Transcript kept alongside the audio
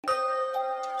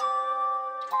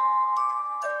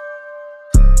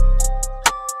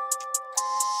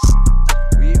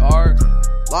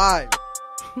Live.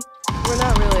 We're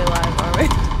not really alive, are we?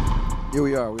 Yeah,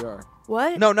 we are. We are.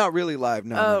 What? No, not really live.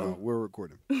 No, Oh. no. We're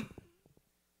recording.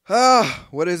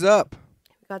 What is up?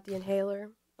 Got the inhaler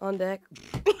on deck.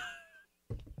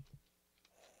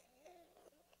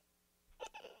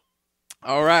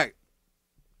 All right.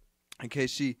 In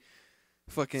case she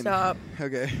fucking... Stop.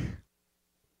 Okay.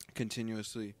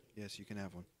 Continuously. Yes, you can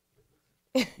have one.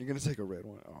 You're going to take a red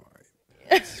one. All right.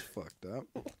 It's fucked up.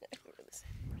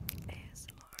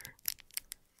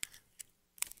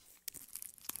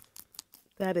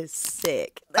 That is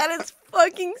sick. That is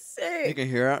fucking You sick. can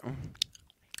hear it.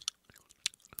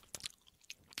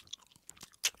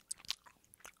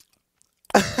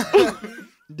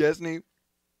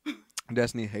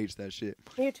 Destiny hates that shit.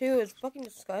 Me too. It's fucking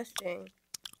disgusting.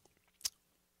 It's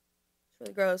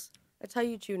really gross. That's how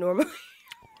you chew normally.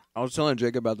 I was telling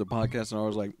Jake about the podcast, and I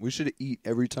was like, we should eat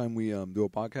every time we do a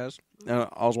podcast. And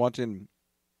I was watching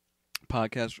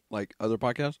podcasts, like other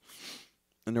podcasts,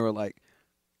 and they were like,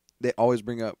 they always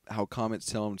bring up how comments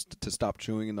tell them to stop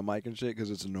chewing in the mic and shit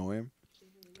because it's annoying.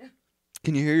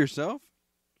 Can you hear yourself?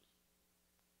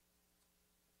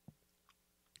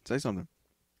 Say something.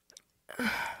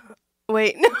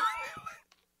 Wait. No.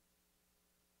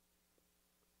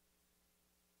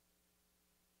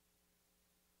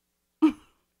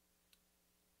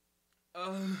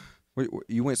 Wait,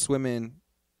 you went swimming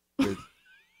with...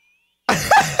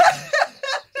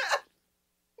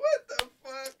 What the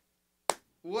fuck?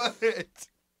 What?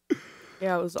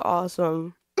 Yeah, it was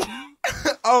awesome.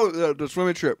 Oh, the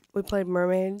swimming trip. We played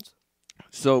mermaids.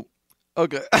 So,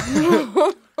 okay.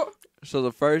 So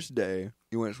the first day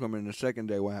you went swimming, the second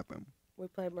day what happened? We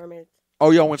played mermaids.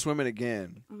 Oh, y'all went swimming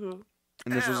again. Mm-hmm.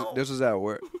 And this Ow. was at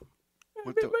work.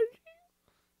 What Bit the? my cheek.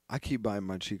 I keep biting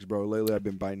my cheeks, bro. Lately I've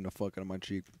been biting the fuck out of my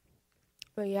cheek.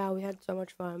 But yeah, we had so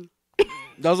much fun.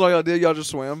 That's all y'all did? Y'all just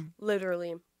swam?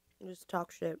 Literally. Just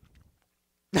talk shit.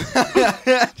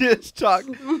 Just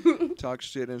talk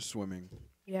shit and swimming.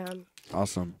 Yeah.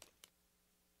 Awesome.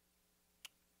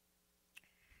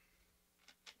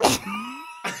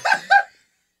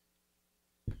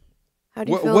 How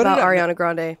do you What- feel what about did I- Ariana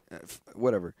Grande?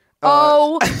 Whatever.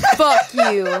 Oh, fuck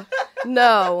you.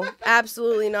 No,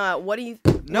 absolutely not. What do you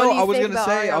No, what do you I was think gonna about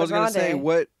say. I Ariana was gonna say Grande?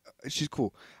 what. She's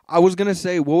cool. I was gonna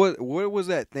say what was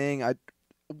that thing?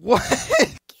 What?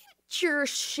 Get your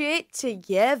shit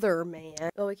together, man.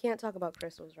 Oh, we can't talk about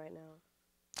crystals right now.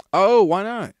 Oh, why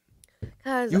not?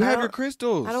 Cause You I have your don't-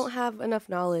 crystals. I don't have enough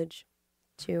knowledge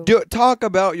to. Talk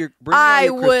about your. Bring out I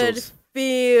your would crystals.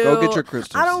 feel. Go get your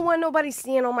crystals. I don't want nobody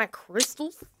seeing all my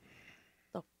crystals.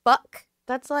 The fuck?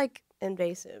 That's like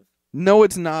invasive. No,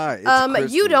 it's not. It's You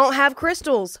crystals. don't have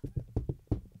crystals.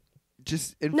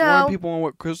 Just inform No. people on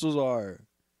what crystals are.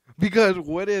 Because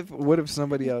what if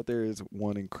somebody out there is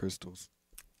wanting crystals?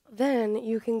 Then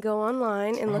you can go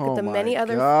online and look Oh at the my many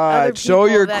other God. people Show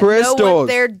your that know what crystals.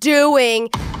 they're doing.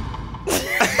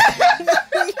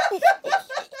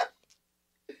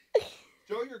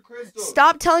 Show your crystals.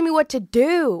 Stop telling me what to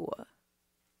do.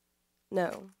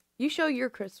 No, you show your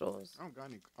crystals.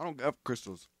 I don't have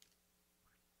crystals.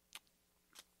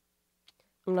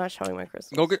 I'm not showing my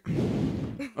crystals. Go get.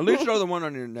 At least show the one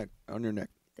on your neck. On your neck.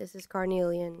 This is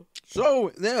carnelian. Show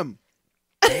them.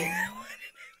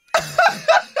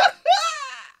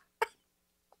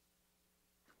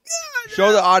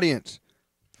 Show the audience.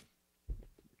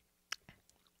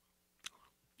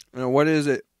 And what is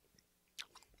it?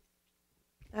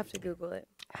 I have to Google it.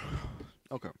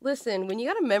 Okay. Listen, when you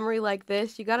got a memory like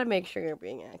this, you got to make sure you're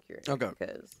being accurate. Okay.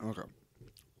 Because Okay.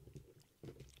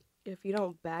 if you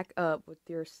don't back up with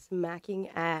your smacking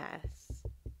ass.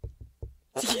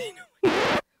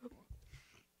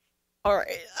 All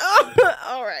right.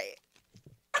 All right.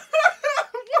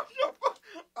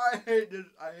 I hate this.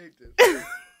 I hate this.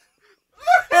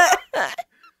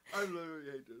 I literally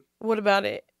hate this. What about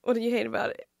it? What do you hate about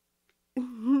it?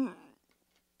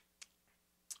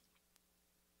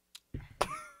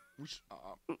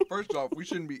 First off, we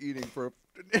shouldn't be eating for.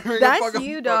 That's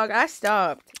you, dog. I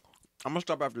stopped. I'm gonna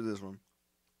stop after this one.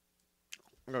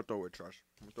 I'm gonna throw away trash.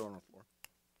 I'm gonna throw it on the floor.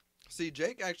 See,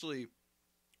 Jake actually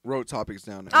wrote topics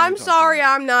down. I'm sorry,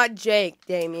 I'm not Jake,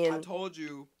 Damien. I told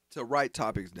you to write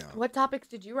topics down. What topics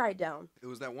did you write down? It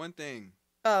was that one thing.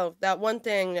 Oh, that one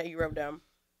thing that you wrote down.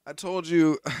 I told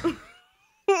you.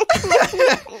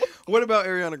 What about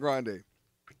Ariana Grande?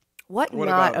 What What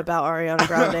not about her? about Ariana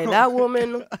Grande? That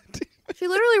woman, she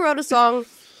literally wrote a song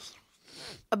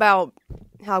about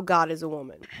how God is a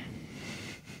woman.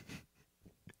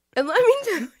 And let me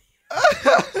tell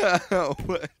you,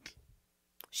 What?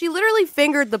 she literally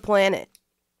fingered the planet.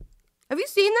 Have you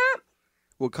seen that?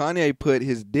 Well, Kanye put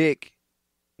his dick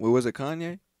What was it,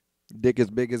 Kanye? Dick as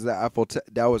big as the Eiffel Tower.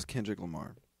 That was Kendrick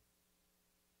Lamar.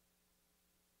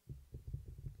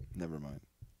 Never mind.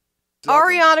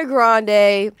 Ariana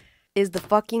Grande is the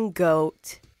fucking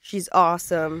GOAT. She's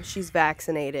awesome. She's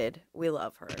vaccinated. We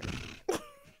love her.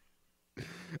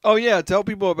 Oh, yeah. Tell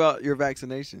people about your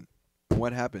vaccination.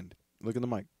 What happened? Look in the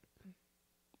mic.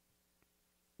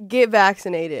 Get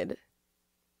vaccinated.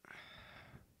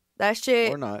 That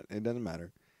shit. Or not. It doesn't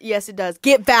matter. Yes, it does.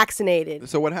 Get vaccinated.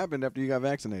 So what happened after you got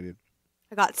vaccinated?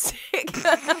 I got sick.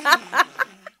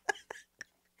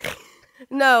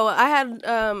 No, I had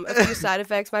a few side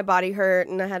effects. My body hurt,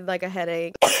 and I had like a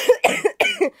headache.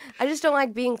 I just don't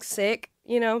like being sick,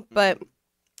 but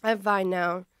I'm fine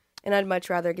now. And I'd much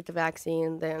rather get the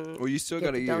vaccine than. Well, you still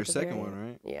got to get your second one,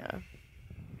 right? Yeah.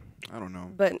 I don't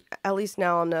know. But at least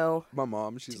now I'll know. My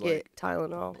mom, she's to like. Get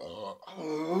Tylenol.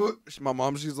 My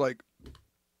mom, she's like.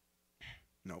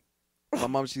 No. My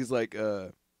mom, she's like,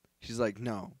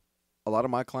 no. A lot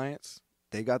of my clients,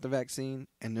 they got the vaccine,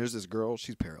 and there's this girl,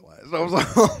 she's paralyzed. I was like,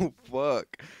 oh, fuck.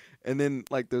 And then,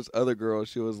 like, this other girl,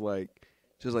 she was like,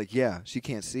 yeah, she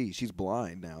can't see. She's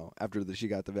blind now after she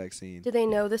got the vaccine. Do they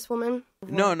know this woman?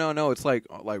 No. It's like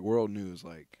world news.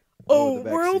 Like, oh,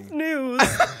 the world news.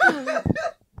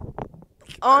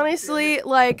 Honestly,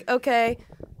 like, okay,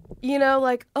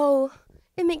 oh,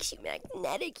 it makes you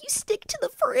magnetic. You stick to the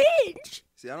fridge.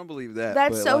 See, I don't believe that.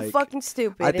 That's so like, fucking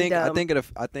stupid. I think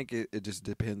and it just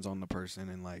depends on the person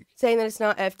and like saying that it's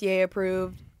not FDA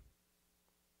approved.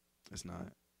 It's not.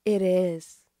 It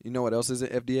is. You know what else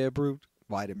isn't FDA approved?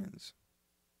 Vitamins.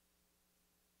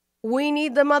 We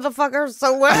need the motherfuckers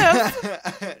so well.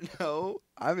 No,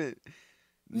 I haven't.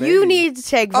 You need to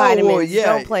take vitamins. Oh, well, yeah.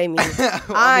 Don't play me.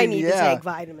 I need to take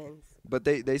vitamins. But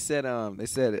they said I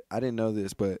didn't know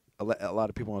this, but a lot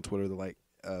of people on Twitter they're like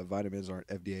vitamins aren't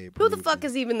FDA approved. Who the fuck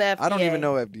is even the FDA? I don't even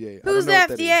know FDA. Who's the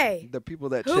FDA? The people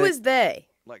that Who check, is they?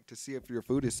 Like to see if your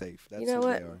food is safe. That's you know who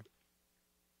what? they are.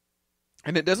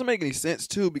 And it doesn't make any sense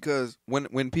too because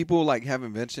when people like have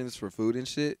inventions for food and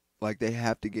shit, like they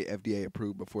have to get FDA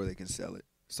approved before they can sell it.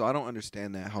 So I don't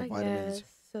understand that how vitamins. Guess.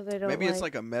 So they don't. Maybe it's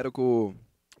like a medical.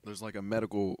 There's like a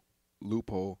medical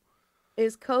loophole.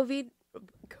 Is COVID?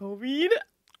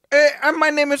 Hey, my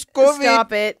name is COVID.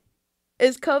 Stop it.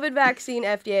 Is COVID vaccine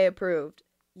FDA approved?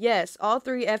 Yes, all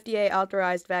 3 FDA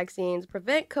authorized vaccines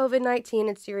prevent COVID-19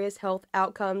 and serious health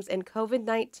outcomes, and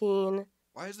COVID-19.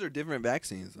 Why is there different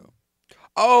vaccines though?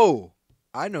 Oh,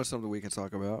 I know something we can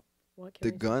talk about.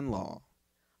 The gun law.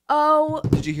 Oh.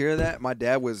 Did you hear that? My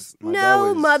dad was.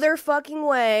 No motherfucking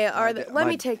way. Let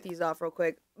me take these off real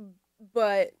quick.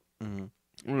 But.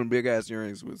 Mm-hmm. Big ass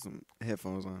earrings with some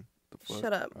headphones on.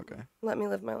 Shut up. Okay. Let me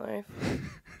live my life.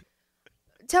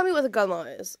 Tell me what the gun law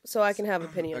is, so I can have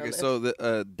opinion on this. Okay, so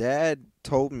the dad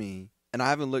told me, and I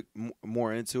haven't looked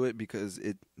more into it because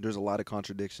there's a lot of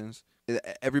contradictions.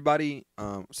 Everybody,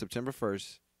 September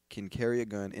 1st, can carry a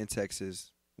gun in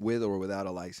Texas with or without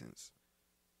a license.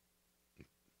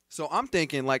 So I'm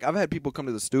thinking, like, I've had people come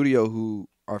to the studio who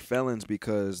are felons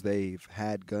because they've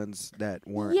had guns that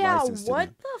weren't licensed. Yeah, what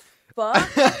the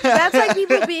fuck? That's like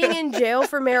people being in jail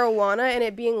for marijuana and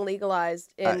it being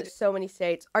legalized in so many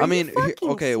states. Are you fucking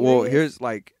okay, serious? well, here's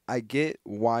like, I get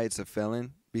why it's a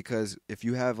felon because if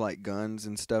you have like guns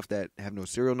and stuff that have no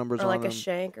serial numbers or on like them, a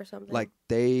shank or something, like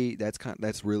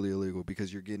that's really illegal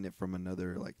because you're getting it from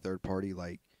another like third party,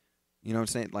 like, you know what I'm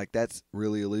saying? Like that's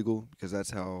really illegal because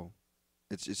that's how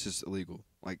it's just illegal.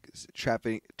 Like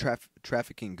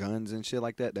trafficking guns and shit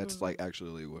like that. That's like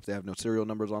actually illegal if they have no serial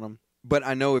numbers on them. But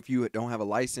I know if you don't have a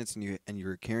license and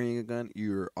you're carrying a gun,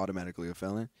 you're automatically a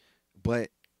felon. But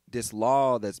this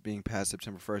law that's being passed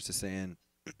September 1st is saying,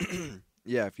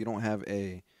 yeah, if you don't have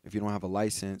a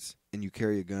license and you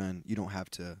carry a gun, you don't have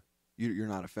to. You're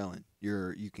not a felon.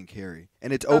 You can carry,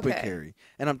 and it's open carry.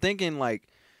 And I'm thinking like,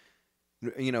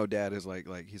 you know, Dad is like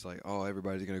he's like, oh,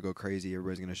 everybody's gonna go crazy.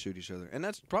 Everybody's gonna shoot each other, and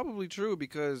that's probably true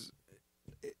because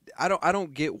I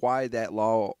don't get why that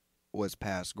law was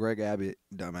passed. Greg Abbott,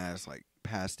 dumbass, like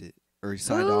passed it or he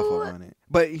signed off on it.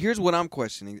 But here's what I'm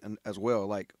questioning as well: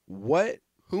 like,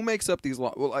 who makes up these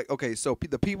laws? Well, like, okay, so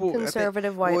the people,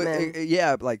 conservative white men,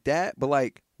 yeah, like that. But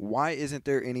like, why isn't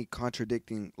there any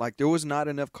contradicting? Like, there was not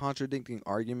enough contradicting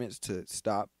arguments to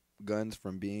stop guns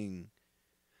from being,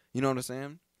 you know what I'm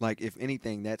saying? Like, if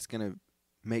anything, that's gonna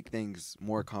make things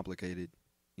more complicated.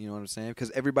 You know what I'm saying?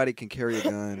 Because everybody can carry a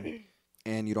gun.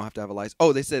 And you don't have to have a license.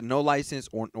 Oh, they said no license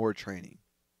or training.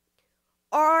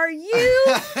 Are you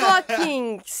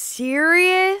fucking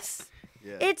serious?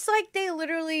 Yeah. It's like they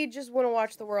literally just want to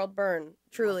watch the world burn.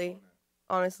 Truly.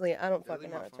 Honestly, I don't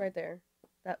fucking know. It's right there.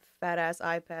 That fat ass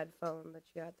iPad phone that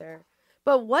you got there.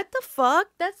 But what the fuck?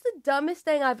 That's the dumbest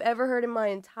thing I've ever heard in my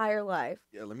entire life.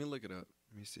 Yeah, let me look it up.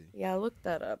 Let me see. Yeah, look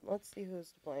that up. Let's see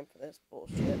who's to blame for this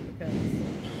bullshit. Because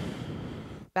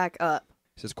back up.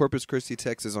 It says Corpus Christi,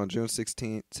 Texas, on June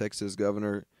 16th, Texas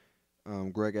Governor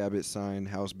Greg Abbott signed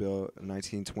House Bill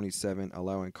 1927,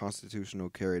 allowing constitutional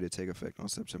carry to take effect on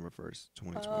September 1st,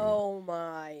 2020. Oh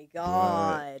my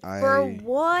god. But For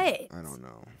what? I don't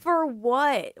know. For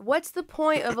what? What's the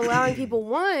point of allowing people,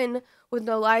 one, with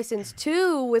no license,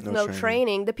 two, with no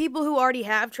training? The people who already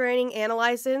have training and a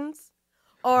license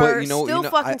are still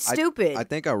fucking stupid. I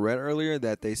think I read earlier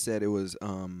that they said it was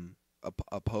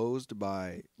opposed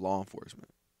by law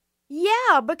enforcement.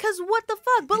 Yeah, because what the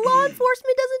fuck? But law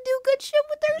enforcement doesn't do good shit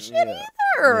with their shit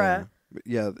either.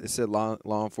 Yeah, it said law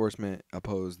enforcement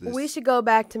opposed this. We should go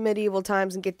back to medieval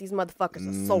times and get these motherfuckers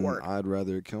a sword. I'd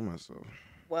rather kill myself.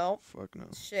 Well, fuck no.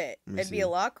 Shit. It'd be a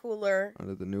lot cooler.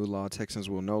 Under the new law, Texans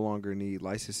will no longer need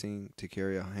licensing to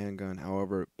carry a handgun.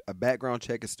 However, a background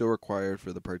check is still required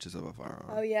for the purchase of a firearm.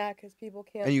 Oh, yeah, because people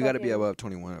can't. And you got to be above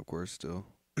 21, of course, still.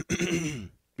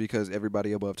 Because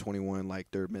everybody above 21,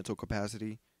 like their mental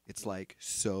capacity, it's like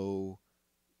so.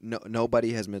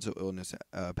 Nobody has mental illness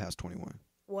past 21.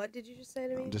 What did you just say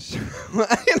to me? Just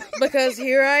because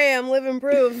here I am, living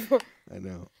proof. I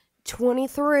know.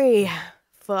 23.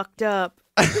 Fucked up.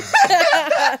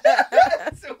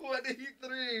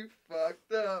 23.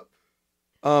 Fucked up.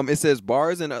 It says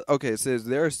bars and it says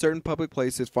there are certain public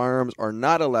places firearms are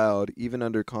not allowed even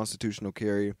under constitutional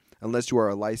carry unless you are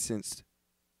a licensed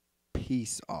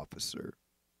peace officer.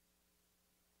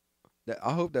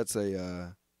 I hope that's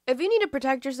a. If you need to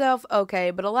protect yourself,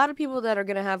 okay, but a lot of people that are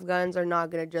gonna have guns are not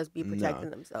gonna just be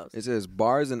protecting themselves. It says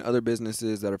bars and other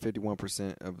businesses that are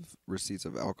 51% of receipts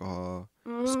of alcohol,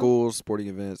 schools, sporting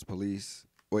events,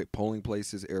 polling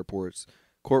places, airports,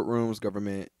 courtrooms,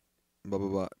 government, blah blah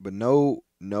blah. But no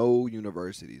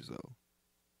universities though.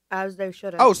 As they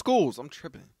should have. Oh, schools! I'm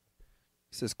tripping.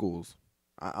 It says schools.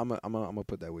 I'm gonna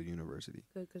put that with university.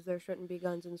 Good, because there shouldn't be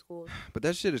guns in schools. But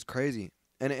that shit is crazy.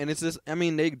 And it's just, I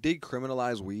mean, they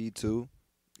decriminalize weed too.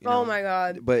 Oh my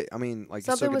god! But I mean, like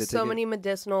something with so many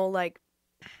medicinal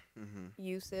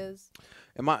uses.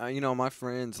 And my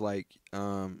friends like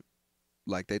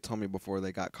they told me before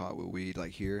they got caught with weed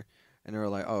like here, and they were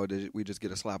like, oh, did we just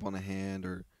get a slap on the hand,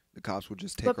 or the cops would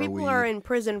just take our weed? But people are in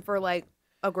prison for like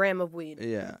a gram of weed.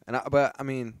 Yeah, but I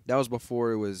mean that was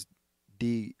before it was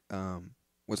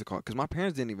what's it called? Because my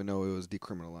parents didn't even know it was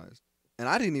decriminalized, and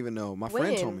I didn't even know. My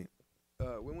friend told me.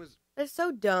 When was? That's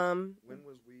so dumb. When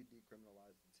was weed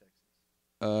decriminalized in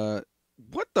Texas?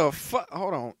 What the fuck?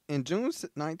 Hold on. In June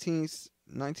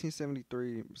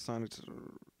 1973, signed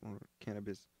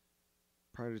cannabis.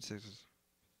 Prior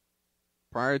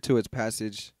to its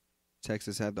passage,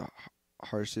 Texas had the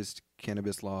harshest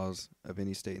cannabis laws of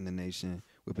any state in the nation,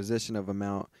 with possession of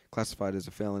amount classified as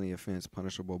a felony offense,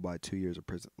 punishable by 2 years of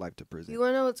life to prison. You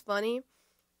want to know what's funny?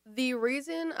 The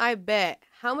reason I bet,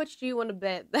 how much do you want to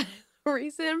bet that the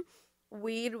reason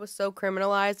weed was so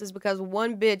criminalized is because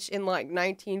one bitch in like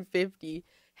 1950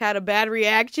 had a bad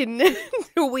reaction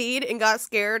to weed and got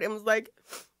scared and was like,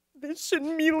 this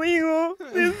shouldn't be legal.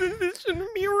 This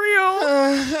shouldn't be real.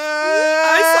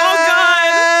 I saw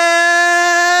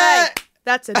God. Hey,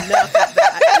 that's enough of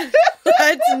that.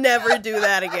 Let's never do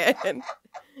that again.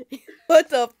 What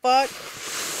the fuck?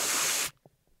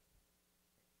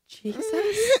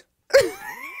 Jesus.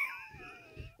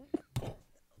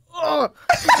 Oh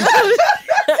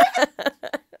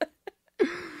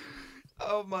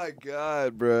my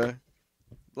god, bruh.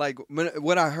 Like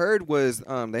what I heard was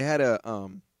they had a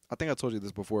I think I told you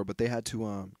this before, but they had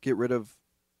to get rid of,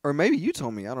 or maybe you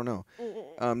told me, I don't know.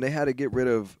 They had to get rid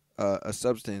of a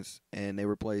substance, and they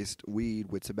replaced weed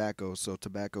with tobacco. So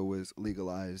tobacco was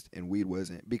legalized and weed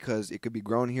wasn't, because it could be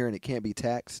grown here and it can't be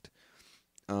taxed.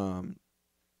 So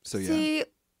yeah. See,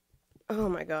 oh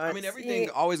my god. I mean, everything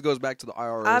always goes back to the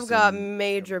IRS. I've got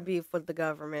major beef with the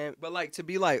government. But like to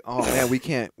be like, oh man, we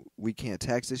can't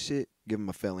tax this shit. Give them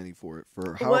a felony for it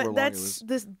for however long it was.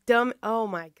 This dumb. Oh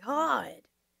my god.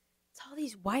 It's all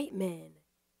these white men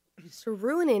just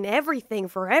ruining everything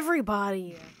for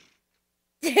everybody.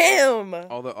 Damn.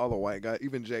 All the white guys,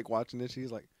 even Jake watching this,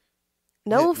 he's like,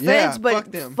 no offense,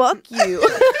 but fuck you.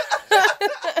 I've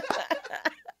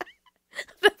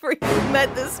never even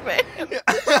met this man.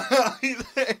 He's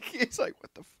like,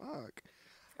 what the fuck?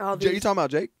 Jake, you talking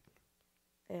about Jake?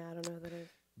 Yeah, I don't know who that is.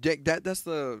 Jake, that's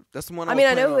the one. I mean,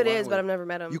 I know who it is, but I've never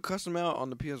met him. You cussed him out on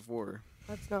the PS4.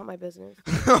 That's not my business.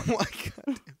 Oh my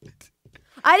god!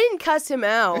 I didn't cuss him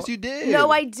out. Yes, you did.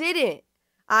 No, I didn't.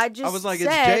 I just I was like, said,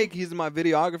 it's Jake. He's my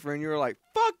videographer, and you were like,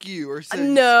 "Fuck you," or said,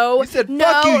 no. You said, "Fuck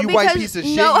no, you, you white because- piece of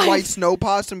shit, no, you white snow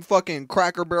possum, fucking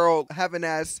Cracker Barrel having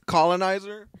ass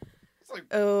colonizer." It's like,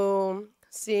 Oh,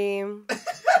 see,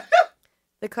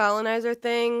 the colonizer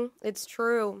thing. It's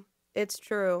true. It's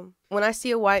true. When I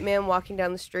see a white man walking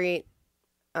down the street,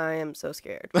 I am so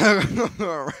scared.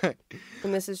 all right.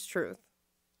 And this is truth.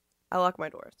 I lock my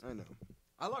doors. I know.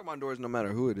 I lock my doors no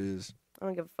matter who it is. I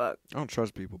don't give a fuck. I don't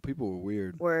trust people. People are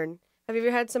weird. Word. Have you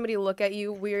ever had somebody look at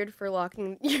you weird for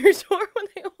locking your door when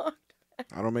they walk?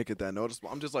 I don't make it that noticeable.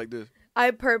 I'm just like this.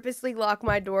 I purposely lock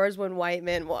my doors when white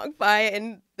men walk by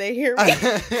and they hear me.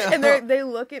 And they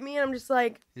look at me and I'm just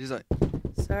like, He's like,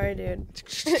 sorry, dude.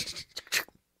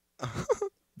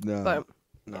 no, But,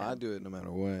 no, yeah. I do it no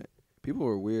matter what. People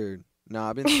are weird. No,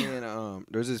 I've been seeing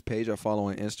there's this page I follow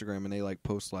on Instagram and they like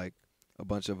post like a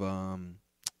bunch of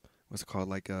what's it called,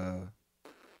 like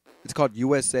it's called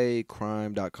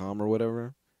usacrime.com or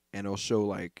whatever, and it'll show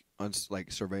like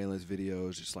like surveillance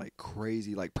videos, just like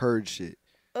crazy like purge shit.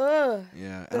 ugh.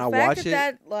 Yeah, The and I fact watch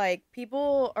that it. like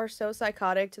people are so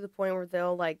psychotic to the point where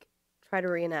they'll like try to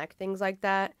reenact things like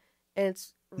that, and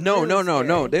it's No, really no.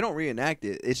 scary. They don't reenact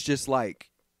it. It's just like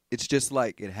it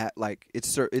had like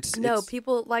it's No, it's,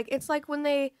 people like it's like when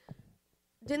they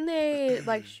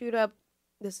like shoot up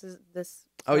this.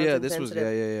 Oh yeah, sounds this was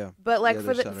insensitive. yeah. But like Yeah,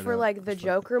 for they shot it for up. like the It's fucked.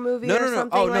 Joker movie No, or no, no.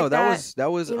 something Oh like no, that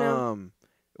was you know?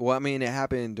 Well, I mean, it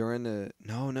happened during the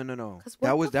no. 'Cause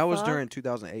what That the was fuck? during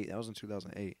 2008. That was in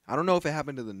 2008. I don't know if it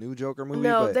happened to the new Joker movie.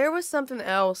 No, but, there was something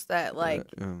else that like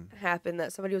um, happened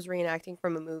that somebody was reenacting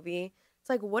from a movie. It's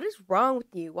like, what is wrong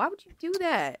with you? Why would you do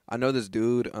that? I know this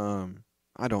dude.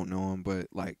 I don't know him, but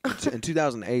like in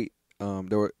 2008,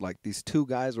 there were like these two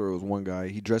guys, or it was one guy.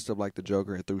 He dressed up like the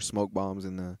Joker and threw smoke bombs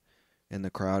in the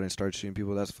crowd and started shooting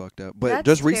people. That's fucked up. But That's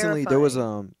just recently, there was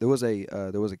terrifying.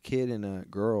 a kid and a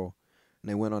girl, and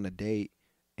they went on a date,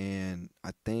 and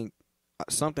I think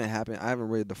something happened. I haven't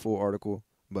read the full article,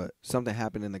 but something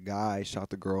happened, and the guy shot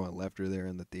the girl and left her there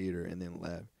in the theater, and then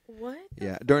left. What?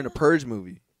 Yeah, during the Purge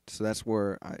movie. So that's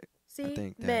where See,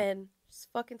 think that- men just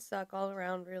fucking suck all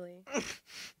around, really.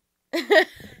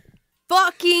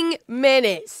 Fucking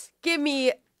menace. Give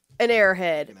me an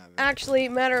airhead. Can I have it? Actually,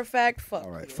 matter of fact, fuck.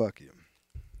 all right, you. fuck you.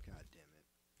 God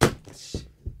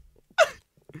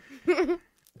damn it.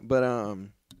 But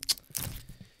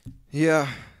yeah,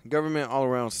 government all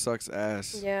around sucks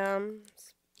ass. Yeah.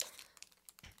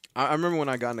 I remember when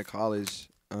I got into college,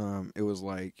 it was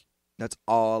like that's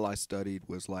all I studied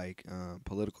was like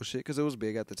political shit because it was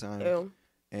big at the time, Ew.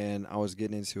 and I was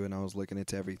getting into it and I was looking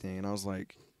into everything and I was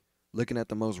like looking at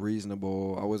the most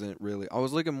reasonable. I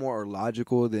was looking more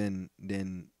logical than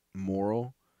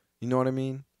moral. You know what I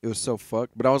mean? It was so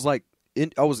fucked, but I was like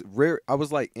I was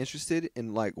like interested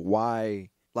in like why,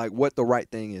 like what the right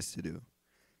thing is to do.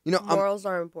 You know, Morals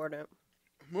are important.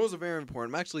 morals are very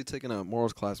important. I'm actually taking a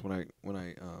morals class when I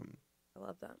I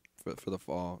love that. for the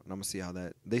fall, and I'm gonna see how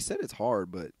that. They said it's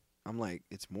hard, but I'm like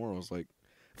it's morals. Like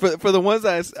for the ones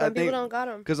that I Some people think don't got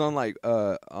them. because on like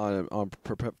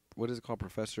what is it called,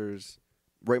 professors,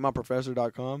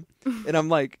 ratemyprofessor.com, and I'm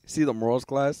like see the morals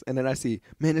class, and then I see,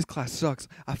 man, this class sucks.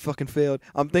 I fucking failed.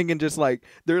 I'm thinking just like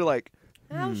they're like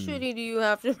How shitty do you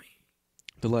have to be?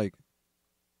 they're like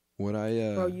what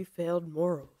I Bro, you failed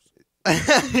morals.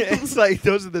 it's like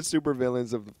those are the super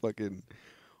villains of the fucking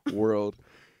world.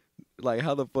 Like,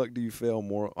 how the fuck do you fail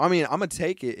moral? I mean, I'm gonna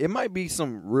take it. It might be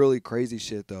some really crazy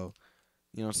shit though.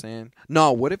 You know what I'm saying?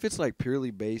 No, what if it's like purely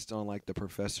based on like the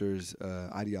professor's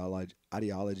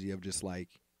ideology of just like,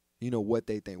 you know, what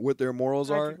they think, what their morals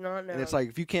I are, did not know. and it's like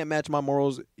if you can't match my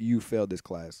morals, you failed this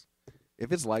class.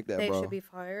 If it's like that, they bro, should be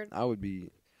fired. I would be,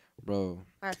 bro.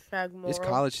 Hashtag moral. This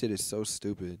college shit is so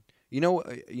stupid. You know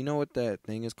what that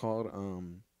thing is called?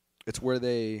 It's where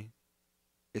they're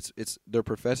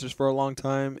professors for a long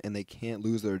time and they can't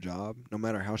lose their job no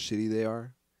matter how shitty they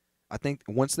are. I think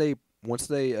once they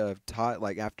taught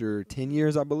like after 10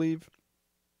 years, I believe,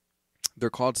 they're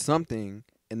called something,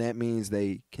 and that means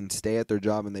they can stay at their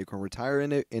job and they can retire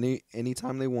in it any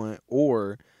time they want,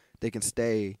 or they can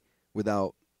stay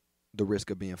without the risk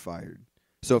of being fired.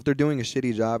 So if they're doing a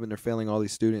shitty job and they're failing all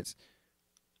these students,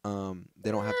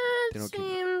 they don't have. They don't keep.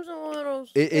 Seems a little.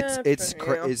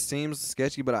 It seems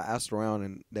sketchy, but I asked around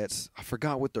and I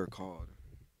forgot what they're called.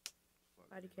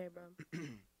 IDK, bro.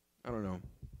 I don't know.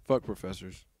 Fuck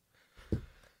professors.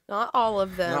 Not all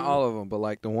of them. Not all of them, but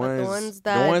like the ones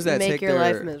that make take your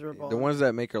their, life miserable. The ones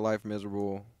that make your life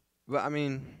miserable. But I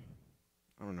mean,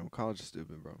 I don't know. College is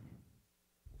stupid, bro.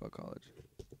 Fuck college.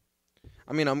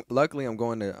 I mean, I'm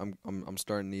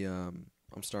starting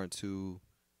to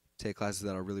take classes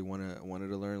that I really wanted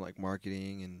to learn, like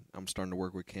marketing, and I'm starting to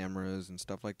work with cameras and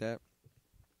stuff like that.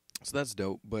 So that's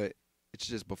dope. But it's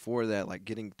just before that, like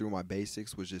getting through my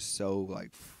basics was just so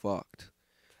like fucked.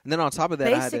 And then on top of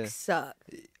that, Basics suck.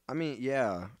 I mean,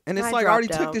 yeah. And it's I like I already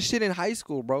dropped took out. this shit in high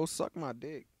school, bro. Suck my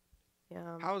dick.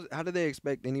 Yeah. How do they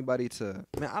expect anybody to?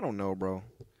 Man, I don't know, bro.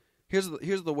 Here's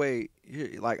the way.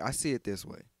 Like I see it this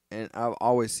way, and I've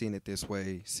always seen it this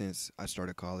way since I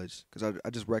started college. Because I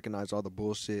just recognized all the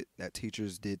bullshit that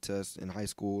teachers did to us in high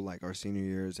school, like our senior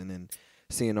years, and then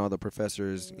seeing all the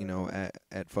professors, you know,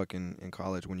 at fucking in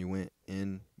college when you went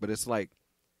in. But it's like,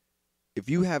 if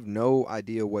you have no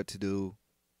idea what to do,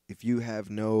 if you have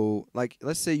no, like,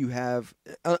 let's say you have,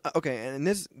 okay, and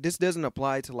this doesn't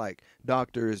apply to like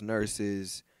doctors,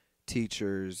 nurses,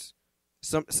 teachers,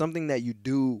 something that you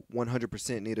do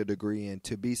 100% need a degree in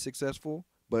to be successful.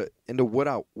 But into what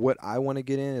I want to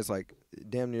get in is like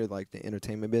damn near like the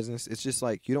entertainment business. It's just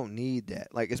like you don't need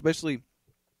that. Like, especially,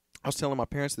 I was telling my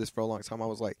parents this for a long time. I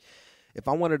was like, if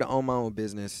I wanted to own my own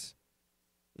business,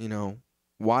 you know,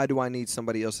 why do I need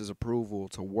somebody else's approval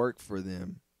to work for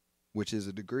them, which is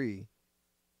a degree,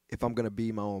 if I'm going to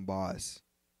be my own boss?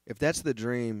 If that's the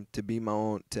dream, to be my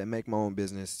own, to make my own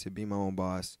business, to be my own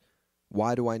boss,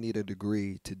 why do I need a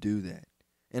degree to do that?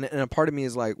 And a part of me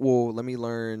is like, well, let me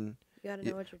learn. You gotta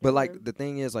know what you're But doing. like the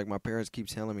thing is, like my parents keep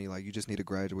telling me, like, you just need to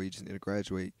graduate, you just need to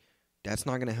graduate. That's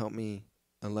not going to help me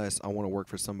unless I want to work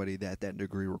for somebody that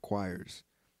degree requires.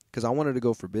 Because I wanted to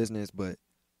go for business, but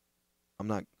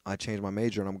I changed my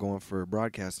major and I'm going for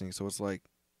broadcasting. So it's like,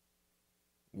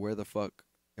 where the fuck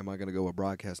am I gonna go with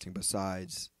broadcasting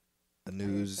besides a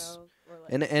news?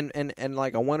 And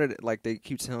like I wanted, like they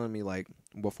keep telling me, like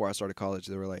before I started college,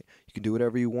 they were like, you can do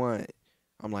whatever you want.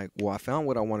 I'm like, well, I found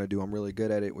what I want to do. I'm really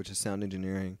good at it, which is sound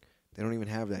engineering. They don't even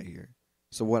have that here.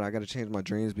 So what? I got to change my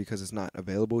dreams because it's not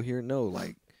available here? No,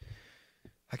 like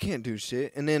I can't do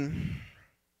shit. And then,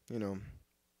 you know,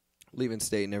 leaving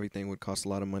state and everything would cost a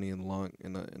lot of money in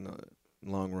the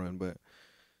long run. But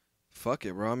fuck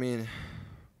it, bro. I mean,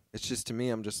 it's just, to me,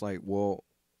 I'm just like, well,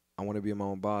 I want to be my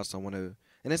own boss. I want to,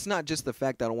 and it's not just the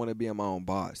fact that I want to be my own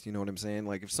boss. You know what I'm saying?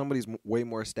 Like if somebody's way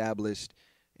more established,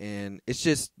 and it's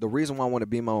just the reason why I want to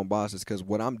be my own boss is because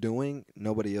what I'm doing,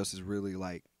 nobody else is really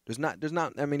like. There's not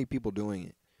that many people doing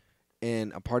it,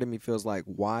 and a part of me feels like,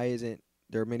 why isn't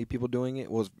there many people doing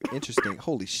it? Well, it's interesting.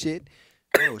 Holy shit!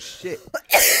 Oh shit!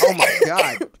 Oh my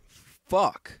god!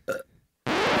 Fuck!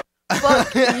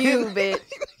 Fuck you, bitch.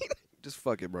 Just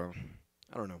fuck it, bro.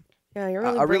 I don't know. Yeah, you're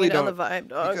really I bringing really down don't, the vibe,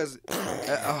 dog. Because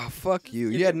fuck you.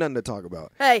 You had nothing to talk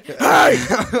about. Hey.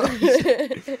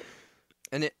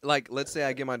 And it, like, let's say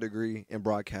I get my degree in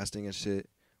broadcasting and shit.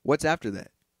 What's after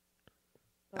that?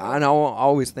 I know. I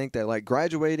always think that, like,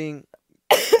 graduating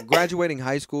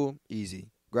high school, easy.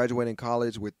 Graduating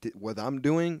college with what I'm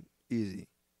doing, easy.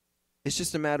 It's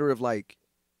just a matter of like.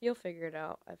 You'll figure it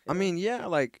out. I mean, yeah,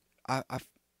 like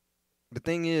the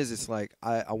thing is, it's like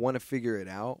I want to figure it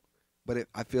out, but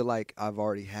I feel like I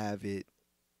already have it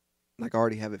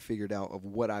figured out of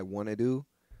what I want to do.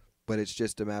 But it's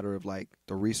just a matter of like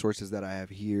the resources that I have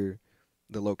here,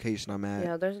 the location I'm at.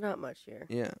 Yeah, there's not much here.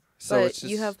 Yeah, so but it's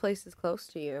just, you have places close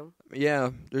to you. Yeah,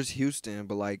 there's Houston,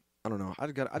 but like I don't know. I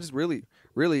just really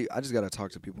gotta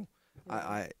talk to people. Mm-hmm.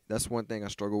 I that's one thing I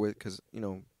struggle with because you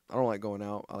know I don't like going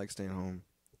out. I like staying home.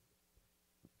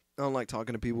 I don't like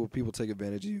talking to people. People take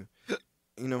advantage of you,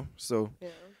 you know. So Yeah.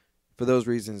 for those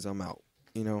reasons, I'm out.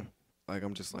 You know, like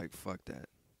I'm just like fuck that.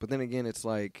 But then again, it's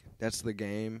like that's the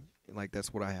game. Like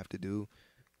that's what I have to do.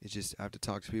 It's just I have to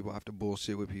talk to people. I have to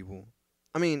bullshit with people.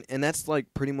 I mean, and that's like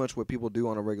pretty much what people do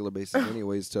on a regular basis,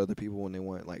 anyways, to other people when they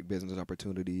want like business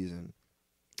opportunities and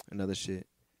other shit.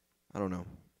 I don't know.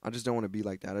 I just don't want to be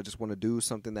like that. I just want to do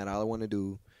something that I want to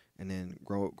do, and then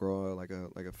grow like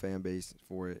a fan base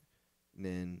for it. And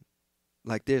then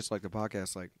like this, like the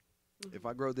podcast, like if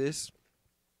I grow this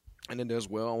and it does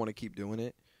well, I want to keep doing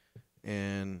it,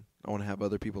 and I want to have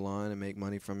other people on and make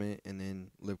money from it, and then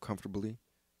live comfortably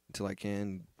until I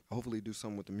can hopefully do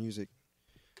something with the music.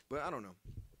 But I don't know.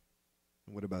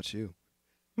 What about you?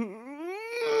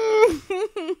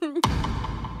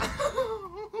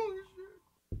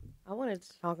 I wanted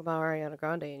to talk about Ariana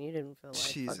Grande, and you didn't feel like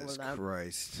fucking Jesus with that.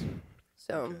 Christ.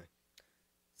 So Okay.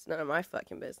 it's none of my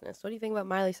fucking business. What do you think about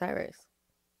Miley Cyrus?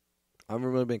 I've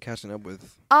really been catching up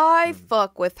with I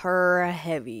fuck with her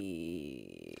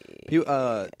heavy. you.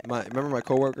 Remember my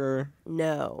coworker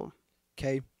No.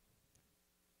 Kay?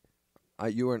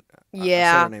 You were.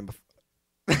 Yeah. I said her name before.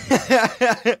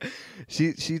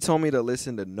 She told me to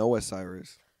listen to Noah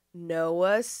Cyrus.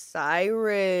 Noah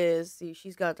Cyrus. See,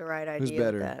 she's got the right idea. Who's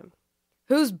better? With that.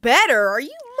 Who's better? Are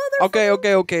you other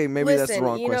phone? Okay. Maybe that's the Listen,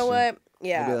 wrong you question. know what?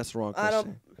 Yeah. Maybe that's the wrong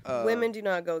question. Women do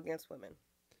not go against women.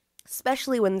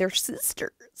 Especially when they're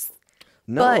sisters.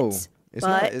 No, but, it's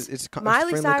not. It's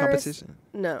Miley friendly Cyrus, competition.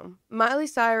 No. Miley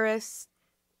Cyrus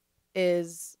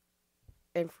is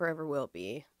and forever will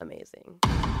be amazing.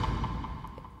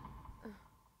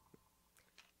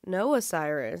 Noah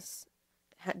Cyrus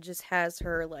just has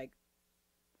her, like,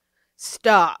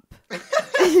 stop.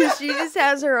 She just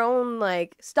has her own,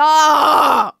 like,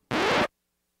 stop!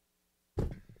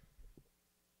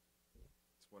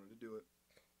 Wanted to do it.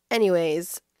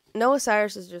 Anyways, Noah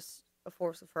Cyrus is just a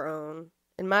force of her own.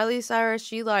 And Miley Cyrus,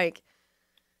 she's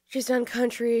done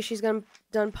country, she's done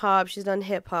pop, she's done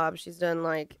hip hop, she's done,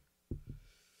 like,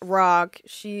 rock.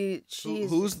 She's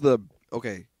Who's the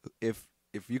okay? If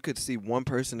you could see one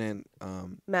person in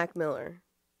Mac Miller.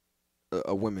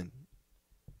 a woman.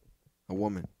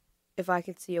 If I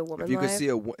could see a woman, If you live. could see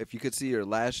if you could see your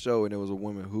last show and it was a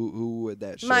woman, who would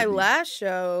that show My be? last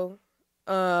show,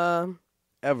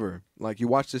 Ever. Like you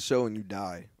watch this show and you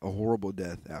die a horrible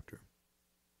death after.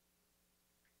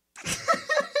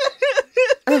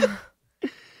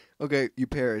 Okay, you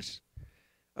perish.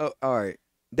 Oh, all right.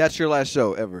 That's your last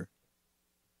show ever.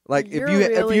 Like you're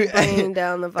if you bringing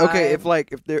down the vibe. okay,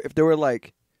 if there were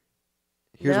like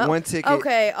here's Nope. one ticket.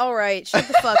 Okay, all right, shut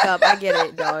the fuck up. I get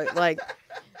it, dog. Like,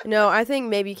 no, I think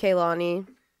maybe Kehlani.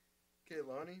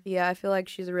 Kehlani? Yeah, I feel like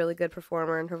she's a really good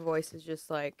performer, and her voice is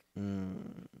just like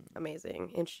Mm.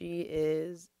 amazing, and she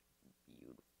is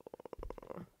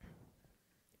beautiful.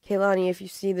 Kehlani, if you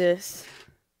see this,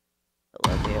 I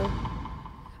love you.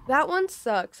 That one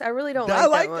sucks. I really don't I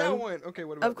like that one. Okay,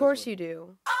 what about Of course this one? you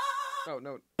do. Oh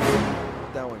no.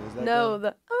 That one is that No,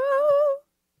 good?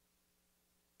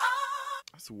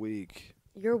 That's weak.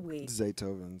 You're weak.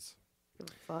 Zaytovens. Give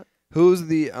a fuck. Who's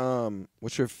the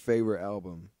what's your favorite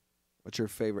album? What's your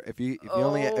favorite? If you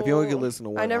only could listen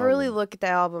to one I never album. really look at the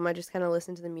album. I just kind of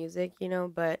listen to the music, you know.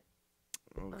 But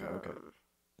Okay.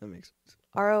 That makes sense.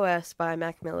 ROS by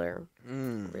Mac Miller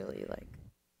Mm. really like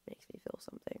makes me feel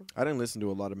something. I didn't listen to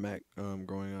a lot of Mac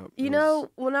growing up. You know,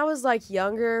 when I was like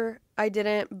younger, I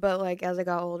didn't. But like as I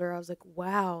got older, I was like,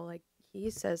 wow, like he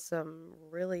says some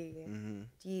really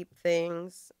deep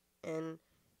things, and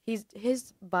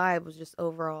his vibe was just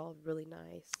overall really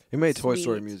nice. He made Toy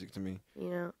Story sweet. music to me. You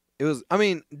know, It was. I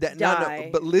mean, that Die.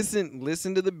 but listen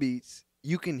to the beats.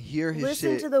 You can hear his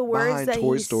listen shit to the words behind that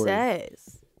Toy he Story.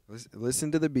 says.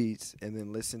 Listen to the beats and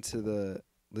then listen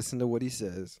to what he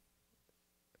says.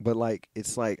 But like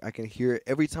it's like I can hear it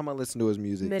every time I listen to his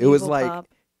music. Medieval it was like, pop.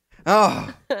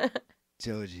 oh,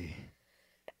 Joji.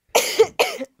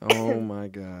 Oh my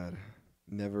God,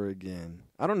 never again.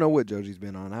 I don't know what Joji's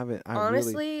been on. I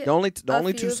Honestly, really, the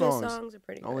only a two few of his songs. songs are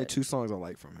pretty Only good. 2 songs I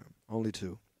like from him. Only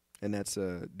 2, and that's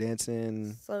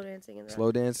dancing, Slow dancing, and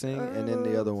slow dancing, and then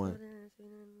the other one. Slow dancing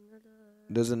in the dark.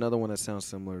 There's another one that sounds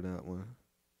similar to that one.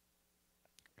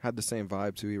 Had the same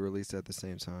vibe too. He released at the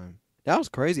same time. That was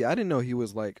crazy. I didn't know he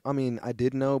was like. I mean, I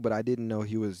did know, but I didn't know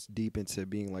he was deep into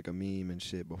being like a meme and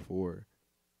shit before.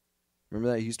 Remember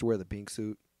that he used to wear the pink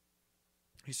suit.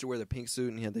 He used to wear the pink suit,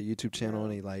 and he had the YouTube channel,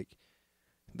 and he like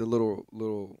the little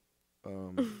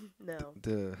No.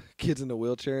 the kids in the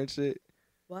wheelchair and shit.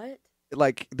 What?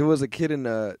 Like there was a kid in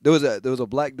there was a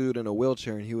black dude in a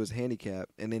wheelchair, and he was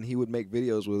handicapped, and then he would make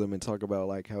videos with him and talk about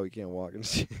like how he can't walk and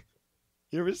shit.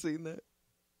 You ever seen that?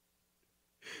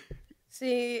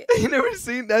 See, You never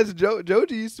seen that's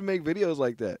Joji used to make videos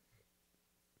like that.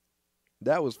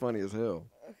 That was funny as hell.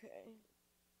 okay.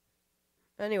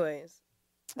 Anyways.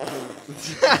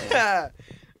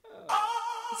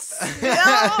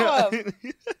 Stop!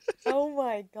 Oh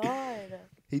my god.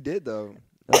 He did though.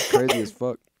 That's crazy as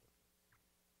fuck.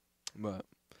 But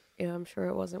Yeah, I'm sure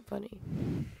it wasn't funny.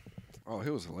 oh, it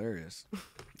was hilarious.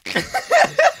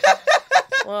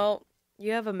 Well,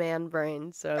 you have a man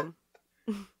brain, so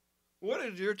What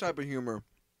is your type of humor?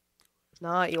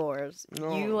 not yours.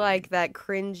 No. You like that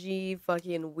cringy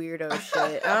fucking weirdo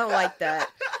shit. I don't like that.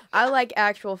 I like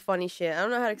actual funny shit. I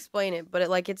don't know how to explain it, but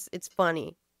it's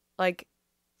funny. Like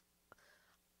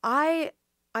I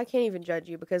can't even judge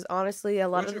you because honestly, a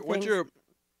lot of the things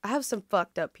I have some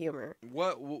fucked up humor.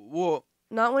 What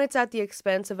Not when it's at the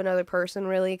expense of another person,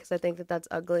 really, because I think that that's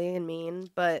ugly and mean.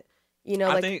 But you know,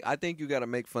 like I think you got to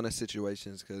make fun of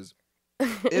situations because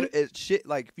it shit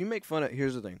like if you make fun of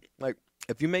here's the thing like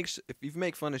if you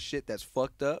make fun of shit that's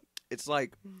fucked up, it's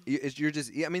like you're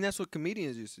just I mean that's what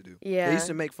comedians used to do. Yeah. They used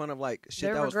to make fun of like shit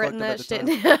they're that was fucked regretting up that at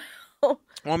the shit time. now.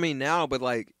 Well, I mean now, but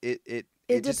like it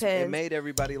just depends. it made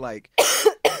everybody like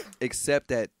accept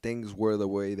that things were the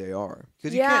way they are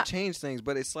because you Yeah. can't change things.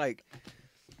 But it's like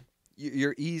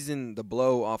you're easing the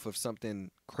blow off of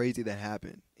something crazy that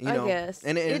happened. You know? I guess.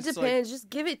 And it it's depends. Just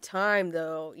give it time,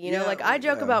 though. You know, Yeah, like I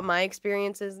joke yeah. about my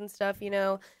experiences and stuff, you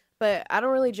know, but I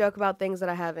don't really joke about things that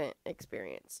I haven't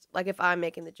experienced. Like if I'm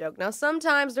making the joke. Now,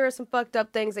 sometimes there are some fucked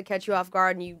up things that catch you off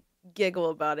guard and you giggle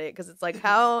about it because it's like,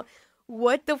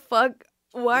 what the fuck?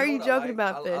 Why are you what I joking like?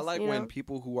 about this? I like you when know?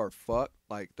 people who are fucked,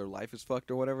 like their life is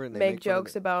fucked or whatever, and they make fun of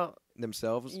jokes about.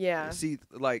 themselves. Yeah. See,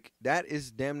 like that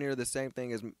is damn near the same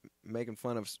thing as making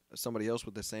fun of somebody else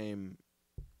with the same.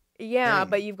 Yeah, thing.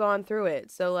 but you've gone through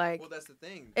it. So, like, Well, that's the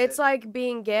thing. it's like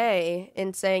being gay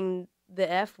and saying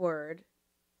the F word.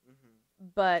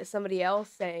 But somebody else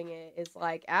saying it is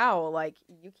like, ow, like,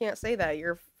 you can't say that.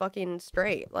 You're fucking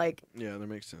straight. Like, Yeah, that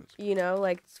makes sense. you know,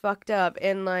 like, it's fucked up.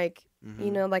 And, like, Mhm.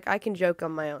 you know, like, I can joke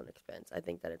on my own expense. I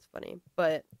think that it's funny.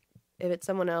 But if it's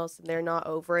someone else and they're not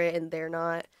over it and they're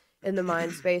not in the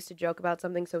mind space to joke about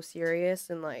something so serious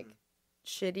and, like,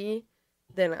 shitty,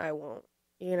 then I won't,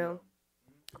 you know?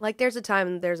 Like, there's a time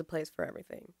and there's a place for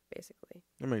everything, basically.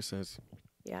 That makes sense.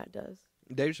 Yeah, it does.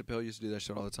 Dave Chappelle used to do that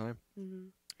shit all the time. Mm-hmm.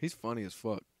 He's funny as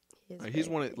fuck. He's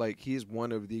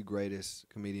one of the greatest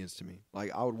comedians to me.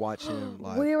 Like I would watch him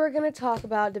live. We were going to talk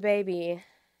about DaBaby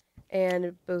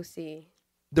and Boosie.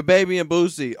 DaBaby and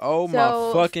Boosie. Oh So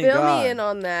my fucking fill god. me in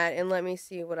on that and let me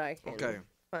see what I can Okay.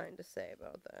 find to say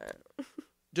about that.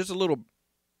 Just a little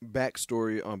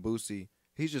backstory on Boosie.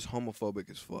 He's just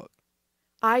homophobic as fuck.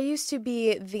 I used to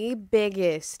be the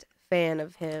biggest fan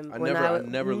of him when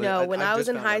I was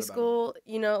in high school.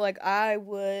 You know, like I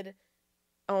would.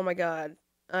 Oh my god,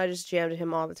 I just jammed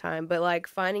him all the time. But like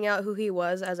finding out who he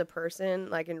was as a person,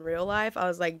 like in real life, I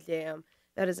was like, damn,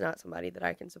 that is not somebody that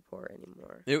I can support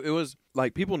anymore. It was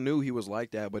like people knew he was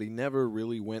like that, but he never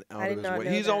really went out of his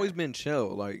way. He's always been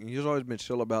chill. Like he's always been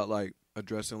chill about like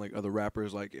addressing like other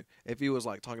rappers. Like if he was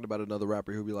like talking about another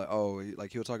rapper, he'll be like, oh,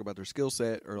 like he'll talk about their skill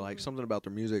set or like something about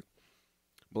their music.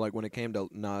 But like when it came to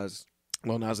Nas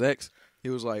X, he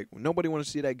was like, nobody want to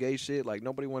see that gay shit. Like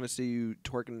nobody want to see you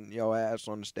twerking your ass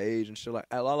on the stage and shit like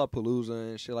at Lollapalooza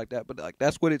and shit like that. But like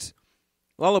that's what it's.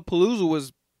 Lollapalooza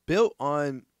was built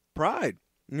on pride.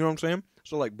 You know what I'm saying?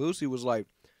 So like Boosie was like,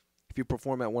 if you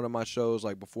perform at one of my shows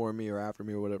like before me or after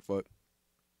me or whatever, fuck,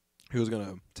 he was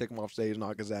gonna take him off stage,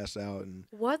 knock his ass out, and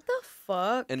what the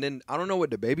fuck? And then I don't know what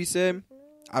DaBaby said.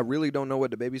 I really don't know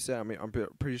what DaBaby said. I mean, I'm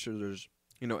pretty sure there's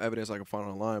evidence I can find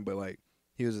online, but like.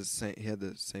 He had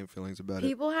the same feelings about it.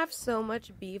 People have so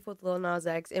much beef with Lil Nas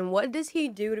X, and what does he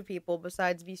do to people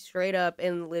besides be straight up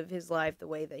and live his life the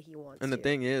way that he wants? And the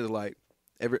thing is, like,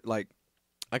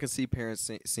 I can see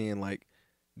parents seeing like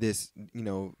this,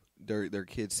 their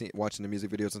kids watching the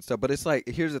music videos and stuff. But it's like,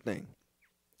 here's the thing.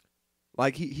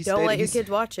 Like he don't let your kids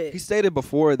watch it. He stated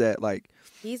before that like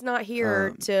he's not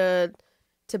here to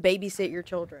babysit your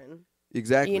children.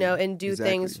 Exactly. And do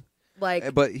things.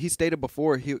 Like, but he stated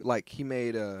before he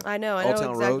made I know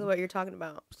exactly what you're talking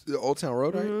about. The Old Town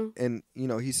Road, right? Mm-hmm. And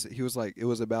he was like it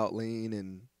was about lean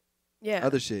and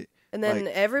other shit. And then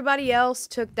everybody else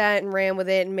took that and ran with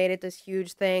it and made it this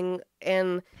huge thing.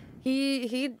 And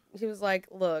he was like,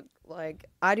 look, like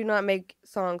I do not make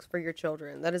songs for your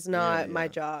children. That is not my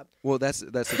job. Well, that's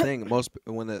the thing. Most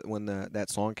when that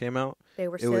song came out, they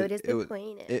were so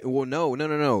disappointed.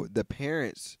 No. The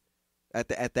parents.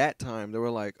 At that time, they were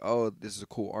like, "Oh, this is a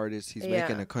cool artist. He's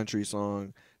making a country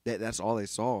song." That's all they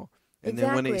saw. And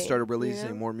then when he started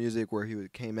releasing more music, where he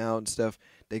came out and stuff,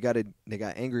 they got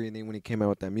angry. And then when he came out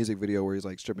with that music video where he's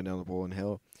like stripping down the pole in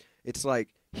hell, it's like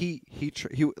he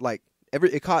like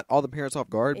it caught all the parents off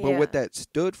guard. But what that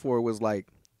stood for was like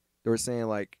they were saying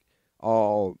like,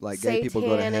 "Oh, like gay people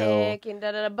go to hell." And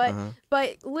da, da, da.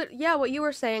 But what you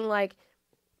were saying, like,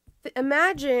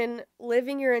 imagine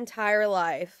living your entire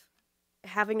life.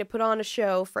 Having to put on a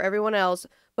show for everyone else,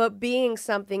 but being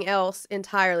something else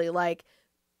entirely. Like,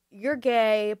 you're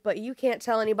gay, but you can't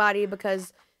tell anybody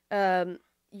because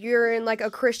you're in, like, a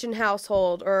Christian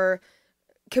household or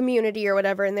community or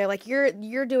whatever, and they're like,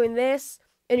 you're doing this,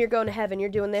 and you're going to heaven. You're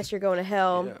doing this, you're going to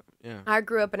hell. Yeah. I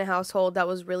grew up in a household that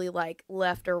was really, like,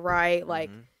 left or right,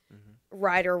 like,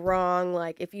 right or wrong.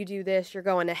 Like, if you do this, you're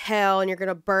going to hell, and you're going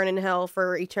to burn in hell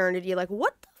for eternity. Like,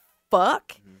 what the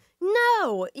fuck?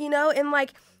 No, and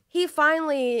like he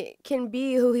finally can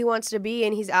be who he wants to be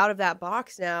and he's out of that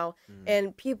box now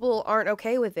and people aren't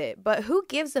okay with it. But who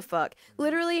gives a fuck?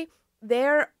 Literally,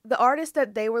 the artist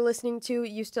that they were listening to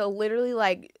used to literally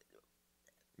like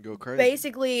go crazy.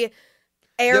 Basically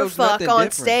air fuck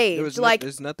on stage. Like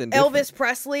nothing Elvis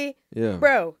Presley. Yeah.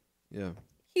 Bro. Yeah.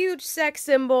 Huge sex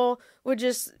symbol would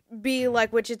just be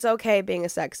like, which it's okay being a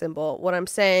sex symbol. What I'm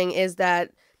saying is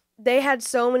that they had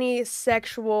so many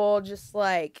sexual, just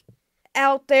like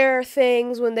out there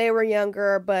things when they were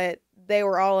younger, but they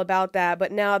were all about that.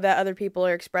 But now that other people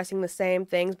are expressing the same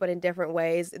things, but in different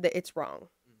ways, it's wrong.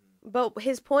 But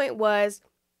his point was,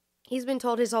 he's been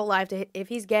told his whole life that if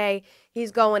he's gay,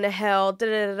 he's going to hell. Da,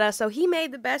 da, da, da. So he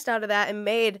made the best out of that and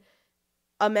made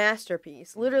a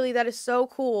masterpiece. Literally, that is so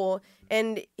cool.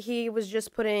 And he was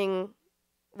just putting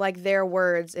like their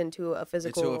words into a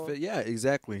physical. Yeah,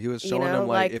 exactly. He was showing them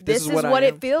like if this is what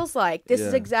it feels like. This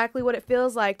is exactly what it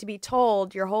feels like to be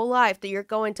told your whole life that you're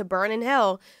going to burn in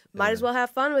hell. Might as well have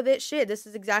fun with it. Shit, this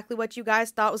is exactly what you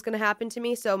guys thought was going to happen to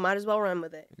me, so might as well run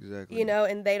with it. Exactly. You know,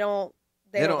 and they don't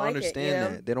like understand it, you know?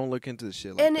 that. They don't look into the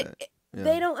shit like that.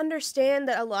 They don't understand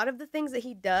that a lot of the things that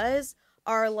he does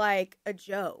are like a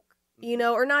joke, you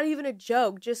know, or not even a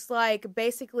joke. Just like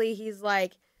basically he's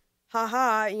like,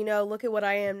 haha, you know, look at what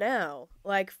I am now.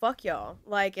 Like, fuck y'all.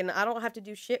 Like, and I don't have to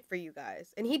do shit for you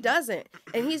guys. And he doesn't.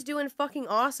 And he's doing fucking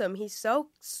awesome. He's so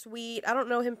sweet. I don't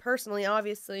know him personally,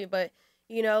 obviously, but,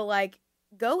 you know, like,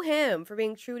 go him for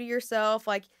being true to yourself.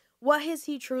 Like, what has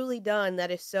he truly done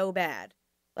that is so bad?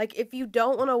 Like, if you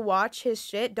don't want to watch his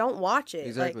shit, don't watch it.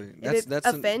 Exactly. Like, if it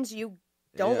offends you,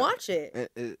 don't watch it.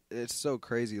 It's so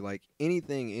crazy. Like,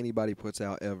 anything anybody puts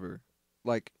out ever,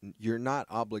 like, you're not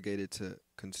obligated to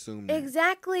consume that.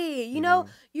 Exactly. You know,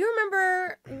 you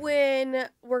remember when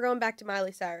we're going back to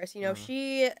Miley Cyrus, you know,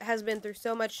 she has been through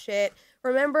so much shit.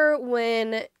 Remember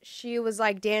when she was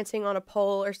like dancing on a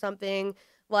pole or something,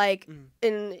 like,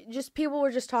 and just people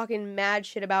were just talking mad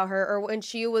shit about her, or when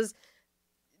she was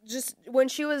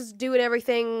doing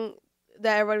everything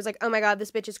that everybody was like, oh my God,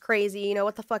 this bitch is crazy. You know,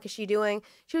 what the fuck is she doing?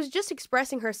 She was just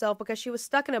expressing herself because she was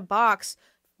stuck in a box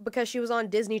because she was on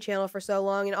Disney Channel for so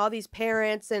long, and all these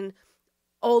parents and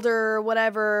older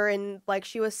whatever, and like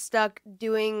she was stuck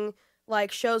doing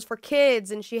like shows for kids,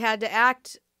 and she had to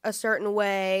act a certain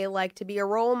way, like to be a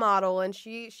role model, and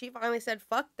she finally said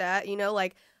fuck that, you know,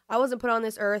 like I wasn't put on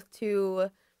this earth to,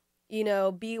 you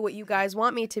know, be what you guys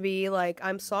want me to be. Like,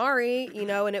 I'm sorry, you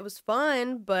know, and it was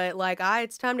fun, but like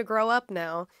it's time to grow up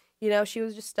now. You know, she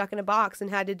was just stuck in a box and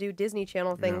had to do Disney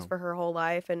Channel things for her whole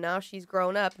life, and now she's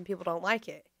grown up and people don't like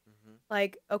it.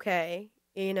 Like, okay,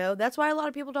 you know, that's why a lot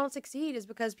of people don't succeed, is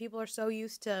because people are so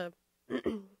used to,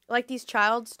 like, these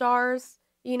child stars,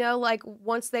 you know, like,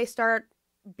 once they start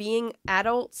being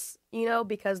adults, you know,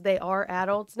 because they are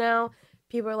adults now,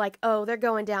 people are like, oh, they're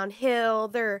going downhill,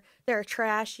 they're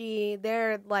trashy,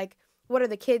 they're, like, what are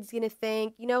the kids gonna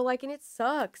think, you know, like, and it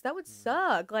sucks. That would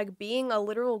suck, like, being a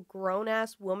literal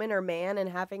grown-ass woman or man and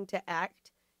having to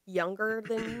act younger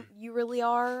than you really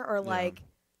are, or, like...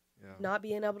 not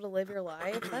being able to live your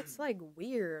life, that's like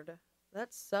weird.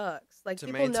 That sucks. Like,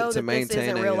 people know that this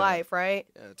isn't real life, right?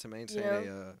 Yeah, to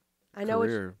maintain I know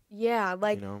career.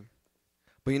 Like, you know.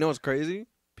 But you know what's crazy?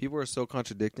 People are so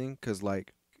contradicting because,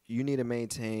 like, you need to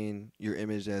maintain your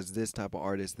image as this type of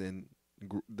artist, then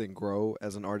grow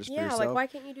as an artist for yourself. Yeah, like, why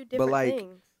can't you do different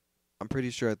things? I'm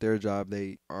pretty sure at their job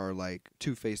they are like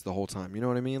two-faced the whole time. You know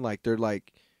what I mean? Like, they're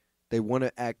like, they want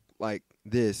to act like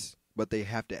this, but they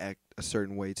have to act a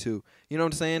certain way too. You know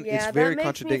what I'm saying? Yeah, it's very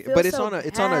contradictory, but it's on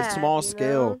a small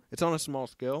scale. Know? It's on a small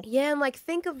scale. Yeah, and like,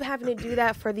 think of having to do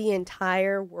that for the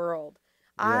entire world.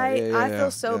 I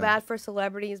feel so bad for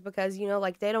celebrities because, you know,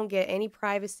 like, they don't get any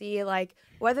privacy, like,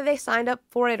 whether they signed up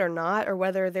for it or not, or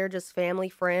whether they're just family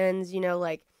friends, you know,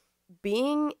 like,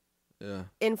 being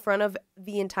in front of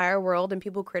the entire world and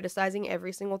people criticizing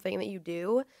every single thing that you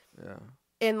do. Yeah.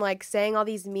 And, like, saying all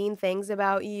these mean things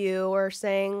about you, or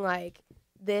saying, like,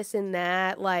 this and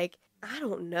that. Like, I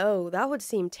don't know. That would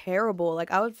seem terrible.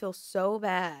 Like, I would feel so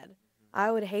bad.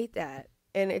 I would hate that.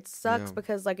 And it sucks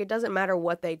because, like, it doesn't matter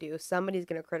what they do. Somebody's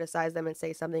going to criticize them and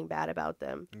say something bad about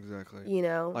them. Exactly. You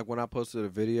know? Like, when I posted a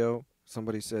video,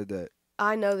 somebody said that.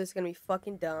 I know this is going to be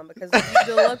fucking dumb because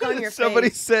the look on your somebody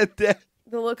face. Somebody said that.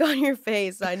 The look on your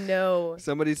face, I know.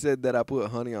 Somebody said that I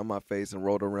put honey on my face and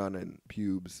rolled around in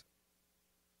pubes.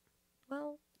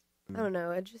 Well, I don't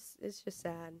know. It's just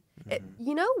sad.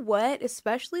 You know what?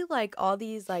 Especially like all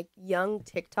these like young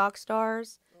TikTok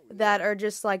stars that are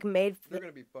just like made famous.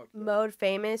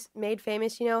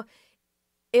 You know,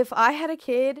 if I had a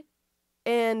kid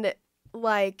and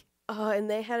like and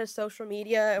they had a social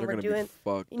media and we're doing,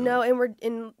 you know, and we're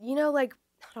in, you know, like,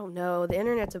 I don't know. The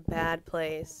internet's a bad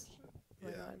place. Oh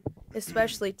my God.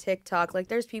 Especially TikTok. Like,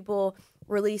 there's people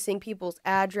releasing people's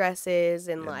addresses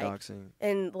and like doxing.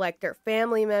 And like their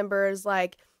family members.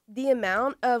 Like, the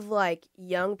amount of like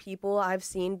young people I've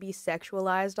seen be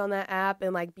sexualized on that app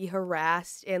and like be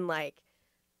harassed, and like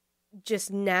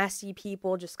just nasty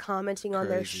people just commenting on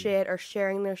their shit or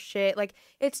sharing their shit. Like,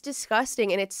 it's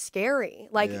disgusting and it's scary.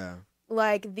 Like,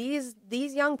 like these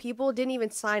young people didn't even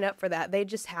sign up for that. They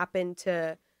just happened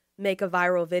to make a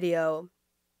viral video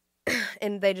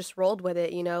and they just rolled with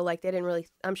it, you know, like they didn't really,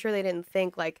 I'm sure they didn't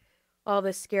think like all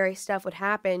this scary stuff would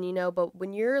happen, you know, but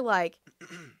when you're like,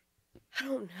 I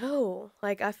don't know,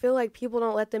 like I feel like people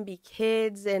don't let them be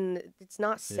kids and it's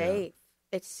not safe.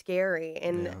 It's scary.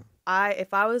 And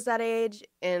if I was that age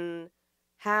and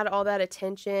had all that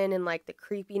attention and like the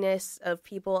creepiness of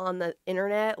people on the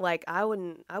internet, like I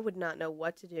would not know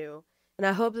what to do. And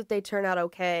I hope that they turn out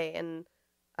okay, and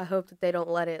I hope that they don't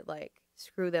let it like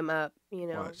screw them up, you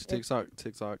know. Watch,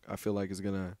 TikTok I feel like is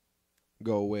gonna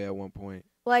go away at one point.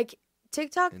 Like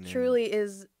TikTok truly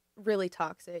is really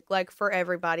toxic, like for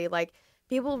everybody. Like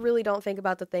people really don't think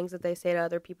about the things that they say to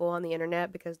other people on the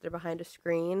internet because they're behind a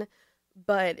screen.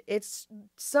 But it's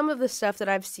some of the stuff that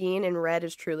I've seen and read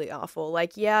is truly awful.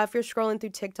 Like, yeah, if you're scrolling through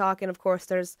TikTok, and of course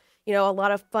there's, you know, a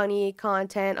lot of funny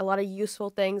content, a lot of useful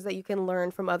things that you can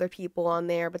learn from other people on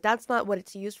there, but that's not what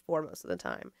it's used for most of the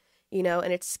time, you know,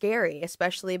 and it's scary,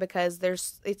 especially because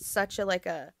it's such a,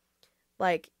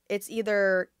 like, it's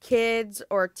either kids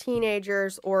or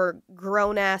teenagers or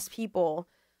grown-ass people,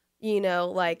 you know,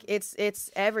 like, it's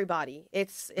everybody.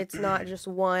 It's not just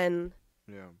one,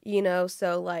 you know,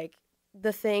 so, like,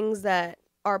 the things that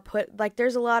are put, like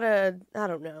there's a lot of, I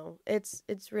don't know, it's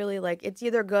really like it's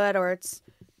either good or it's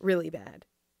really bad,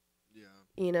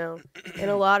 you know.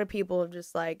 And a lot of people have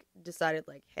just like decided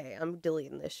like, hey, I'm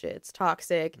deleting this shit, it's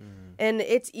toxic. And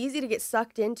it's easy to get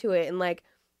sucked into it, and like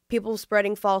people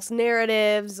spreading false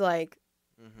narratives, like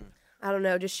I don't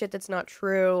know, just shit that's not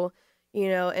true, you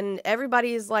know. And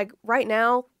everybody's like, right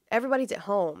now everybody's at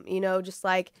home, you know, just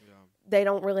like they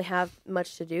don't really have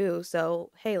much to do.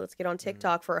 So, hey, let's get on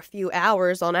TikTok for a few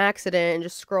hours on accident and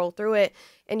just scroll through it.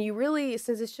 And you really,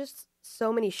 since it's just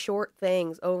so many short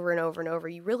things over and over and over,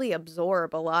 you really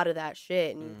absorb a lot of that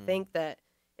shit and you think that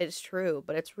it's true,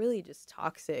 but it's really just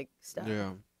toxic stuff.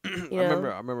 Yeah. You I know?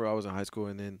 remember I was in high school,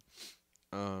 and then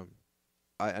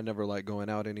I never liked going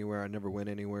out anywhere. I never went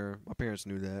anywhere. My parents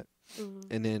knew that.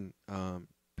 And then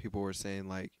people were saying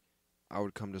like I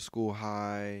would come to school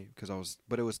high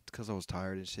but it was because I was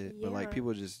tired and shit. Yeah. But like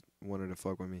people just wanted to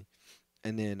fuck with me.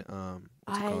 And then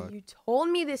you told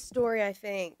me this story, I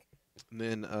think. And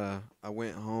then I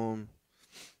went home,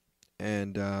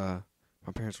 and my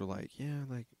parents were like, "Yeah,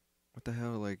 like what the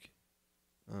hell?" Like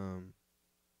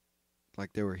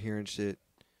they were hearing shit.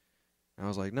 And I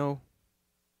was like, "No,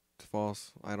 it's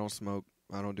false. I don't smoke.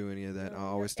 I don't do any of that. I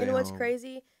always stay home." And what's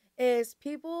crazy is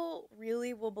people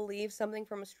really will believe something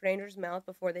from a stranger's mouth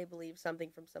before they believe something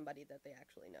from somebody that they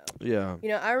actually know. Yeah. You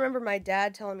know, I remember my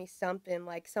dad telling me something,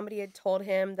 like somebody had told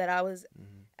him that I was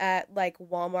at like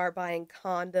Walmart buying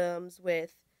condoms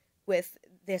with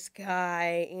this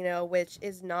guy, you know, which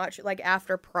is not like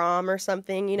after prom or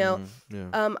something, you know.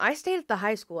 I stayed at the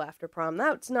high school after prom.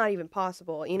 That's not even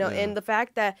possible, you know. And the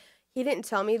fact that he didn't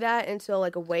tell me that until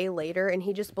like a way later, and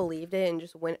he just believed it and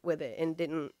just went with it and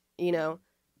didn't, you know.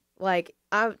 Like,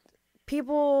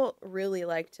 people really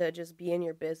like to just be in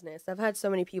your business. I've had so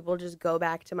many people just go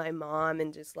back to my mom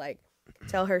and just, like,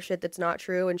 tell her shit that's not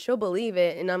true, and she'll believe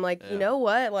it. And I'm like, you know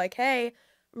what? Like, hey,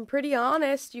 I'm pretty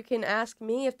honest. You can ask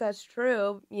me if that's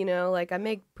true. You know, like, I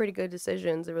make pretty good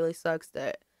decisions. It really sucks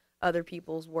that other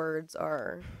people's words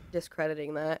are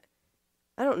discrediting that.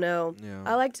 I don't know. Yeah.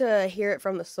 I like to hear it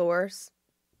from the source.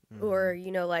 Or,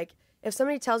 you know, like, if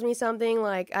somebody tells me something,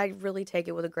 like, I really take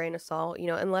it with a grain of salt, you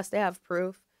know, unless they have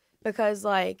proof. Because,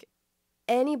 like,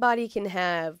 anybody can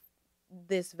have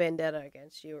this vendetta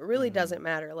against you. It really doesn't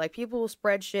matter. Like, people will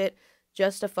spread shit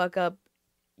just to fuck up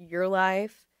your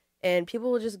life. And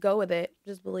people will just go with it,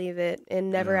 just believe it, and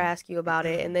never ask you about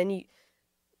it. And then you,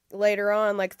 later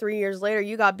on, like 3 years later,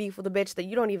 you got beef with a bitch that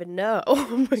you don't even know.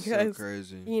 Because, so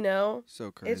crazy. You know? So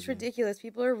crazy. It's ridiculous.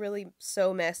 People are really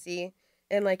so messy.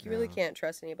 And like you really can't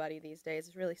trust anybody these days.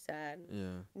 It's really sad. Yeah.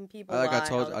 And people Like lie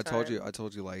I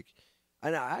told you like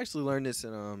I actually learned this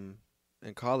in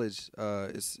college.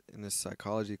 It's in this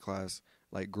psychology class,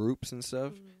 like groups and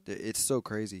stuff. It's so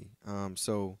crazy.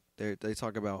 So they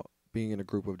talk about being in a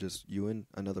group of just you and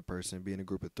another person, being in a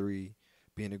group of 3,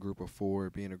 being in a group of 4,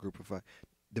 being in a group of 5.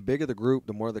 The bigger the group,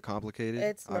 the more the complicated.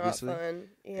 It's obviously. Not fun.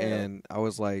 Yeah. And I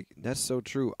was like, that's so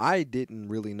true. I didn't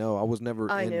really know. I was never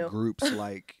in groups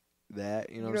like that,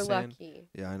 you know You're what I'm saying? lucky.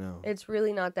 Yeah, I know. It's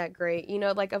really not that great. You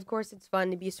know, like, of course it's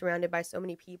fun to be surrounded by so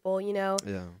many people, you know?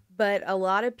 Yeah. But a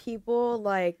lot of people,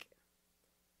 like,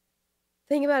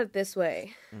 think about it this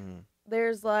way.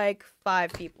 There's, like,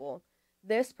 5 people.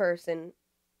 This person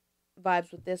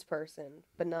vibes with this person,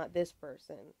 but not this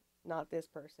person, not this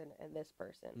person, and this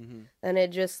person. And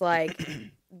it just, like,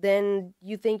 then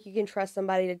you think you can trust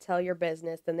somebody to tell your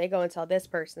business. Then they go and tell this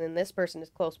person, and this person is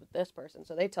close with this person,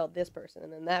 so they tell this person,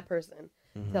 and then that person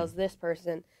tells this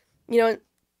person. You know,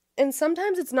 and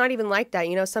sometimes it's not even like that.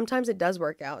 You know, sometimes it does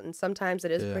work out, and sometimes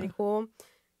it is pretty cool.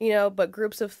 You know, but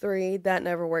groups of 3, that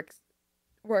never works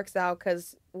out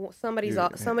because somebody's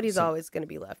always going to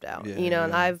be left out. You know,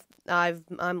 and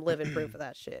I'm living proof of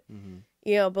that shit.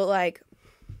 You know, but like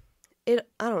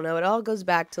I don't know. It all goes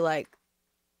back to like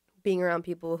being around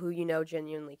people who you know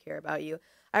genuinely care about you.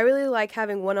 I really like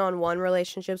having one-on-one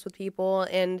relationships with people,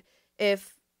 and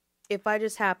if I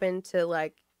just happen to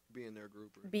like be in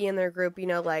their group, you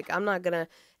know, like I'm not gonna,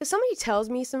 if somebody tells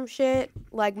me some shit,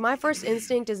 like my first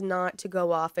instinct is not to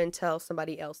go off and tell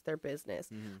somebody else their business.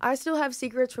 I still have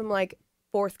secrets from like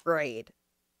 4th grade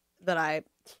that I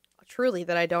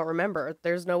don't remember.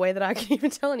 There's no way that I can even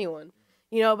tell anyone,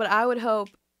 you know, but I would hope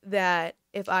that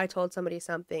if I told somebody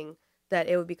something that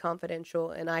it would be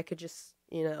confidential and I could just,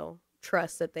 you know,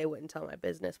 trust that they wouldn't tell my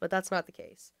business. But that's not the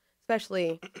case.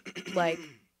 Especially like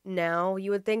now,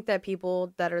 you would think that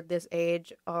people that are this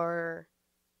age are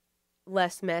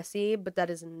less messy, but that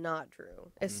is not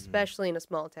true. Especially in a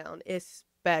small town. Yeah.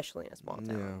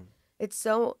 It's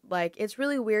so like, it's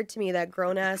really weird to me that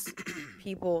grown ass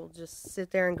people just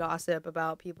sit there and gossip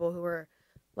about people who are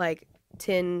like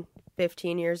 10,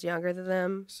 15 years younger than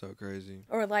them. So crazy.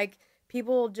 Or like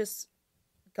people just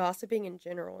gossiping in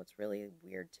general. It's really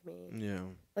weird to me. Yeah.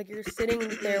 Like you're sitting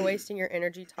there wasting your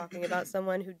energy talking about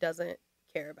someone who doesn't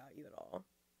care about you at all.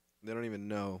 They don't even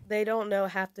know. They don't know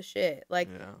half the shit. Like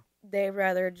they'd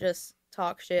rather just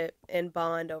talk shit and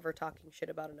bond over talking shit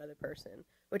about another person,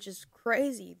 which is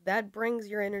crazy. That brings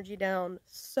your energy down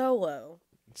so low.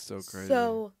 It's so crazy.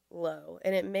 So low.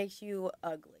 And it makes you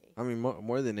ugly. I mean,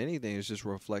 more than anything, it's just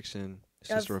reflection. It's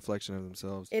just a reflection of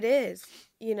themselves. It is.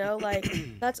 You know, like,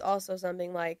 that's also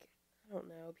something, like, I don't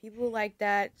know. People like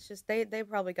that, it's just, they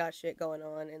probably got shit going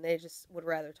on, and they just would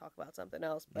rather talk about something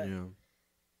else. But,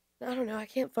 I don't know. I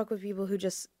can't fuck with people who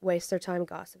just waste their time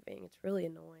gossiping. It's really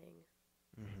annoying.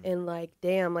 And, like,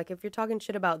 damn, like, if you're talking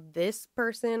shit about this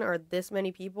person or this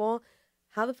many people,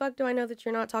 how the fuck do I know that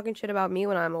you're not talking shit about me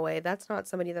when I'm away? That's not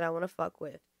somebody that I want to fuck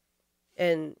with.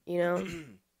 And, you know?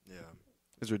 Yeah.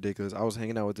 It's ridiculous. I was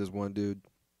hanging out with this one dude.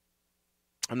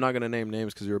 I'm not going to name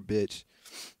names because you're a bitch.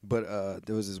 But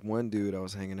there was this one dude I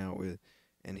was hanging out with,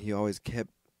 and he always kept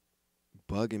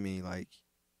bugging me. Like,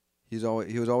 he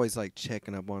was always, like,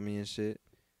 checking up on me and shit.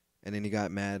 And then he got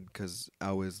mad because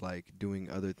I was, like, doing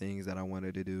other things that I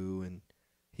wanted to do. And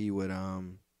he would, I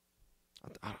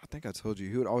think I told you,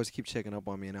 he would always keep checking up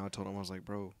on me. And I told him, I was like,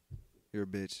 bro, you're a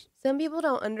bitch. Some people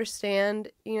don't understand,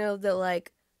 you know, that,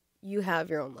 like, you have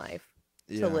your own life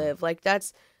to live. Like,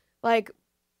 that's, like,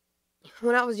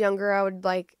 when I was younger, I would,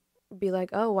 like, be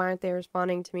like, oh, why aren't they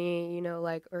responding to me, you know,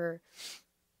 like, or,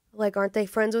 like, aren't they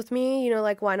friends with me, you know,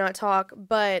 like, why not talk?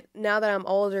 But now that I'm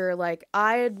older, like,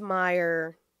 I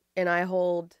admire and I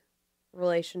hold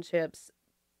relationships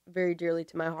very dearly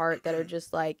to my heart that are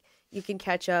just, like, you can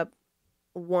catch up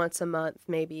once a month,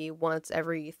 maybe once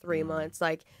every 3 months,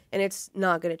 like, and it's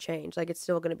not going to change. Like, it's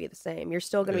still going to be the same. You're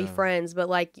still going to be friends, but,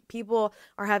 like, people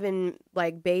are having,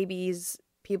 like, babies,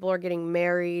 people are getting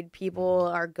married,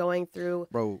 people are going through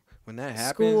when that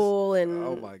happens, school, and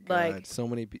oh my god, like, so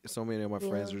many of my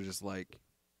friends are just, like,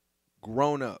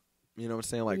 grown up, you know what I'm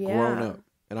saying, like, grown up,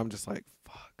 and I'm just like,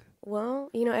 fuck. Well,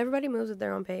 you know, everybody moves at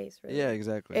their own pace, really. Yeah,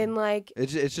 exactly. And, like,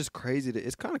 it's just crazy.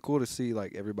 It's kind of cool to see,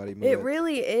 like, everybody move. It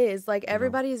really is. Like,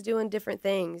 everybody's doing different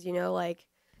things, you know? Like,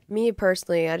 me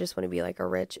personally, I just want to be, like, a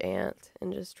rich aunt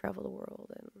and just travel the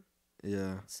world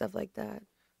and stuff like that.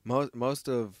 Most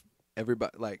of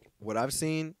everybody, like, what I've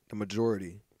seen, the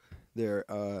majority, they're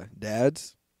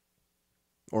dads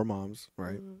or moms,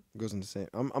 right? Goes in the same.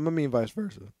 I'm gonna mean vice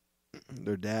versa.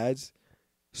 They're dads,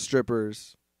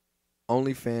 strippers,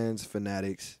 OnlyFans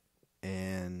fanatics,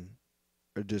 and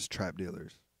are just trap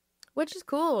dealers. Which is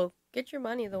cool. Get your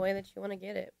money the way that you want to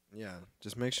get it. Yeah,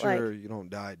 just make sure you don't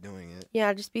die doing it.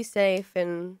 Yeah, just be safe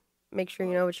and make sure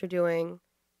you know what you're doing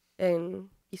and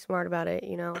be smart about it,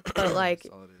 you know? But, like,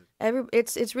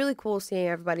 it's really cool seeing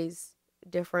everybody's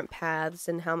different paths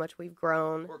and how much we've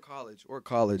grown. Or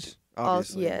college,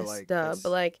 obviously. Yes, but, like, duh. But,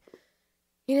 like,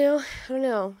 you know, I don't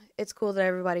know. It's cool that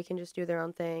everybody can just do their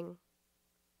own thing.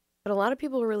 But a lot of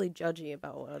people are really judgy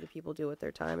about what other people do with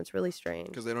their time. It's really strange.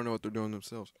 Because they don't know what they're doing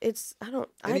themselves.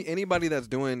 Anybody that's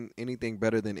doing anything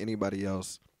better than anybody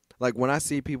else. Like, when I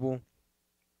see people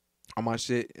on my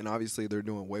shit, and obviously they're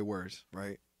doing way worse,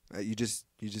 right? You just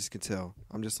can tell.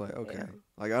 I'm just like, okay. Yeah.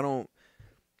 Like, I don't,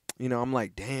 you know, I'm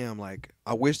like, damn, like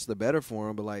I wish the better for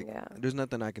him, but like, Yeah. there's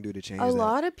nothing I can do to change A that.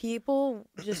 lot of people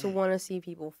just want to see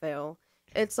people fail.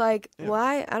 It's like, Yeah.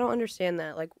 why? I don't understand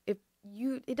that. Like, it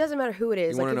doesn't matter who it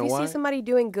is. You Like, wanna if know you why? see somebody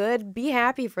doing good, be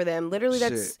happy for them. Literally, Shit.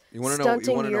 that's You wanna know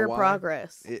stunting your why?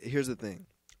 progress. Here's the thing: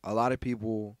 a lot of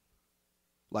people,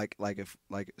 like if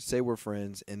like say we're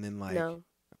friends, and then like, No.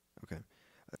 okay,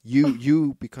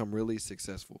 you become really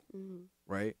successful, Mm-hmm.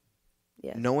 right?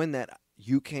 Yes. Knowing that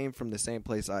you came from the same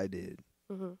place I did,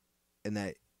 Mm-hmm.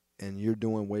 and you're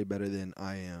doing way better than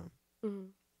I am. Mm-hmm.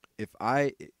 If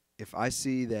I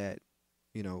see that,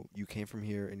 you know, you came from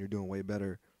here and you're doing way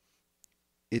better,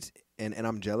 it's and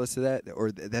I'm jealous of that,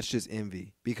 or that's just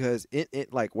envy, because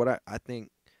it like what I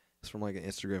think it's from like an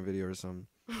Instagram video or something,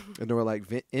 and they were like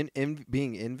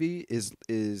being envy is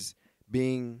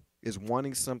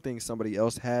wanting something somebody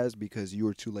else has because you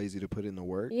were too lazy to put in the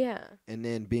work, Yeah. and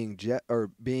then being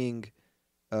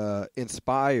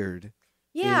inspired.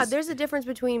 Yeah, is- there's a difference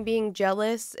between being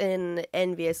jealous and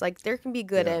envious. Like, there can be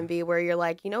good Yeah. envy where you're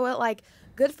like, you know what, like,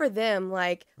 good for them.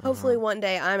 Like, hopefully Uh-huh. one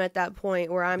day I'm at that point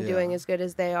where I'm doing Yeah. as good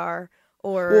as they are.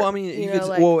 Or, Well, I mean, you know, could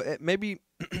like, maybe.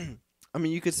 I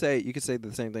mean, you could say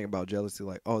the same thing about jealousy,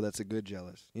 like, oh, that's a good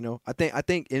jealous. You know, I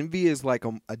think envy is like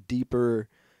a deeper,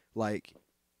 like,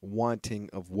 wanting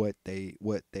of what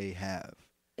they have.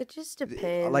 it just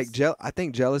depends. Like I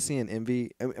think jealousy and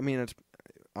envy. I mean, it's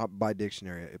by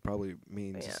dictionary, it probably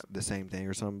means Yeah. the same thing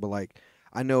or something. But like,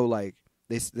 I know like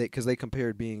because they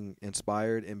compared being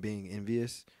inspired and being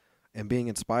envious, and being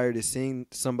inspired is seeing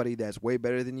somebody that's way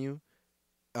better than you.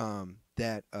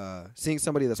 Seeing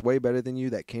somebody that's way better than you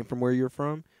that came from where you're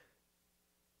from,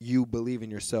 you believe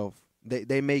in yourself.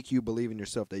 They make you believe in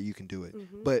yourself that you can do it.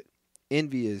 Mhm. But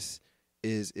envy is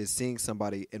seeing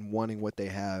somebody and wanting what they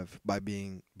have by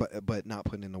being but not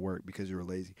putting in the work because you're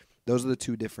lazy. Those are the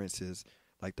two differences,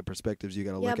 like the perspectives you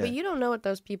got to Yeah, look but at. you don't know what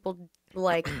those people,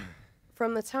 like,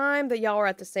 from the time that y'all were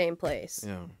at the same place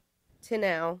Yeah. to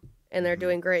now, and they're Mhm.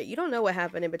 doing great. You don't know what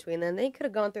happened in between then. They could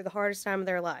have gone through the hardest time of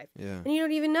their life. Yeah. And you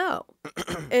don't even know.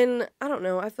 And I don't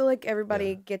know. I feel like everybody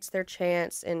Yeah. gets their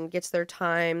chance and gets their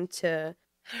time to,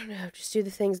 I don't know, just do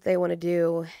the things they want to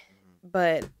do.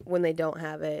 But when they don't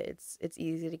have it, it's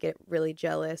easy to get really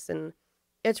jealous, and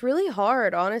it's really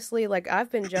hard, honestly. Like,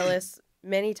 I've been jealous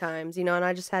many times, you know, and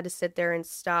I just had to sit there and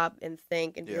stop and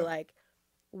think and be Yeah. like,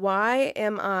 why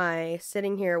am I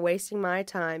sitting here wasting my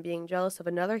time being jealous of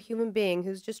another human being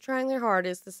who's just trying their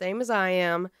hardest, the same as I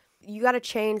am? You got to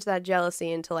change that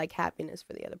jealousy into, like, happiness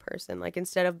for the other person. Like,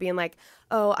 instead of being like,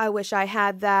 oh, I wish I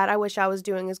had that. I wish I was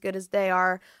doing as good as they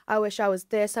are. I wish I was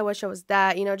this. I wish I was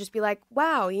that. You know, just be like,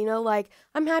 wow, you know, like,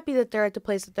 I'm happy that they're at the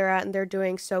place that they're at and they're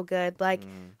doing so good. Like,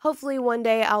 hopefully one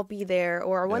day I'll be there,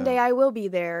 or one Yeah. day I will be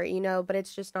there, you know, but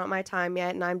it's just not my time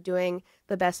yet. And I'm doing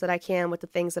the best that I can with the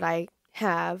things that I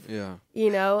have. Yeah.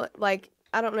 You know, like,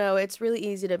 I don't know. It's really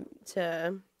easy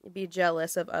to be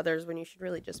jealous of others when you should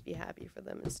really just be happy for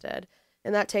them instead.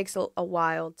 And that takes a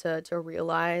while to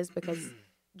realize, because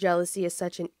jealousy is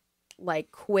such an,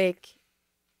 like, quick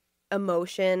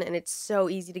emotion, and it's so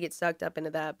easy to get sucked up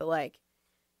into that. But, like,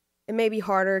 it may be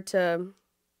harder to,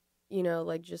 you know,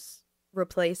 like, just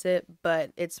replace it,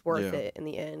 but it's worth Yeah. it in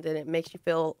the end, and it makes you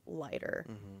feel lighter.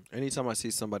 Anytime I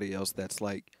see somebody else that's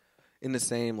like in the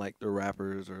same, like they're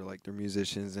rappers or like they're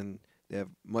musicians and they have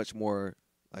much more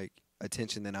like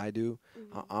attention than I do,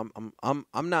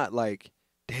 I'm not like,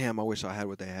 damn, I wish I had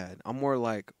what they had. I'm more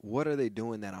like, what are they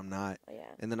doing that I'm not? Yeah.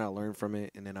 And then I learn from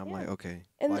it, and then I'm like, okay.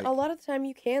 And like, a lot of the time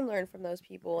you can learn from those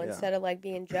people Yeah. instead of, like,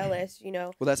 being jealous, you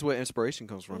know. well, that's where inspiration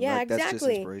comes from. Yeah, like, That's just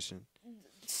exactly. inspiration.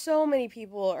 So many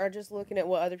people are just looking at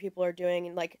what other people are doing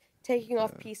and, like, taking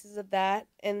off Yeah. pieces of that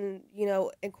and, you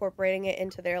know, incorporating it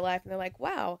into their life, and they're like,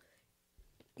 wow,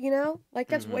 you know, like,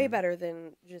 that's way Mhm. better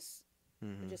than just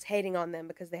Mhm. hating on them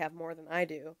because they have more than I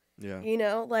do. Yeah. You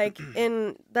know, like,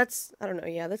 and that's, I don't know,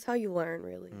 yeah, that's how you learn,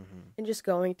 really. Mhm. And just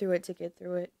going through it to get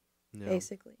through it, Yeah.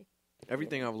 basically.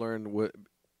 Everything I've learned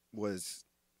was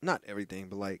not everything,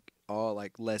 but like all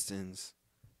like lessons,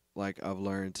 like I've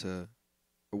learned to,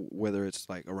 whether it's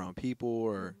like around people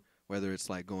or whether it's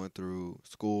like going through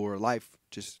school or life,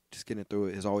 just getting through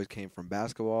it, has always came from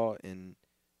basketball and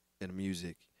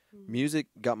music. Music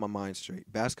got my mind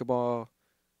straight. Basketball,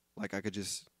 like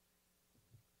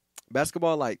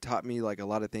basketball like taught me like a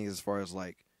lot of things as far as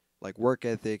like work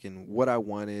ethic and what I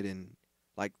wanted, and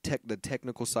like the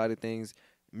technical side of things.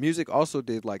 Music also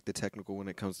did like the technical when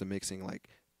it comes to mixing, like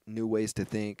new ways to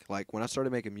think. Like when I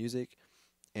started making music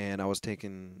and I was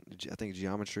taking, I think,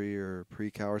 geometry or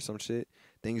pre-cal or some shit,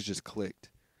 things just clicked.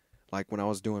 Like when I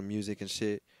was doing music and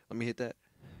shit. Let me hit that.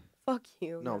 Fuck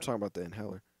you. No, I'm talking about the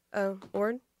inhaler. Oh,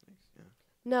 Ward? Yeah.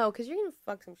 No, because you're going to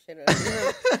fuck some shit up.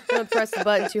 You're going to press the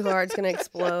button too hard. It's going to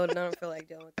explode. And I don't feel like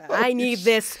dealing with that. I need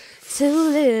this to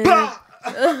live.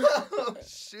 Oh,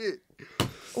 shit.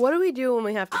 What do we do when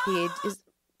we have to pee?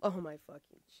 Oh, my fucking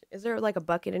shit. Is there, like, a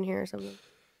bucket in here or something?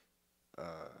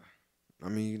 I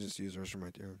mean, you can just use the restroom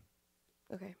right there.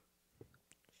 Okay.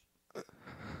 Let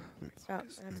me Stop.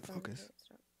 focus. I have Let me to focus.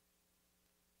 Stop.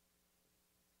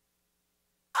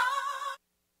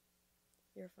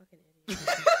 You're a fucking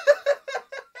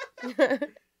idiot.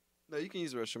 No, you can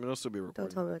use the restroom. It'll still be recorded.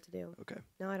 Don't tell me what to do. Okay.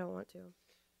 No, I don't want to.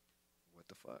 What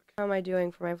the fuck? How am I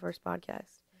doing for my first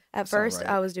podcast? At It's first,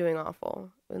 alright. I was doing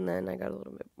awful, and then I got a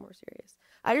little bit more serious.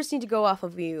 I just need to go off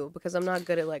of you because I'm not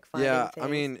good at like finding Yeah, things. I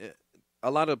mean,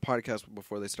 a lot of podcasts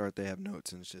before they start, they have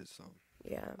notes and shit. So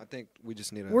yeah, I think we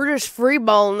just need to. we're just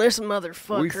freeballing this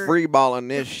motherfucker. We free balling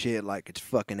this shit like it's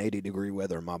fucking 80-degree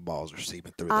weather and my balls are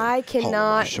seeping through. I hole in my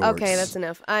cannot. shorts. Okay, that's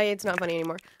enough. It's not funny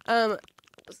anymore.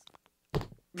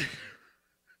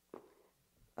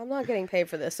 I'm not getting paid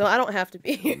for this, so I don't have to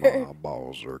be here. My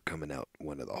balls are coming out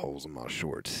one of the holes in my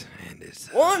shorts, and it's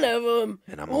One of them.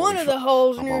 And I'm One only of the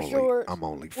holes in I'm your only, shorts. I'm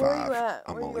only Where you 5. at?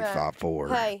 I'm Where you only at?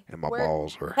 5'4", Hey, and my where-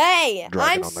 balls are Hey,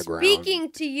 dragging I'm on the ground. speaking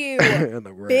to you, in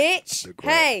the ground. bitch. The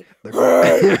gra- Hey, the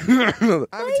gra-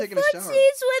 I haven't taken a shower.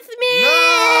 footsies with me.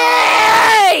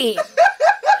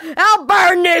 I'll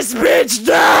burn this bitch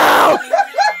down.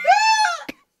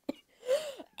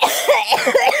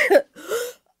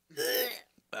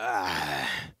 Ah,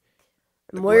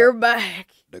 We're back.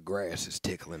 the grass is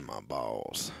tickling my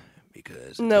balls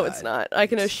because No, it's not. I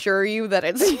can assure you that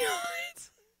it's not.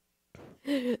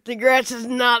 The grass is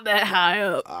not that high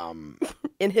up,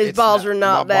 and his It's balls are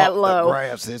not my that The low.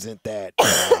 grass isn't that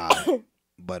high,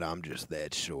 but I'm just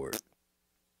that short.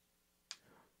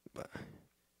 But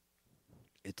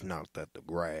it's not that the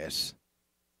grass.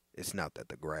 It's not that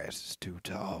the grass is too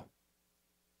tall.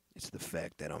 It's the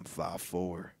fact that I'm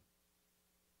 5'4".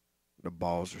 The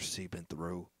balls are seeping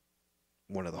through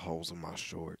one of the holes in my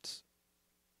shorts,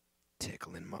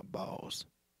 tickling my balls.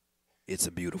 It's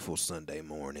a beautiful Sunday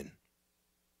morning,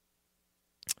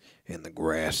 and the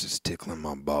grass is tickling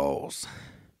my balls.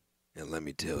 And let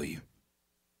me tell you,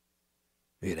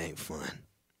 it ain't fun.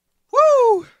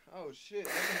 Woo! Oh shit,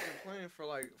 I've been playing for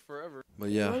like forever. But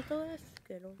You yeah, want the last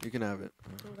Skittle? you can have it.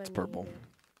 I'm It's gonna purple. need it.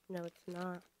 No, it's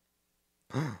not.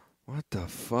 What the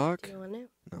fuck? Do you want it?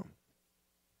 No.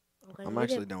 gonna I'm need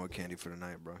actually it. done with candy for the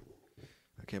night, bro.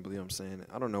 I can't believe I'm saying it.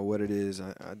 I don't know what it is.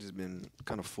 I just been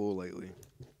kind of full lately.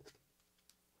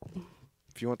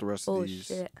 If you want the rest Oh of these,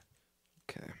 shit!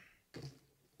 okay.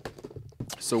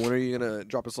 So when are you gonna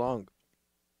drop a song?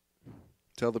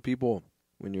 Tell the people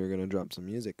when you're gonna drop some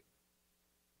music.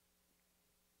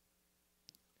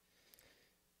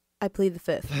 I plead the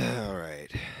fifth. All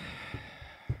right.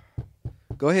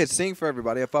 Go ahead, sing for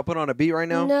everybody. If I put on a beat right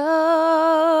now, No.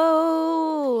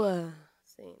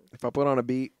 Sing. if I put on a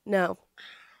beat, No.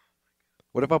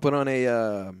 what if I put on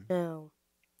a No.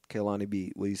 Kehlani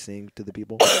beat? Will you sing to the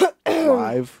people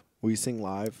live? Will you sing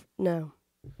live? No.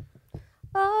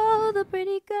 All the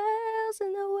pretty girls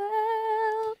in the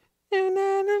world.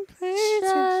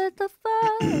 Shut the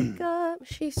fuck up.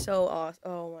 She's so awesome.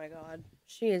 Oh my god.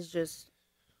 She is just.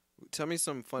 Tell me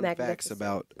some fun facts Magnificent.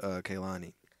 about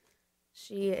Kehlani.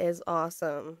 She is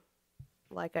awesome.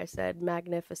 Like I said,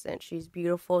 magnificent. She's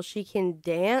beautiful. She can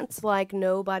dance like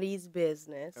nobody's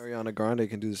business. Ariana Grande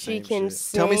can do the She same can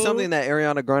shit. Tell me sing. something that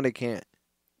Ariana Grande can't.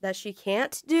 That she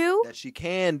can't do. That she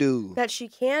can do. That she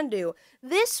can do.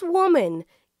 This woman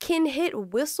can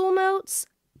hit whistle notes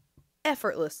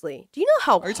effortlessly. Do you know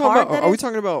how Are you hard talking about? that Are we is?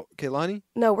 talking about Kehlani?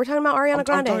 No, we're talking about Ariana I'm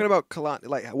Grande. talking about Kehlani.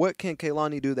 Like, what can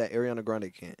Kehlani do that Ariana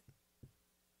Grande can't?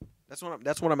 That's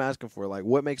what I'm asking for. Like,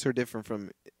 what makes her different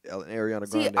from Ariana Grande?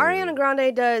 See, Ariana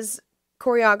Grande does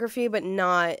choreography, but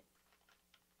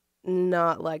not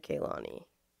like Kehlani.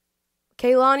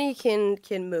 Kehlani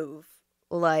can move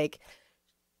like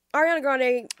Ariana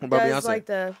Grande What about does. Beyonce?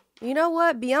 Like you know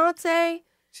what, Beyonce.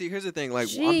 See, here's the thing. Like,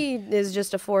 She is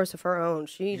just a force of her own.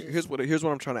 She just, here's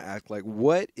what I'm trying to act like.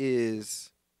 What makes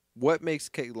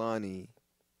Kehlani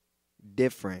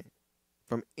different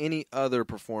from any other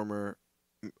performer,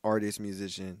 artist,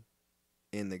 musician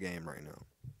in the game right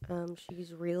now?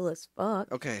 she's real as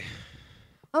fuck. Okay,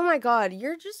 Oh my god,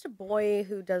 you're just a boy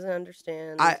who doesn't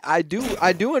understand. I do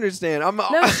understand. I'm no,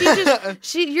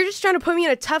 you're just trying to put me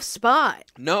in a tough spot.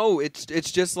 no. It's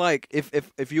just like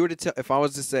if you were to tell, if I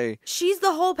was to say, She's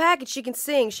the whole package. She can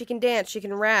sing, she can dance, she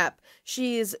can rap.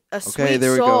 She's a sweet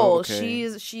there we go. soul.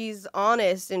 Okay. She's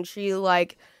honest, and she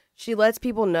lets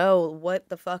people know what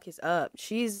the fuck is up.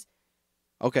 She's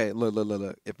okay,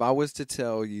 look. If I was to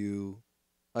tell you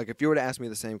Like, if you were to ask me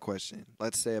the same question,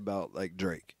 let's say about like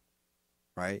Drake,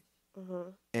 right?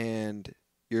 Mhm. And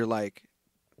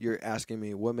you're asking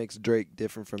me what makes Drake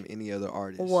different from any other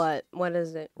artist. What? What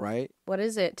is it? Right? What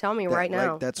is it? Tell me That- right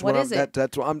now. Like, that's what what is I'm, it?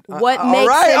 that's what I'm. What all makes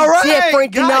right, him all right.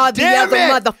 different than God all the damn other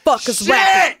it. motherfuckers Shit!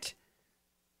 rapping?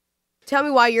 Tell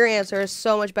me why your answer is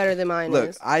so much better than mine Look,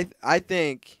 is. I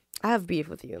think I have beef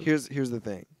with you. here's the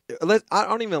thing. I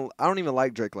don't even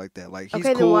like Drake like that. Like, he's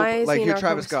Okay, then cool. why is Like, he in here, our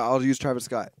Travis Scott. I'll use Travis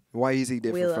Scott. Why is he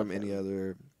different love from any him.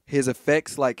 other? His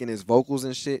effects, like in his vocals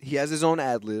and shit. He has his own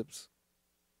ad libs.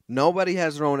 Nobody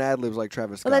has their own ad libs like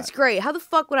Travis Scott. Well, that's great. How the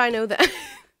fuck would I know that?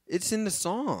 It's in the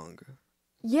song.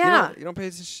 Yeah. You don't pay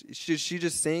attention. She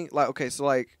just sing like, okay, so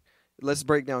like, let's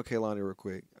break down Kehlani real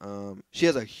quick. She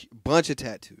has a bunch of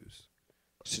tattoos.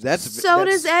 So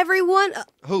does everyone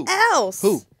who else.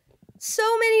 who. So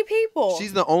many people.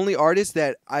 She's the only artist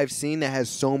that I've seen that has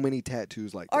so many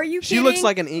tattoos like that. Are you She looks kidding?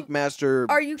 like an Ink Master.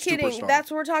 Are you kidding? superstar. That's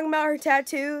what we're talking about, her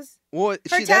tattoos? Well,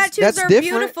 Her tattoos that's are different.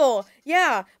 beautiful.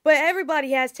 Yeah, but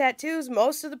everybody has tattoos.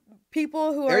 Most of the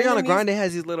people who are in the Ariana music- Grande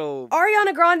has these little.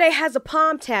 Ariana Grande has a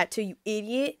palm tattoo, you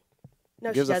idiot. No,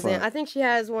 she Gives a doesn't. fuck. I think she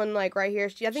has one like right here.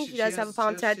 I think she does have a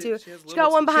palm tattoo. She has She's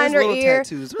got one she has behind her little ear.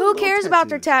 tattoos. Who cares about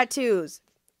their tattoos?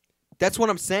 That's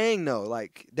what I'm saying, though.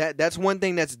 Like that's one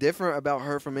thing that's different about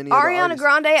her from any other Ariana artist.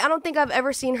 Grande, I don't think I've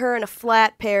ever seen her in a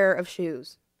flat pair of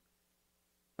shoes.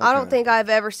 I don't Okay. think I've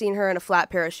ever seen her in a flat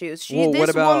pair of shoes. Well, what This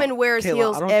about woman wears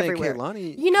heels I don't everywhere. Think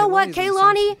Kehlani, You know what, Kehlani's in the same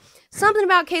Kehlani? shit. Something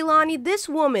about Kehlani. This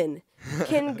woman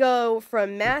can go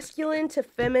from masculine to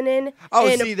feminine Oh,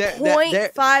 in see, that-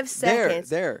 0.5 seconds.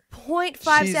 There.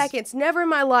 0.5 She's- seconds. Never in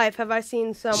my life have I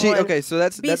seen someone So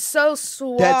that's be so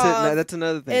suave that's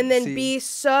another thing. and then See, be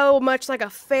so much like a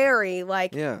fairy,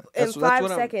 like yeah. in That's 5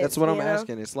 what seconds. That's what I'm you know?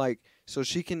 asking. It's like, so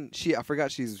I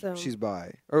forgot she's So-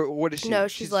 bi, or what is she? No,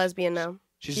 she's lesbian now.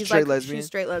 She's She's straight like, lesbian. She's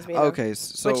straight lesbian. now. Okay,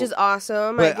 so which is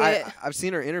awesome. But I get. I've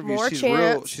seen her interviews. more She's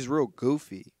chance. she's real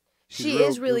goofy. She's She real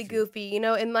is really goofy, you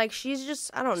know, and like she's just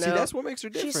I don't know. See, that's what makes her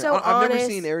different. She's so I've never honest.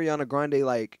 seen Ariana Grande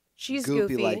like She's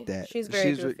goofy like that. She's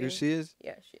very she's goofy. She is.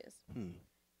 Yeah, she is. Hmm.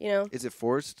 You know, Is it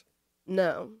forced?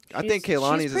 no. I think She's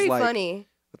Kehlani's is pretty like- funny.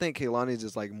 I think Kehlani's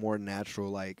just like more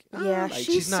natural. Like Yeah, like,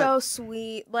 she's not. so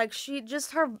sweet. Like she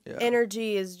just her Yeah.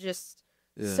 energy is just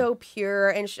Yeah. so pure,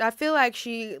 and I feel like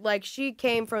she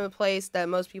came from a place that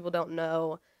most people don't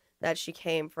know that she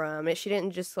came from. And she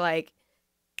didn't just like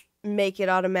make it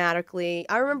automatically.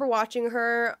 I remember watching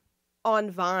her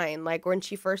on Vine, like when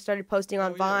she first started posting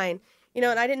on Oh, yeah. Vine, you know,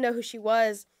 and I didn't know who she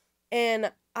was,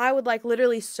 and I would like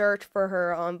literally search for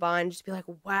her on Vine, just be like,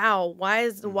 wow, why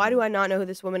Mm-hmm. do I not know who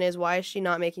this woman is? Why is she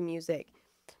not making music?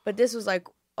 But this was like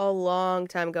a long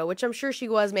time ago, which I'm sure she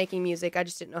was making music. I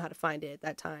just didn't know how to find it at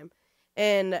that time.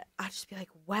 And I'd just be like,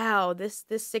 wow, this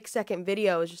 6-second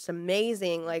video is just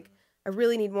amazing. Like, I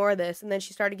really need more of this. And then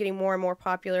she started getting more and more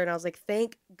popular, and I was like,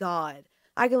 thank God.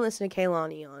 I can listen to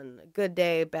Kehlani on a good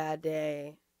day, bad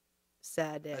day,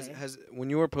 sad day. Has when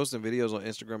you were posting videos on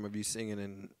Instagram of you singing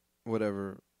and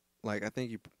whatever, like I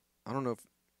don't know if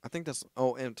I think that's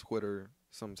and Twitter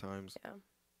sometimes. Yeah.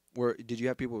 Where did you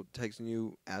have people texting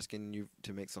you asking you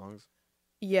to make songs?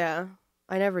 Yeah,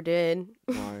 I never did.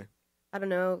 Why? I don't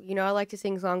know. You know, I like to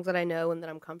sing songs that I know and that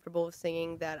I'm comfortable with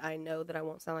singing, that I know that I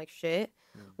won't sound like shit.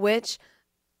 Yeah. Which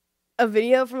a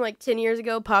video from like 10 years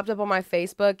ago popped up on my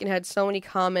Facebook and had so many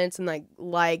comments and like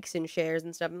likes and shares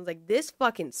and stuff. And I was like, this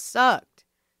fucking sucked.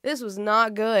 This was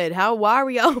not good. Why were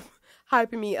y'all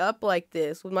hyping me up like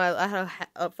this with I had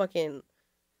a fucking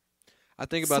I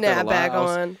think about that a lot. snapback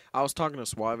on. I was talking to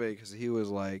Suave because he was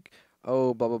like,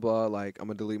 oh, blah, blah, blah. Like, I'm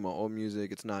going to delete my old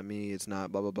music. It's not me. It's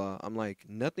not blah, blah, blah. I'm like,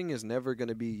 nothing is never going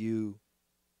to be you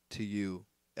to you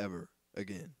ever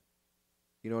again.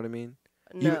 You know what I mean?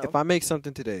 No. If I make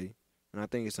something today and I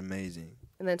think it's amazing,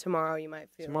 And then tomorrow you might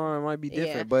feel tomorrow it might be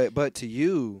different. Yeah. But to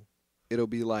you, it'll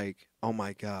be like, oh,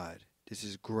 my God, this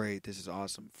is great. This is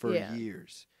awesome for Yeah.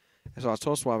 years. And so I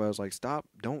told Suave, I was like, stop.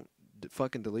 Don't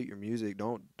fucking delete your music.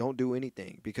 Don't do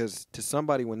anything. Because to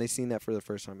somebody, when they seen that for the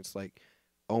first time, it's like,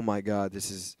 oh my God,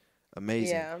 this is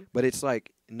amazing. Yeah. But it's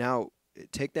like, now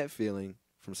take that feeling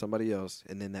from somebody else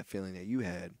and then that feeling that you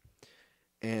had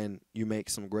and you make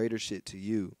some greater shit to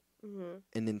you. Mm-hmm.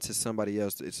 And then to somebody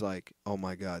else, it's like, oh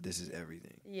my God, this is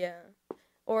everything. Yeah.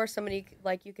 Or somebody,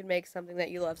 like, you could make something that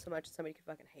you love so much and somebody could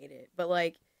fucking hate it. But,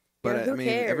 like, you know, But who I mean,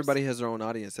 cares? everybody has their own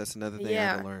audience. That's another thing I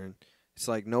had to Yeah. learn. It's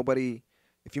like nobody,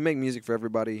 if you make music for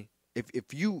everybody,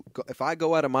 if I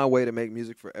go out of my way to make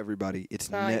music for everybody, it's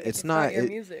not your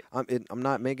music. I'm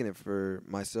not making it for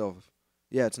myself.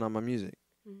 Yeah, it's not my music.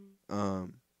 Mm-hmm.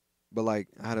 But like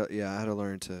I had to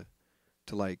learn to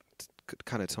like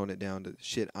kind of tone it down to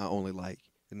shit I only like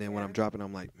And then when I'm dropping,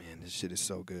 I'm like, man, this shit is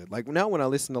so good. Like now when I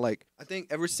listen to like, I think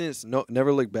ever since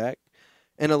Never Look Back,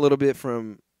 and a little bit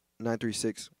from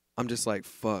 936, I'm just like,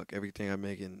 fuck, everything I'm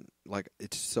making, like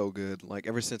it's so good. Like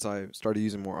ever since I started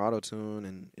using more auto-tune,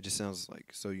 and it just sounds like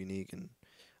so unique, and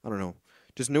I don't know,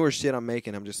 just newer shit I'm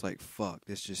making, I'm just like, fuck,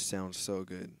 this just sounds so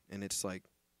good. And it's like,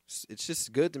 it's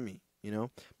just good to me, you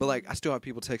know? But like I still have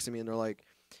people texting me and they're like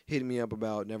hitting me up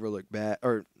about Never Look Back,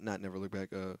 or not Never Look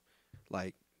Back,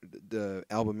 like the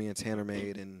album me and Tanner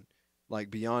made, and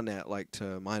like beyond that, like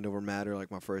to Mind Over Matter,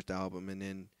 like my first album, and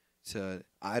then to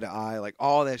Eye to Eye, like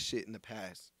all that shit in the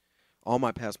past, all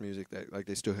my past music, that like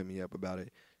they still hit me up about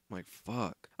it. I'm like,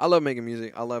 fuck, I love making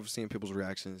music. I love seeing people's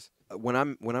reactions when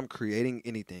I'm creating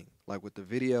anything, like with the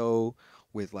video,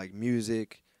 with like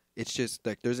music. It's just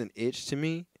like there's an itch to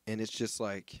me, and it's just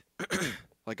like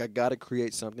like I gotta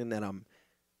create something that I'm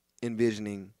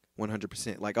envisioning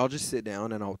 100%. Like I'll just sit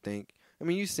down and I'll think. I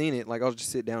mean, you've seen it. Like, I'll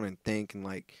just sit down and think and,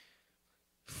 like,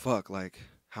 fuck, like,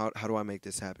 how do I make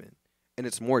this happen? And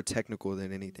it's more technical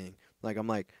than anything. Like, I'm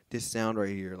like, this sound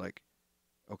right here, like,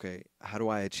 okay, how do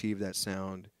I achieve that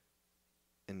sound?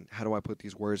 And how do I put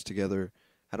these words together?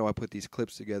 How do I put these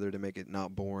clips together to make it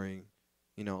not boring?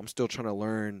 You know, I'm still trying to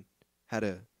learn how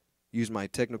to use my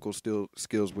technical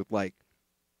skills with, like,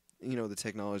 you know, the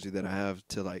technology that I have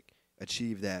to, like,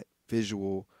 achieve that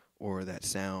visual or that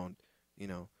sound, you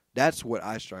know. That's what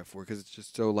I strive for, because it's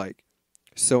just so, like,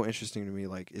 so interesting to me.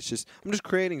 Like, it's just, I'm just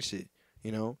creating shit,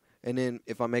 you know? And then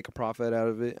if I make a profit out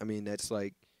of it, I mean, that's,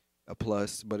 like, a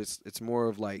plus. But it's more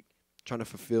of, like, trying to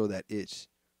fulfill that itch,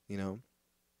 you know?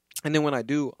 And then when I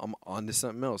do, I'm on to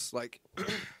something else. Like,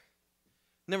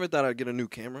 never thought I'd get a new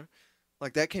camera.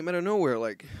 Like, that came out of nowhere.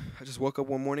 Like, I just woke up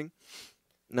one morning,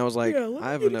 and I was like,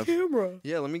 I have enough. Camera.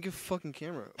 Yeah, let me get a fucking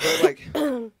camera. But, like,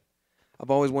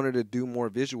 I've always wanted to do more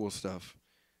visual stuff.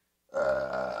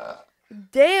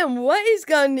 Damn, what has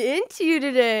gotten into you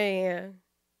today?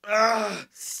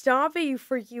 Stop it, you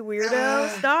freaky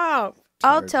weirdo. Stop.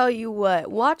 I'll tell you what.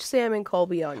 Watch Sam and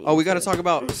Colby on YouTube. Oh, we got to talk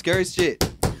about scary shit.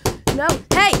 No.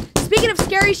 Hey, speaking of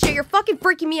scary shit, you're fucking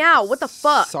freaking me out. What the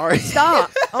fuck? Sorry.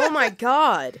 Stop. Oh, my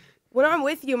God. When I'm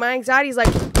with you, my anxiety's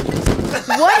like,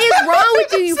 what is wrong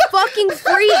with you, you fucking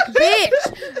freak,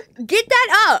 bitch? Get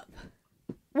that up.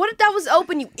 What if that was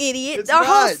open, you idiot? Our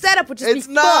whole setup would just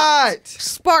be fucked.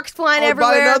 Sparks flying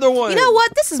everywhere. Buy another one. You know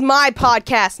what? This is my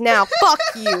podcast now. Fuck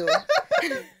you.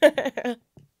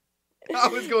 I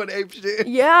was going ape shit.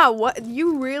 Yeah, what?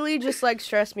 You really just, like,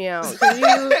 stressed me out.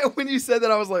 When you said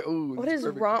that, I was like, ooh. What is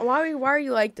wrong? Why are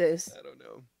you like this? I don't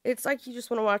know. It's like you just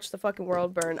want to watch the fucking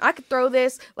world burn. I could throw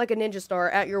this like a ninja star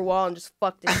at your wall and just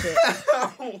fuck this shit.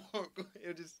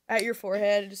 At your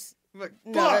forehead, just... Like,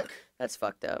 no, that's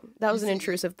fucked up. That was an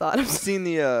intrusive thought. I've seen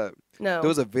the no. There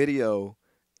was a video,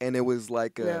 and it was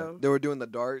like No. they were doing the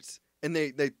darts, and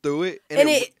they threw it, and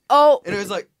it was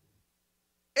like,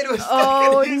 it was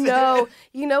oh no.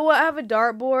 You know what? I have a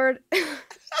dartboard,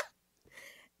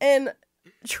 and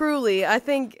truly, I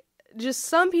think just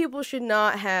some people should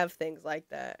not have things like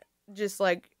that. Just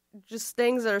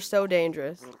things that are so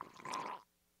dangerous.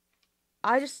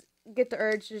 I just get the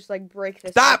urge to just like break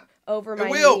this. Stop. Over my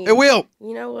knee. It will.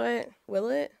 You know what? Will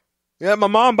it? Yeah, my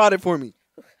mom bought it for me.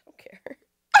 I don't care.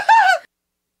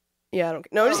 Yeah, I don't care.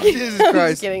 No, I'm just kidding. Jesus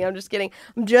Christ. I'm just kidding.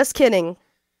 I'm just kidding.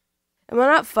 Am I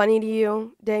not funny to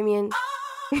you, Damien?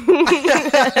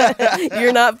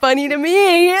 You're not funny to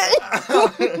me.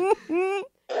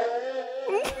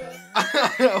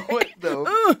 What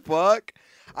the fuck?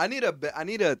 I need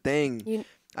a thing.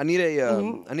 I need a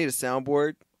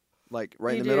soundboard. Like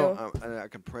right in the middle, I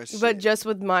can press. But just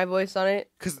with my voice on it.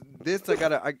 Cause this I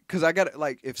gotta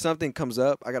like if something comes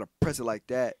up, I gotta press it like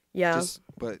that. Yeah.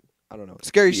 But I don't know.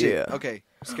 Scary shit. Yeah. Okay.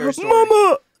 Scary story.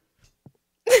 Mama.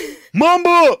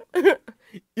 Mamba.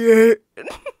 Yeah.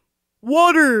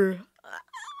 Water.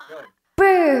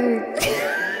 Bird.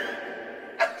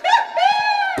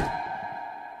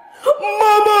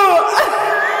 Mama.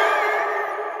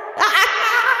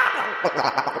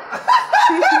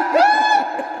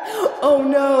 Oh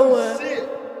no. Shit.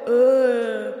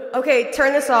 Okay,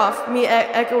 turn this off. Me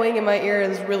echoing in my ear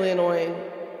is really annoying.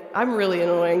 I'm really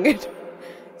annoying.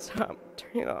 Stop.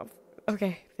 Turn it off.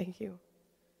 Okay, thank you.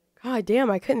 God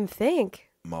damn, I couldn't think.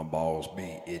 My balls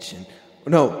be itching.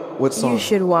 No, what song? You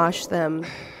should wash them.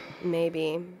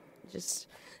 Maybe. Just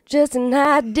an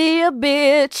idea,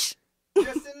 bitch.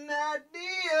 Just an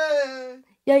idea.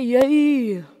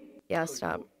 Yeah. Yeah,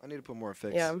 stop. I need to put more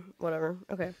effects. Yeah, whatever.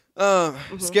 Okay.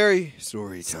 Scary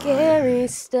story time. Scary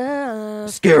stuff.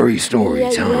 Scary story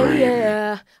time.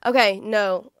 Yeah. Okay,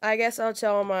 no. I guess I'll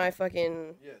tell my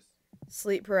fucking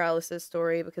sleep paralysis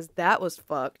story because that was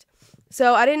fucked.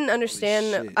 So I didn't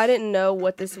understand. shit. I didn't know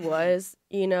what this was,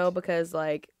 because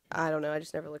like I don't know. I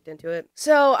just never looked into it.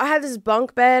 So I had this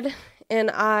bunk bed, and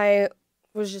I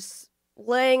was just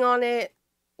laying on it,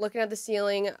 looking at the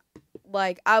ceiling,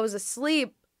 like I was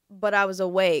asleep, but I was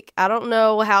awake. I don't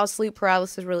know how sleep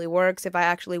paralysis really works. If I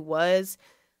actually was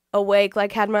awake,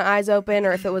 like had my eyes open,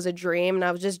 or if it was a dream and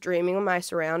I was just dreaming of my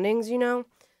surroundings,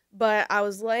 But I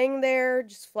was laying there,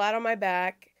 just flat on my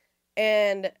back,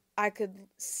 and I could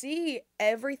see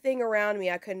everything around me.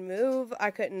 I couldn't move.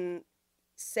 I couldn't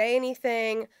say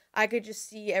anything. I could just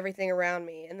see everything around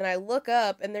me. And then I look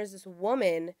up, and there's this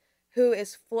woman who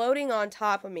is floating on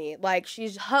top of me. Like,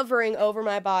 she's hovering over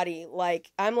my body.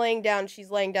 Like, I'm laying down,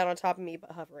 she's laying down on top of me,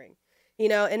 but hovering.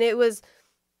 And it was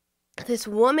this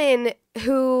woman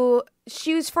who,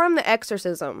 she was from The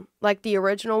Exorcism. Like, the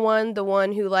original one. The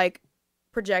one who, like,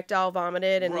 projectile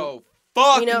vomited. And Bro,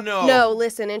 fuck no. No,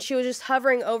 listen. And she was just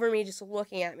hovering over me, just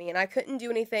looking at me. And I couldn't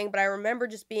do anything, but I remember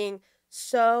just being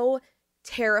so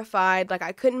terrified. Like,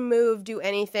 I couldn't move, do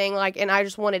anything. Like, and I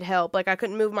just wanted help. Like, I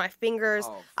couldn't move my fingers.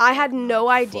 Oh, I had no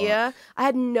idea. Fuck. I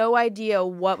had no idea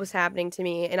what was happening to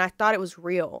me. And I thought it was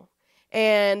real.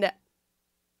 And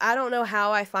I don't know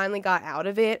how I finally got out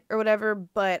of it or whatever,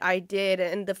 but I did.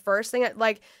 And the first thing,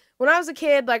 like, when I was a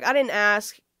kid, like, I didn't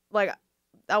ask. Like,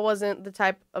 I wasn't the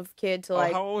type of kid to,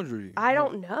 like... how old were you? I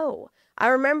don't know. I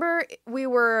remember we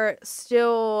were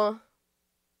still...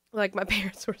 Like, my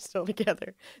parents were still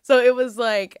together. So it was,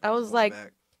 like... I was, like...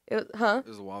 It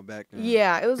was a while back now.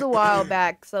 Yeah, it was a while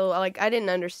back. So, like, I didn't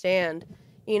understand,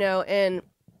 and...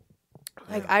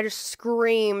 Like, I just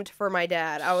screamed for my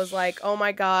dad. I was like, oh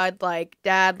my God, like,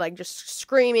 Dad, like, just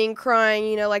screaming,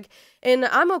 crying, like, and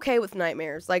I'm okay with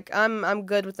nightmares. Like, I'm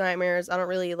good with nightmares. I don't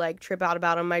really, like, trip out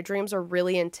about them. My dreams are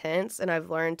really intense, and I've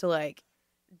learned to, like,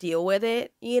 deal with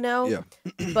it, Yeah.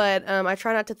 But I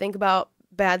try not to think about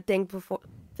bad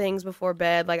things before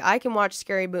bed. Like, I can watch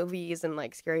scary movies and,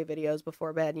 like, scary videos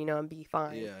before bed, and be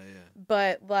fine. Yeah.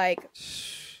 But, like,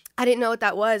 I didn't know what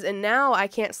that was, and now I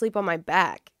can't sleep on my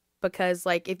back. Because,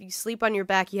 like, if you sleep on your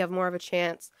back, you have more of a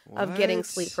chance of getting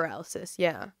sleep paralysis.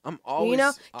 Yeah. I'm always...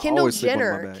 Kendall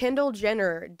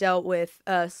Jenner dealt with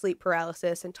sleep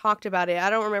paralysis and talked about it. I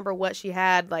don't remember what she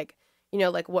had, like,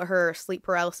 like what her sleep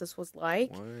paralysis was like.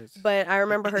 What? But I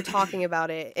remember her talking about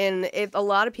it. And a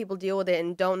lot of people deal with it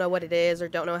and don't know what it is or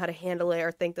don't know how to handle it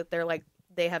or think that they're, like,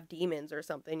 they have demons or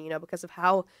something, because of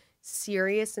how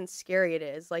serious and scary it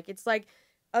is. Like, it's like...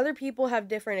 Other people have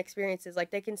different experiences. Like,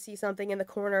 they can see something in the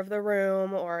corner of the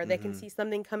room, or they can see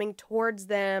something coming towards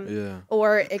them. Yeah.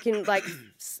 Or it can, like,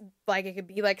 it could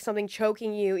be, like, something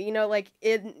choking you. Like,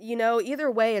 either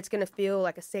way, it's going to feel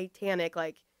like a satanic,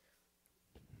 like,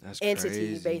 That's entity,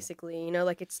 crazy. basically.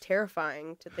 Like, it's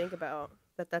terrifying to think about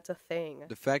that's a thing.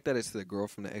 The fact that it's the girl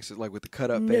from the Exorcist, like, with the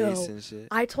cut-up face and shit.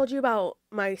 I told you about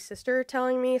my sister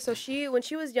telling me. So when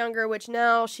she was younger, which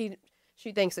now she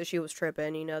thinks that she was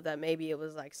tripping, that maybe it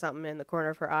was, like, something in the corner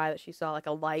of her eye that she saw, like,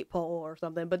 a light pole or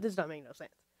something, but this doesn't make no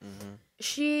sense. Mm-hmm.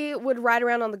 She would ride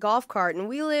around on the golf cart, and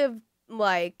we live,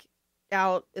 like,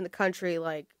 out in the country,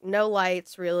 like, no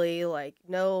lights, really, like,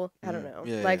 no, I don't know.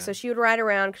 Yeah, So she would ride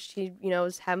around because she,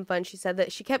 was having fun. She said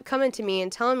that she kept coming to me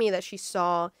and telling me that she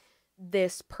saw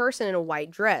this person in a white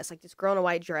dress, like, this girl in a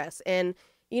white dress, and...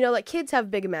 like, kids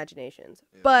have big imaginations.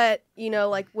 Yeah. But,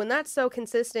 like, when that's so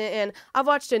consistent, and I've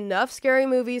watched enough scary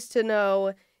movies to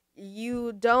know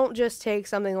you don't just take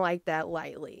something like that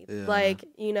lightly. Yeah. Like,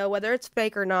 whether it's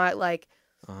fake or not, like,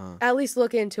 at least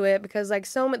look into it, because, like,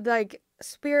 like,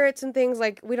 spirits and things,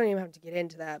 like, we don't even have to get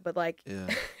into that, but, like,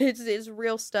 it's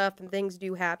real stuff, and things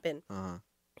do happen.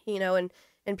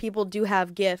 And people do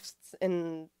have gifts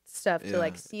and stuff to,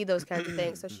 like, see those kinds of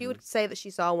things. So she would say that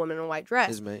she saw a woman in a white dress.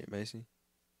 Is Macy?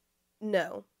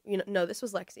 No, no, this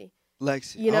was Lexi.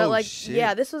 Lexi, shit.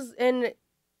 Yeah, this was, and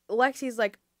Lexi's,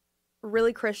 like,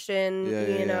 really Christian,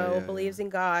 believes in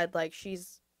God, like,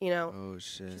 she's, oh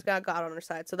shit, she's got God on her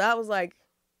side, so that was, like,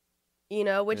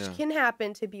 which can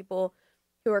happen to people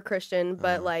who are Christian,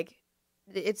 but, like,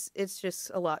 it's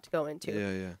just a lot to go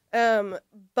into.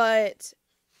 But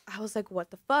I was like,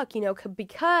 what the fuck,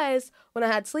 because when I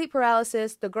had sleep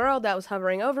paralysis, the girl that was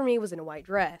hovering over me was in a white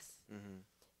dress. Mm-hmm.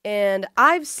 And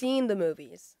I've seen the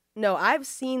movies. No, I've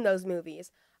seen those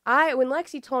movies. When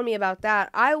Lexi told me about that,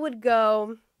 I would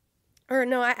go, or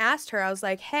no, I asked her, I was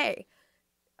like, hey,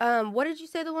 what did you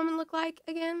say the woman looked like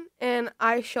again? And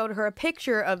I showed her a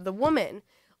picture of the woman.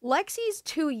 Lexi's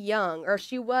too young, or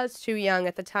she was too young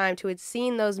at the time to have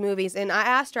seen those movies. And I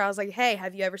asked her, I was like, hey,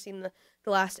 have you ever seen the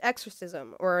last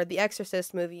Exorcism or the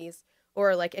Exorcist movies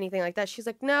or, like, anything like that? She's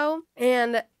like, no.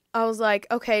 And I was like,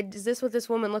 okay, is this what this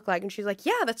woman look like? And she's like,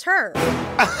 yeah, that's her.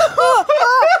 That's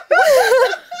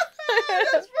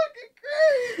fucking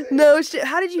crazy. No shit.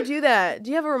 How did you do that? Do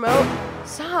you have a remote?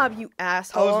 Stop, you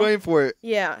asshole. I was waiting for it.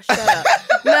 Yeah, shut up.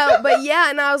 No, but yeah,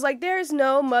 and I was like, there's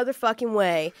no motherfucking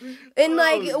way. And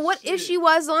like, what if she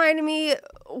was lying to me?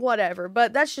 Whatever.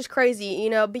 But that's just crazy, you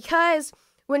know, because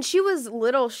when she was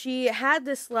little, she had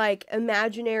this like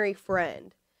imaginary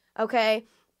friend, okay?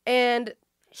 And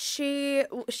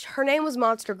her name was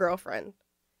Monster Girlfriend.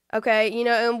 Okay, you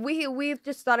know, and we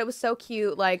just thought it was so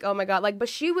cute, like, oh my god, like, but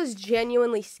she was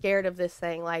genuinely scared of this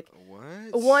thing, like,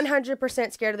 what?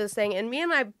 100% scared of this thing. And me and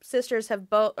my sisters have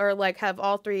both, or like, have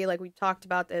all three, like, we talked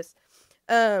about this,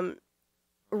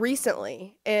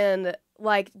 recently, and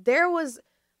like, there was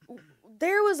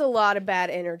a lot of bad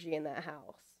energy in that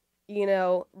house, you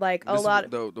know, like a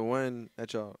lot. The one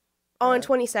that y'all on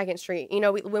 22nd Street, you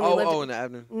know, when we lived in the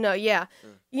avenue. No, yeah.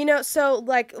 You know, so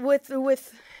like with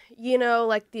you know,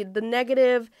 like the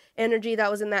negative energy that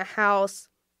was in that house,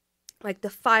 like the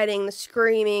fighting, the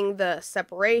screaming, the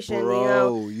separation,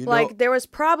 Bro, you know, there was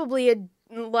probably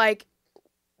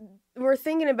we're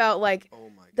thinking about like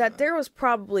that there was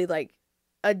probably like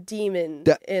a demon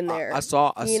in there. I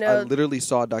literally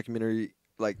saw a documentary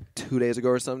like 2 days ago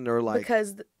or something. They were like,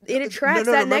 because it attracts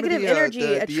that negative energy,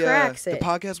 attracts it. The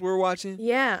podcast we were watching,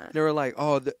 yeah. They were like,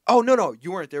 no,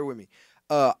 you weren't there with me.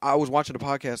 I was watching the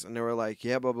podcast and they were like,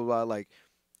 yeah, blah blah blah. Like,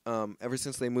 ever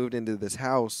since they moved into this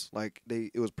house, like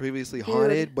it was previously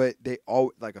haunted, but they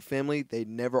all like a family. They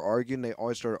never argued. And they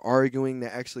always started arguing. They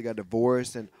actually got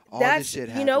divorced and all this shit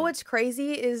happened. You know what's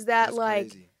crazy is that that's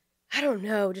like crazy. I don't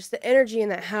know, just the energy in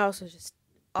that house was just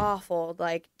awful.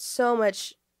 Like so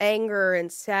much anger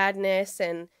and sadness,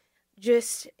 and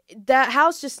just that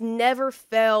house just never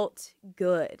felt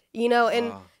good, you know.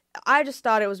 And I just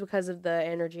thought it was because of the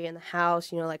energy in the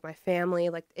house, you know, like my family,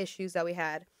 like the issues that we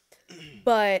had.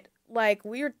 But like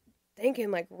we were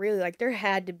thinking, like really, like there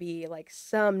had to be like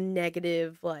some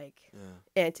negative like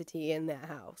entity in that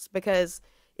house because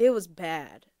it was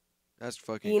bad. That's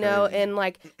fucking you know, crazy. And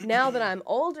like now that I'm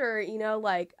older, you know,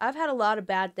 like I've had a lot of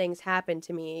bad things happen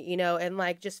to me, you know, and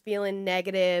like just feeling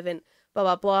negative and blah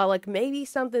blah blah. Like maybe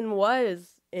something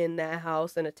was in that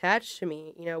house and attached to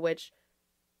me, you know, which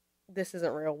this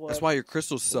isn't real wood. That's why your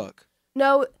crystals suck.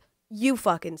 No, you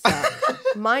fucking suck.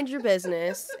 Mind your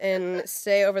business and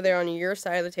stay over there on your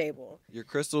side of the table. Your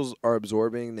crystals are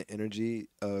absorbing the energy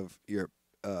of your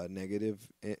negative.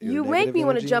 You make me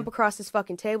want to jump across this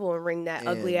fucking table and wring that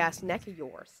ugly ass neck of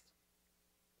yours.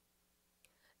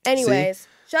 Anyways,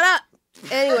 shut up.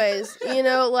 Anyways, you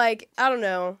know, like I don't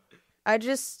know. I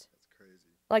just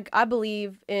like I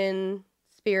believe in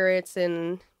spirits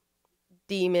and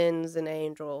demons and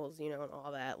angels, you know, and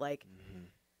all that. Like,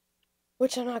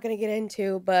 which I'm not gonna get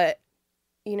into, but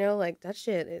you know, like that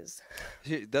shit is.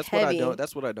 That's heavy. what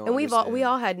I don't. And understand. we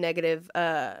all had negative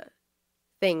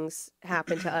things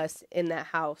happen to us in that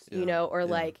house, you know, or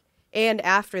like, and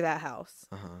after that house,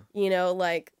 you know,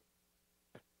 like,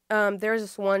 there was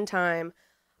this one time,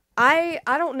 I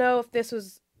don't know if this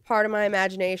was part of my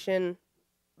imagination,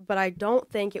 but I don't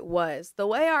think it was. The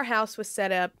way our house was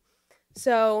set up,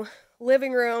 so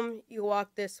living room, you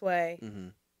walk this way,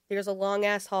 there's a long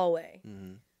ass hallway,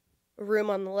 room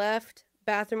on the left,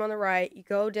 bathroom on the right, you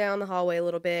go down the hallway a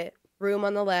little bit, room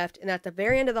on the left, and at the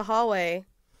very end of the hallway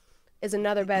is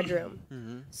another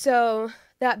bedroom. So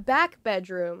that back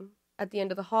bedroom at the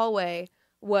end of the hallway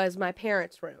was my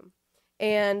parents' room.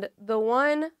 And the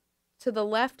one to the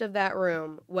left of that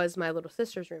room was my little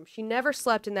sister's room. She never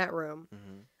slept in that room.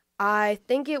 I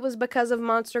think it was because of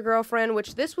Monster Girlfriend,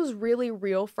 which this was really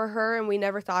real for her, and we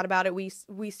never thought about it. We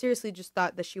seriously just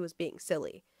thought that she was being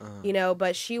silly, you know,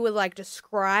 but she would like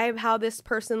describe how this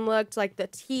person looked, like the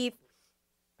teeth,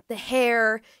 the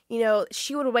hair, you know,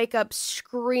 she would wake up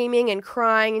screaming and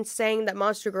crying and saying that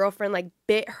Monster Girlfriend like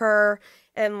bit her,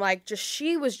 and like just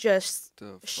she was just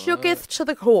shooketh to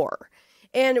the core.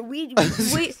 And we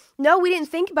didn't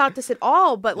think about this at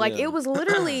all, but like it was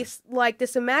literally like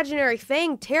this imaginary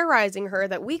thing terrorizing her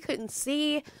that we couldn't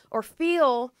see or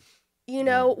feel, you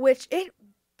know, which it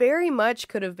very much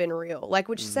could have been real. Like,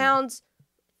 which sounds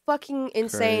fucking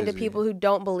insane to people who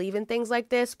don't believe in things like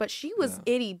this, but she was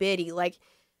itty bitty. Like,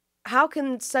 how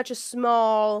can such a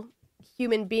small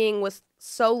human being with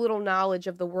so little knowledge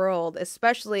of the world,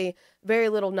 especially very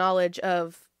little knowledge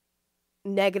of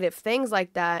negative things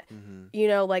like that, you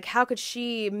know, like how could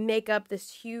she make up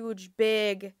this huge,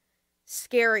 big,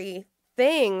 scary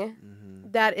thing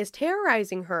that is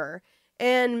terrorizing her?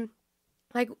 And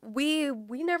like we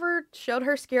never showed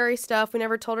her scary stuff. We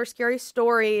never told her scary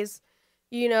stories,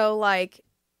 you know, like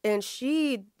and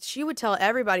she would tell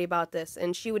everybody about this,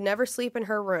 and she would never sleep in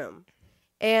her room.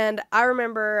 And I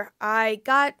remember I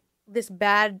got this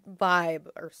bad vibe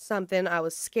or something. I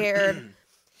was scared,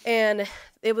 and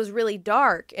it was really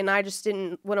dark, and I just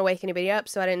didn't want to wake anybody up,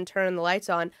 so I didn't turn the lights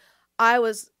on. I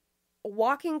was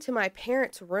walking to my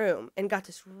parents' room and got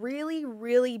this really,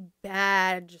 really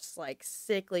bad, just like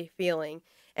sickly feeling.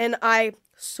 And I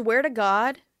swear to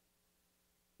God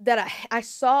that I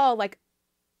saw like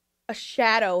a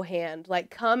shadow hand like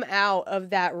come out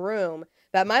of that room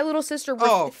that my little sister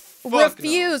refused.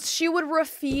 No. She would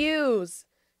refuse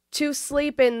to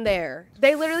sleep in there.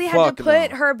 They literally had to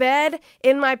put her bed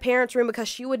in my parents' room because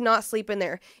she would not sleep in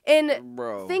there. And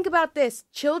think about this.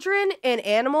 Children and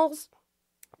animals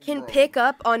can pick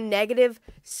up on negative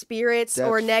spirits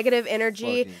or negative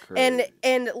energy,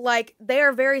 and like they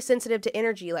are very sensitive to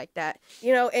energy like that,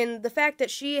 you know. And the fact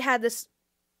that she had this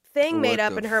thing made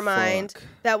up in her mind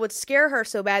that would scare her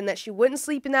so bad and that she wouldn't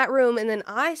sleep in that room, and then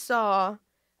I saw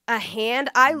a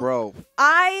hand. I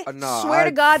swear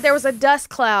to God, there was a dust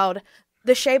cloud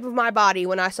the shape of my body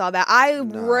when I saw that. I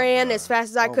ran as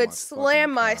fast as I could,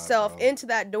 slammed myself into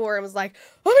that door, and was like,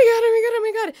 oh my God, oh my God, oh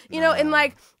my God. You know, and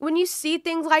like when you see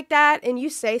things like that and you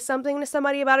say something to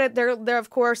somebody about it, they're of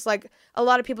course, like, a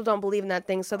lot of people don't believe in that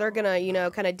thing, so they're gonna, you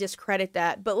know, kind of discredit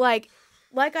that. But like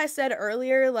I said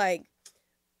earlier, like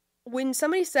when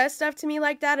somebody says stuff to me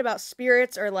like that about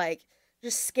spirits or like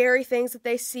just scary things that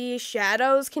they see,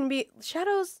 shadows.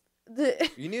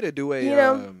 You need to do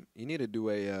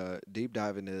a deep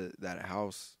dive into that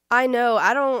house. I know.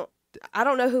 I don't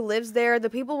know who lives there. The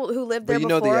people who lived there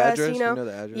before us, you know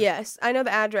the address? Yes, I know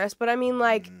the address, but I mean,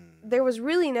 like, there was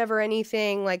really never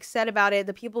anything like said about it.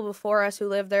 The people before us who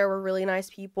lived there were really nice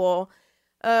people.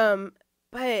 But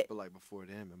like before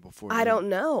them and before I don't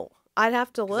know. I'd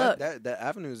have to look. That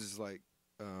Avenues is like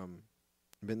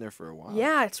been there for a while.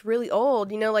 Yeah, it's really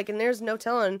old, you know, like, and there's no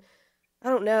telling. I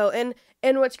don't know.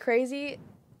 And what's crazy,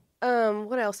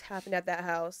 what else happened at that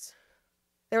house?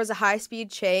 There was a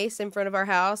high-speed chase in front of our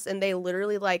house, and they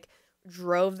literally, like,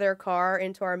 drove their car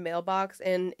into our mailbox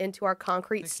and into our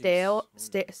concrete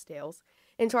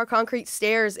into our concrete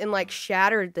stairs and, like,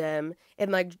 shattered them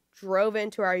and, like, drove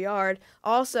into our yard.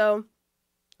 Also,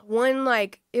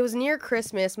 it was near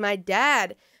Christmas, my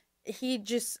dad, he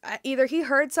just, either he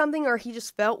heard something or he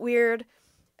just felt weird.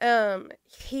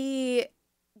 He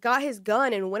got his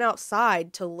gun and went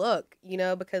outside to look, you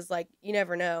know, because, like, you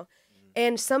never know.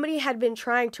 And somebody had been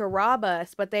trying to rob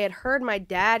us, but they had heard my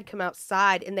dad come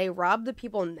outside, and they robbed the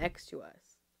people next to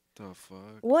us. The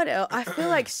fuck? What else? I feel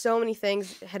like so many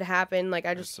things had happened, like,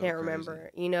 I just can't remember,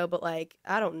 you know, but, like,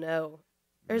 I don't know.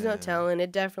 There's no telling.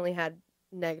 It definitely had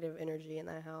negative energy in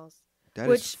that house.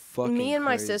 Which me and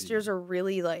my sisters are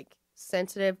really, like,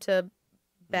 sensitive to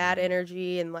bad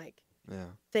energy and, like,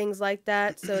 things like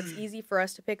that, so it's easy for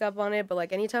us to pick up on it, but,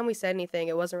 like, anytime we said anything,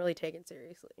 it wasn't really taken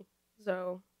seriously.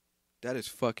 So that is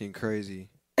fucking crazy.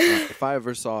 If I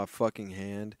ever saw a fucking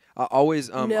hand, I always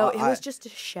no, it was just a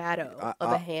shadow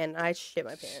of a hand. I shit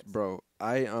my pants, bro.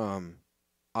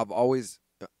 I've always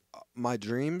my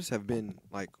dreams have been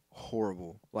like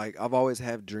horrible. Like, I've always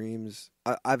had dreams.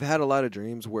 I've had a lot of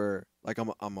dreams where, like,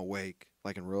 I'm awake,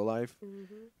 like in real life,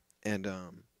 and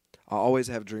I always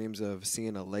have dreams of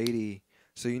seeing a lady.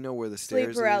 So you know where the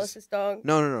stairs Sleep paralysis, dog.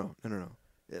 No.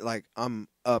 Like, I'm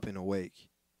up and awake.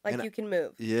 Like, and you can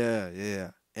move.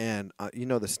 Yeah. And you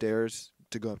know the stairs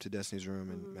to go up to Destiny's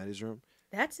room and Maddie's room?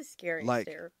 That's a scary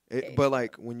stair. But,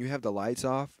 like, when you have the lights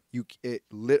off, it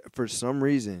lit for some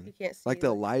reason. You can't see. Like,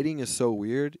 the lighting is so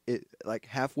weird. It, like,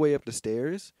 halfway up the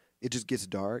stairs, it just gets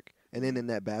dark. And then in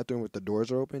that bathroom with the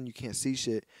doors are open, you can't see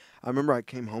shit. I remember I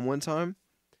came home one time.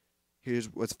 Here's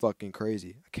what's fucking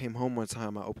crazy. I came home one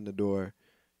time, I opened the door,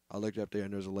 I looked up there,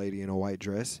 and there's a lady in a white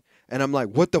dress. And I'm like,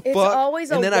 what the fuck? It's always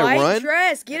and a white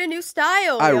dress. Get a new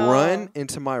style, I run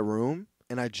into my room,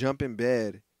 and I jump in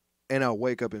bed, and I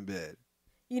wake up in bed.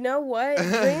 You know what?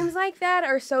 Dreams like that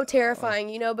are so terrifying,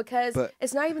 you know, because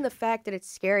it's not even the fact that it's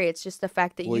scary. It's just the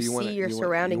fact that you see your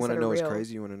surroundings that are real. You want to know what's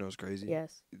crazy? You want to know what's crazy?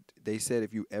 Yes. They said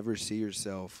if you ever see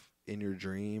yourself in your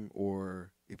dream, or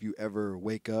if you ever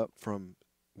wake up from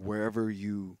wherever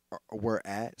you were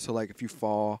at, so like if you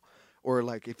fall, or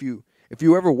like if you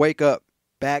ever wake up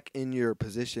back in your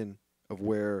position of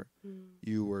where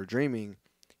you were dreaming,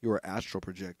 you were astral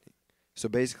projecting. So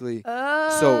basically, and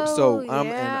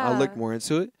I looked more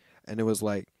into it, and it was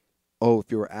like,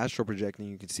 if you were astral projecting,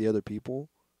 you can see other people,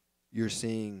 you're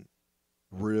seeing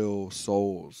real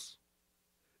souls.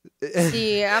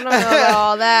 See, I don't know about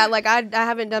all that. Like, I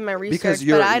haven't done my research,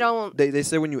 but I don't. They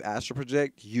say when you astral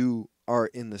project, you are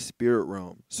in the spirit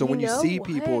realm. So when you know see what?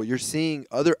 people, you're seeing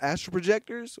other astral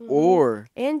projectors, Mhm. or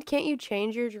And can't you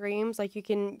change your dreams? Like you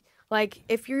can, like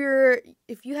if you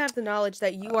have the knowledge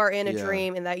that you are in a yeah.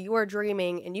 dream and that you are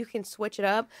dreaming and you can switch it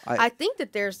up. I- I think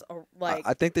that there's a like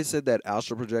I think they said that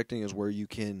astral projecting is where you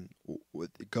can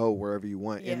go wherever you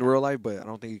want in Yeah. real life, but I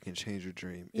don't think you can change your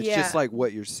dream. It's just Yeah. like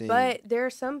what you're seeing. But there are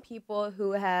some people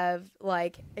who have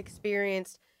like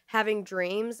experienced having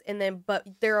dreams and then but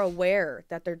they're aware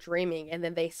that they're dreaming and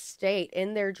then they state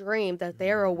in their dream that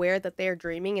they're aware that they're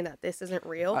dreaming and that this isn't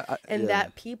real and yeah.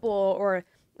 that people or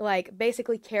like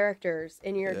basically characters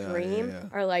in your Yeah, dream yeah.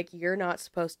 are like you're not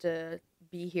supposed to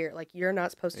be here, like you're not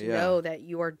supposed to Yeah. know that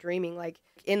you are dreaming, like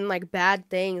in like bad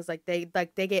things, like they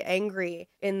get angry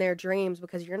in their dreams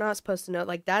because you're not supposed to know,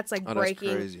 like that's like Oh, that's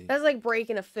breaking crazy. that's like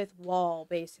breaking a fifth wall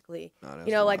basically. Nah, that's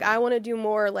You know, like wild. I want to do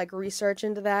more like research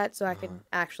into that so I Uh-huh. can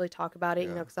actually talk about it, you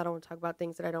Yeah. know, because I don't want to talk about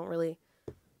things that I don't really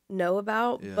know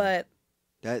about. Yeah. But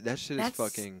that shit is that's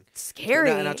fucking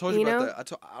scary. And I told you know? about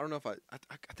that. I don't know if I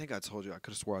think I told you. I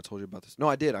could have swore I told you about this. No,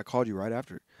 I did. I called you right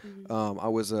after. Mhm. I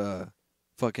was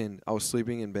I was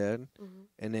sleeping in bed, Mhm.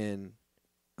 and then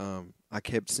I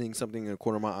kept seeing something in the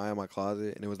corner of my eye in my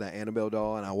closet, and it was that Annabelle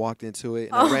doll, and I walked into it,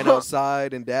 and I ran Oh.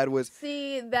 outside, and Dad was.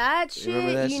 See that You remember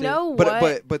shit? that You shit? know But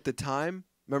what? but the time.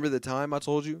 Remember the time I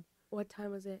told you? What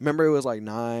time was it? Remember it was like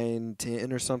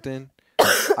 9:10 or something.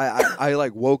 I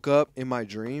like woke up in my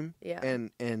dream, Yeah.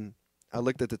 and I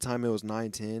looked at the time. It was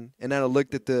 9:10, and then I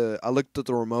looked at the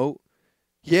remote.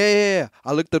 Yeah.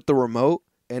 I looked at the remote,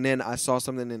 and then I saw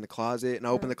something in the closet, and I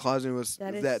opened the closet, and it was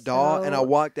That is that doll, and I so-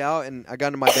 walked out, and I got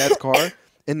into my dad's car,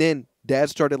 and then Dad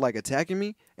started like attacking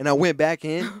me, and I went back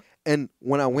in, and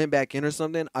when I went back in or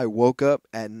something, I woke up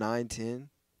at 9:10.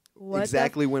 What the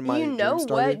Exactly when my you know dream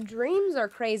started. what? Dreams are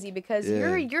crazy because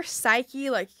Yeah. your psyche,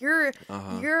 like your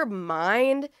Uh-huh.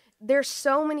 mind, there's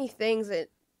so many things that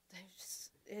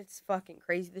it's fucking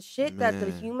crazy. The shit that the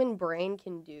Man. human brain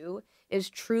can do is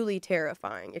truly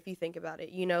terrifying if you think about it.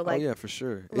 You know, like oh yeah, for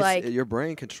sure. like- Your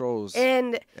brain controls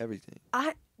and everything.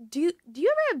 do you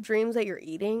ever have dreams that you're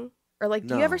eating? Or like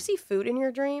do you ever No. see food in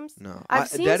your dreams? No, I've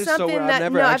seen that is so something weird. that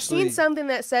I've never no, actually, I've seen something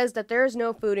that says that there is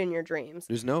no food in your dreams.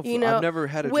 There's no. you know, I've never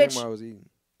had a which- dream where I was eating.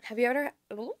 Have you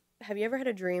ever had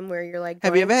a dream where you're like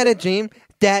Have you going ever had a dream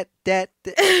that?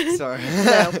 Sorry.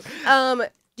 No.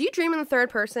 Do you dream in the third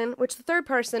person? Which the third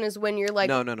person is when you're like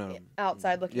no.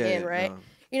 outside looking Yeah, in, yeah, right? no.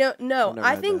 You know, no, I've never I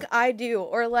had think that. I do.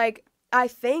 Or like I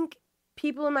think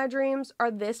people in my dreams are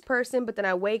this person, but then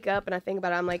I wake up and I think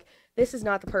about it, I'm like, this is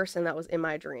not the person that was in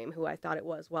my dream who I thought it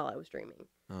was while I was dreaming.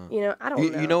 You know, I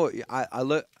don't know. You know, I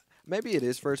look. Maybe it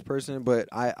is first person, but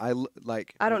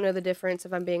like. I don't know the difference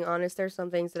if I'm being honest. There's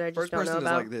some things that I just First don't person know is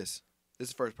about. like this. This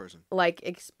is first person, Like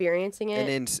experiencing it.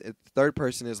 and then third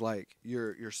person is like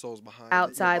your soul's behind your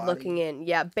outside body. looking in.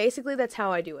 Yeah, basically that's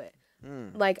how I do it.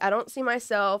 Mm. Like I don't see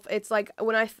myself. It's like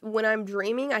when I'm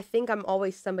dreaming, I think I'm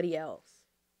always somebody else.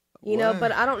 You know, What?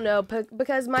 but I don't know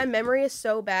because my memory is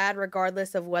so bad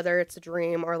regardless of whether it's a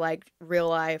dream or like real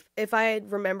life. If I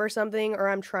remember something or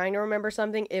I'm trying to remember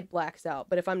something, it blacks out.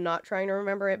 But if I'm not trying to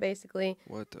remember it, basically,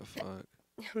 What the fuck?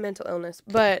 mental illness,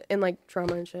 but and like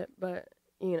trauma and shit, but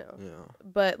you know. Yeah,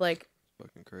 But like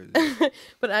fucking crazy.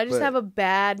 but I just But- have a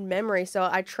bad memory, so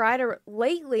I try to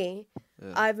lately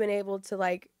Yeah. I've been able to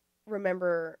like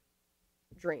remember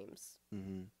dreams,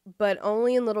 hmm but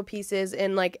only in little pieces.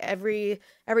 And like every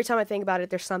time I think about it,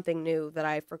 there's something new that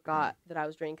I forgot that I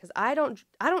was dreaming. Because I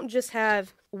don't just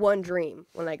have one dream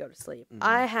when I go to sleep. Mhm.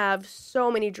 I have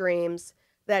so many dreams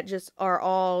that just are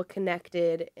all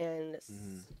connected, and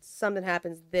something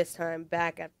happens this time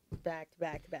back to back.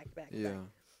 Yeah.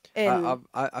 And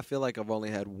I feel like I've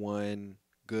only had one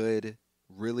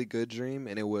really good dream,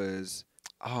 and it was,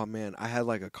 oh man, I had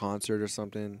like a concert or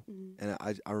something, Mhm.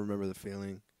 and I remember the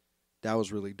feeling. That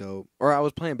was really dope. Or I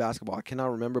was playing basketball. I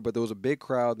cannot remember, but there was a big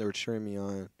crowd. They were cheering me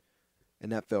on,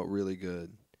 and that felt really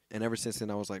good. And ever since then,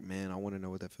 I was like, man, I want to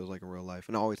know what that feels like in real life.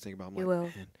 And I always think about, I'm You like, will.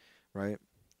 man, right,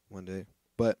 one day.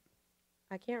 But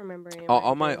I can't remember any of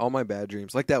all dreams. my bad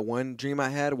dreams, like that one dream I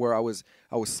had where I was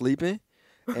sleeping,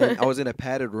 and I was in a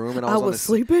padded room, and I was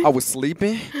sleeping. I was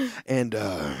sleeping, and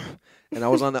I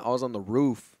was on the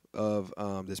roof of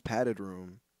this padded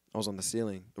room. I was on the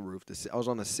ceiling, I was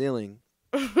on the ceiling,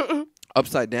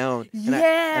 upside down, and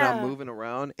Yeah. I'm moving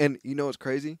around, and you know what's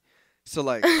crazy? So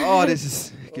like, oh, this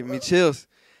is giving me chills.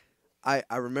 I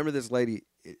remember this lady.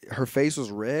 Her face was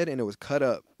red, and it was cut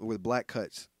up with black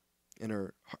cuts, and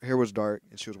her hair was dark,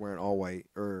 and she was wearing all white.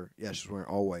 She was wearing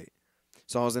all white.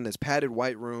 So I was in this padded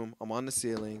white room. I'm on the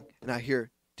ceiling, and I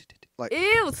hear Like,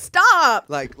 ew, stop.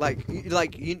 like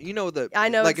you know the I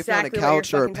know like exactly if you're on a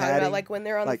couch what or you're a fucking talking padding, about. Like when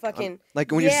they're on like the fucking.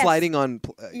 like when Yes. you're sliding on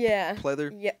Yeah.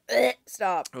 pleather. Yeah.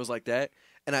 Stop. It was like that,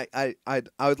 and I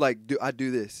would like I'd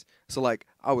do this. So like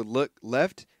I would look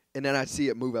left, and then I'd see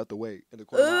it move out the way in the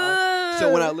corner of my eye.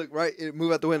 So when I look right, it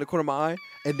moved out the way in the corner of my eye,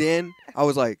 and then I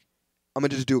was like, I'm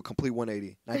gonna just do a complete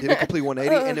 180. And I did a complete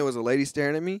 180, and there was a lady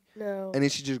staring at me, No. and then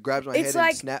she just grabs my It's head like-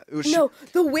 and snap. It was No,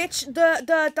 the witch, fuck.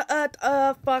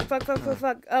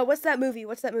 What's that movie?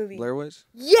 Blair Witch.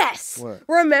 Yes. What?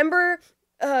 Remember,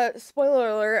 spoiler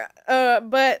alert.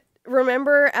 But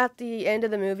remember at the end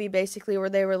of the movie, basically, where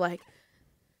they were like,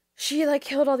 she like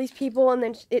killed all these people, and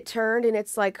then it turned, and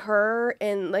it's like her,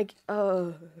 and like,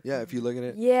 oh. Yeah, if you look at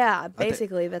it. Yeah,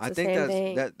 basically, that's I the think same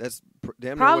thing. that's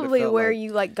damn near what it Probably felt where like.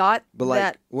 you like got But like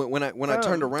that. when I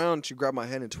turned from. around, she grabbed my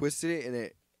head and twisted it, and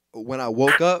it when I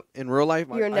woke up in real life,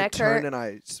 Your I neck turned hurt? and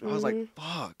I was like,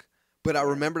 fuck. But I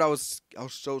remembered I was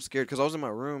so scared because I was in my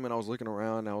room and I was looking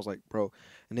around and I was like, bro.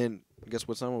 And then guess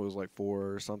what? Someone was like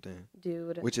 4 or something,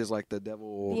 Dude. which is like the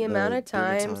devil. The amount of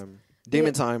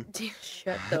Demon time.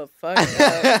 Shut the fuck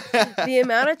up. The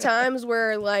amount of times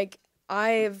where like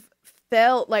I've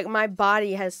felt like my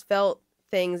body has felt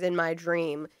things in my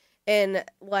dream, and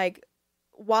like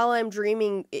while I'm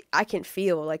dreaming, I can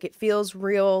feel like it feels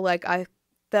real. Like I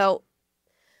felt,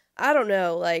 I don't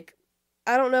know, like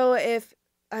I don't know if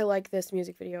I like this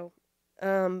music video,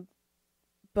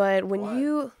 but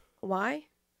when why?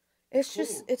 It's Cool.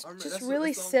 just it's I remember- just that's really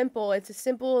the only- simple. It's a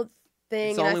simple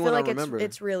thing, the and I only feel one I like remember.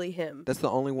 it's really him. That's the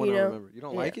only one You I know? remember. You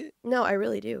don't like it? No, I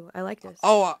really do. I like this.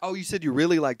 Oh, you said you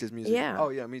really like this music. Yeah. Oh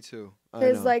yeah, me too. I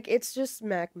Because know. like it's just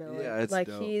Mac Miller. Yeah, it's like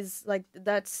dope. he's like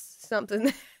that's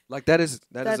something. Like that is a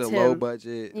That's low him.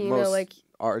 budget, You most know, like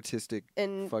artistic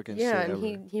and fucking yeah, shit and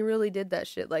ever. he really did that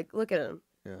shit. Like look at him.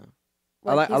 Yeah.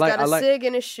 Like, I like- got a I like- cig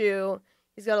in his shoe.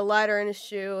 He's got a lighter in his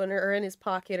shoe and or in his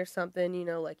pocket or something. You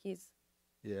know, like he's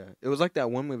Yeah. It was like that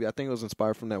one movie. I think it was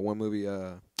inspired from that one movie,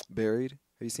 Buried.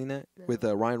 Have you seen that? No. With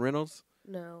Ryan Reynolds?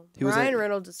 no. He was Ryan in-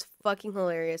 Reynolds is fucking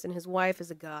hilarious, and his wife is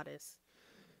a goddess.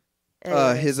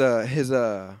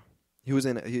 He was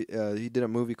in he did a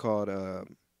movie called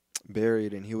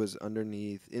Buried, and he was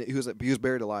underneath. He was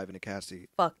buried alive in a casket,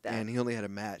 Fuck that. and he only had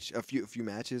a few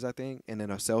matches, I think, and then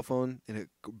a cell phone, and it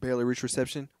barely reached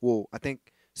reception. Well, I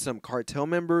think some cartel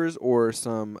members or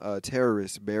some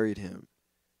terrorists buried him,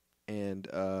 and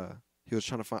he was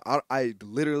trying to find. I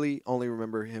literally only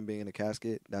remember him being in a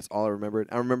casket. That's all I remembered.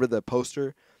 I remember the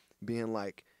poster being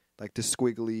like this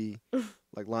squiggly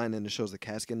like line, and it shows the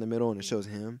casket in the middle, and it shows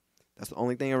him. That's the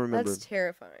only thing I remember. That's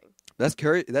terrifying. That's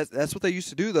what they used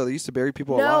to do though. They used to bury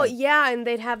people No, alive. yeah, and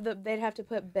they'd have to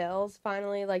put bells.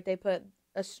 Finally, like they put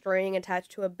a string attached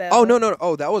to a bell. Oh no!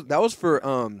 Oh, that was for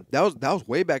that was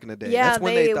way back in the day. Yeah, That's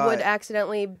when they thought, would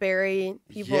accidentally bury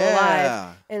people yeah.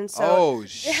 alive, and so. Oh How many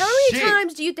shit.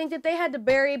 times do you think that they had to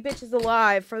bury bitches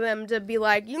alive for them to be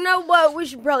like, you know what, we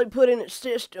should probably put in a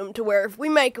system to where if we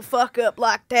make a fuck up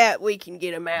like that, we can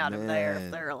get them out of there if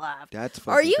Man. they're alive. That's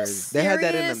fucking Are you crazy. They had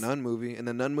that in serious? the Nun movie. In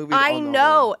the Nun movie, I oh, no,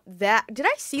 know that. Did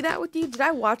I see that with you? Did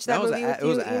I watch that, was movie with it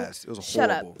was you? ass. It was Shut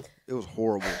horrible. It was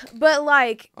horrible. But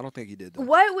like, I don't think he did that.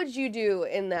 what would you do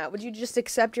in that? Would you just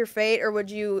accept your fate, or would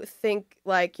you think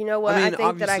like, you know what, I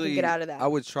think that I could get out of that? I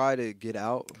would try to get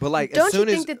out, but like Don't as soon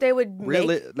you think as that they would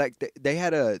make? like they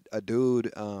had a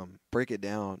dude break it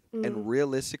down, Mhm. and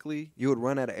realistically, you would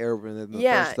run out of air within the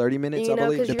Yeah, first 30 minutes. you I know,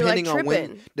 believe, 'cause you're,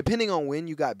 like, depending on when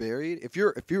you got buried. If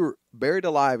you're buried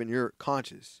alive and you're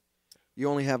conscious, you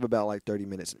only have about like 30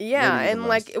 minutes. Yeah, maybe even and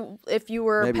less. like if you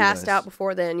were Maybe passed less. out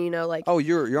before then, you know, like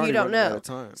you're already don't running out know. of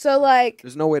time. so like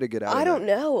There's no way to get out. I of don't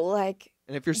that. know, like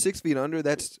And if you're 6 feet under,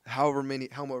 that's however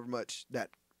much that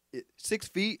 6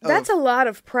 feet. that's a lot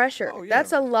of pressure. Oh, yeah.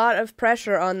 That's a lot of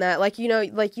pressure on that. Like, you know,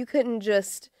 like you couldn't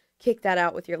just kick that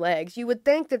out with your legs. You would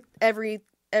think that every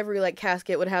like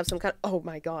casket would have some kind of, oh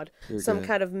my god, You're some good.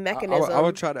 kind of I mechanism. I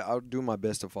would do my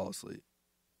best to fall asleep.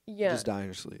 yeah. Just die in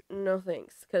your sleep. No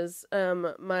thanks, because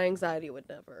my anxiety would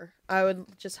never. I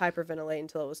would just hyperventilate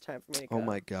until it was time for me to go. Oh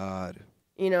my god.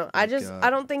 You know, My I God.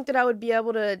 don't think that I would be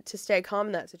able to stay calm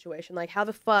in that situation. Like, how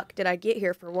the fuck did I get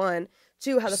here, for one?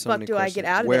 Two, how the So fuck many do I get questions.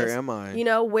 out of Where this? am I? You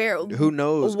know, where? Who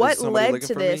knows? What Is somebody led looking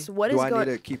to for this? Me? What do is I going-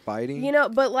 need to keep fighting? You know,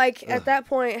 but like Ugh. at that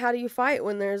point, how do you fight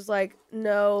when there's like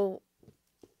no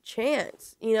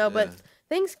chance? You know, but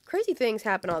Yeah. crazy things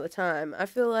happen all the time. I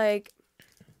feel like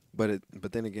But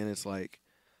then again, it's like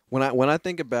when I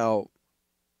think about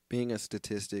being a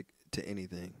statistic to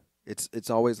anything, it's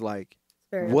always like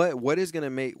very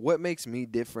what makes me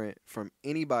different from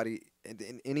anybody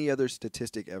in any other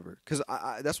statistic ever. Because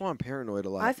that's why I'm paranoid a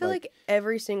lot. I feel like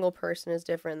every single person is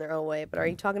different in their own way. But are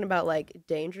you talking about like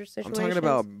dangerous situations? I'm talking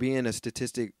about being a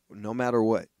statistic, no matter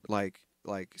what. Like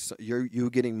so you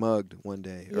getting mugged one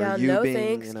day. Yeah, or you no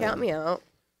being, thanks. Count me out.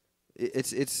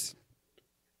 It's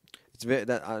very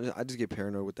that I just get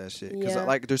paranoid with that shit because Yeah.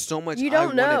 like there's so much You don't I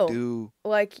want know. to do.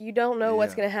 Like, you don't know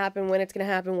what's Yeah. going to happen, when it's going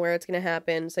to happen, where it's going to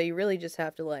happen. So you really just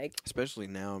have to, like, Especially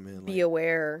now, man. be Like,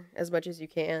 aware as much as you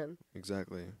can.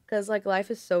 exactly. Because, like, life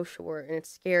is so short, and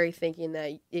it's scary thinking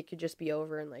that it could just be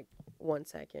over in, like, 1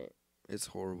 second. It's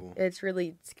horrible. It's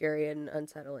really scary and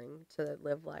unsettling to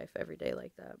live life every day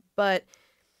like that. But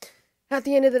at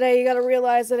the end of the day, you got to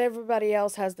realize that everybody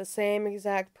else has the same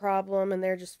exact problem, and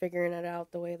they're just figuring it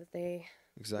out the way that they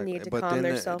Exactly. need to but calm then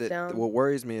themselves down. what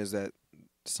worries me is that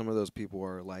some of those people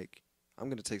are like, I'm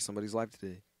gonna take somebody's life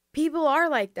today. People are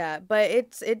like that, but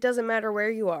it doesn't matter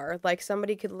where you are. Like,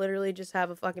 somebody could literally just have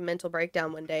a fucking mental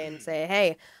breakdown one day and say,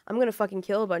 hey, I'm gonna fucking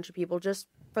kill a bunch of people just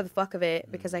for the fuck of it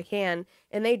because I can,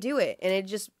 and they do it, and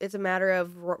it's a matter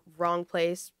of wrong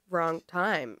place, wrong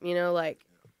time, you know, like,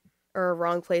 or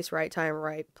wrong place, right time,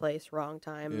 right place, wrong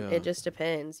time. Yeah. It just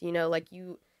depends, you know, like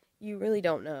you really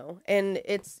don't know, and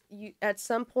you at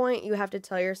some point you have to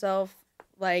tell yourself,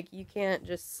 like, you can't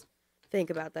just think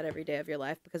about that every day of your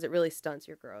life because it really stunts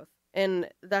your growth. And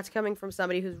that's coming from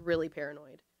somebody who's really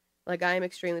paranoid. Like, I am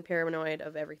extremely paranoid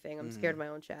of everything. I'm scared of my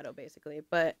own shadow, basically.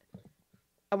 But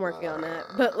I'm working on that.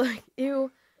 But, like,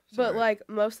 but, like,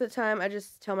 most of the time I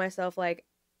just tell myself, like,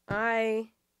 I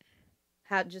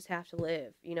just have to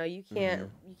live. You know, you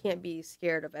can't be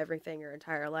scared of everything your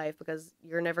entire life because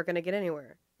you're never going to get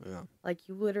anywhere. Yeah. Like,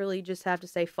 you literally just have to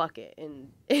say fuck it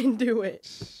and do it.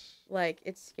 Like,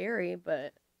 it's scary,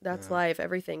 but that's life.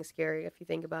 Everything's scary if you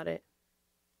think about it.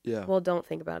 Yeah. Well, don't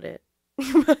think about it.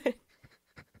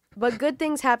 But good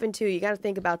things happen too. You got to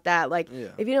think about that. Like,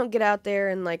 if you don't get out there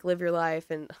and, like, live your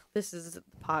life, and this is the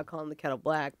pod calling the kettle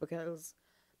black because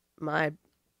my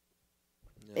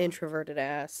introverted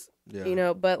ass, you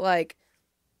know, but, like,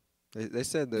 they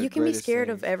said you can be scared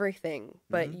of everything,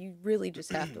 but you really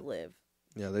just have to live.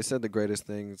 Yeah, they said the greatest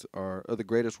things or the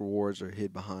greatest rewards are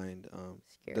hid behind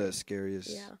the scariest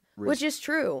Yeah. risk. Which is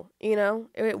true, you know?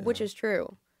 Which is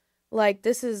true. Like,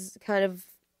 this is kind of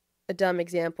a dumb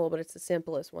example, but it's the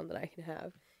simplest one that I can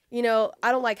have. You know,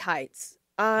 I don't like heights.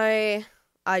 I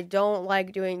don't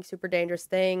like doing super dangerous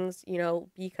things, you know,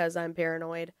 because I'm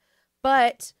paranoid.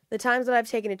 But the times that I've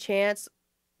taken a chance,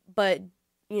 but,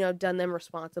 you know, done them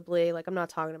responsibly, like, I'm not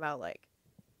talking about, like,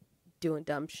 doing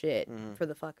dumb shit for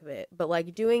the fuck of it, but,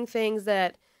 like, doing things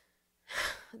that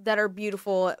are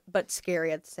beautiful but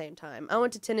scary at the same time. I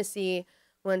went to Tennessee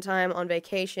one time on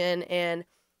vacation, and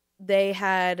they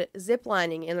had zip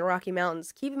lining in the Rocky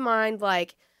Mountains. Keep in mind,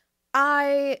 like,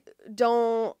 I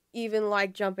don't even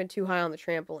like jumping too high on the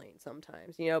trampoline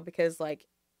sometimes, you know, because, like,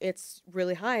 it's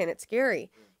really high and it's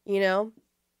scary, you know.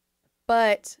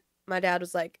 But my dad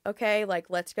was like, okay, like,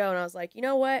 let's go. And I was like, you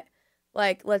know what?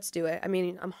 Like, let's do it. I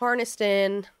mean, I'm harnessed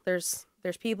in. There's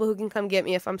people who can come get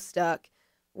me if I'm stuck,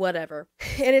 whatever.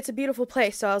 And it's a beautiful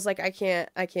place. So I was like, I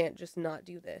can't just not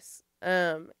do this.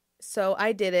 So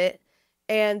I did it.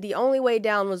 And the only way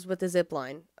down was with the zip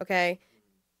line. Okay.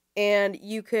 And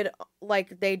you could,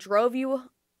 like, they drove you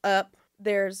up.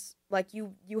 There's, like,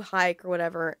 you hike or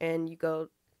whatever, and you go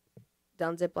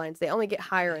down zip lines. They only get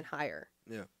higher and higher.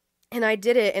 Yeah. And I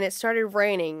did it, and it started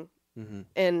raining.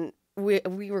 And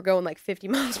we were going like 50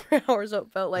 miles per hour, so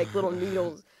it felt like little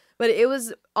needles. But it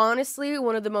was honestly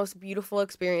one of the most beautiful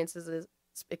experiences that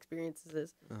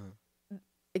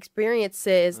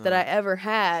I ever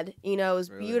had. You know, it was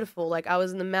beautiful. Like, I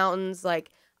was in the mountains, like,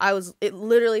 it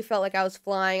literally felt like I was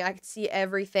flying. I could see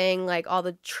everything, like, all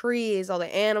the trees, all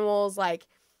the animals, like,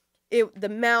 the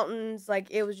mountains, like,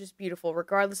 it was just beautiful,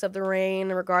 regardless of the rain,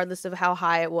 regardless of how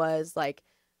high it was. Like,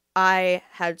 I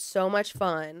had so much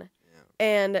fun.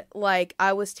 And, like,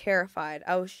 I was terrified.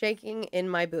 I was shaking in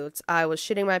my boots. I was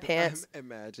shitting my pants.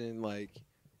 Imagine, like,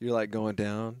 you're, like, going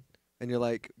down, and you're,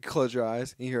 like, close your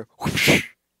eyes, and you hear whoosh.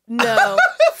 No,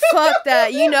 fuck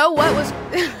that. You know what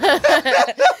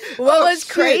was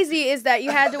crazy is that you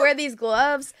had to wear these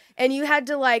gloves, and you had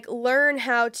to, like, learn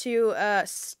how to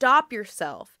stop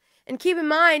yourself. And keep in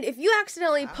mind, if you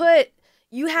accidentally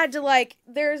you had to, like,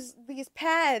 there's these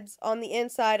pads on the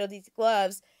inside of these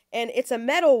gloves, and it's a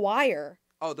metal wire.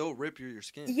 Oh, they'll rip your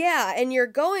skin. Yeah, and you're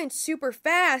going super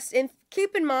fast. And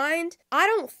keep in mind, I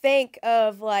don't think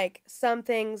of, like, some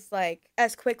things, like,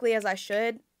 as quickly as I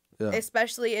should. Yeah.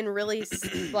 Especially in really,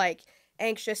 like,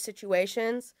 anxious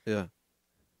situations. Yeah.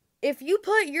 If you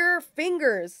put your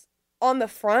fingers on the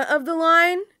front of the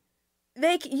line,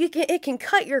 it can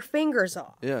cut your fingers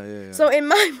off. Yeah. So in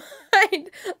my mind,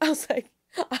 I was like,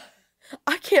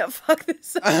 I can't fuck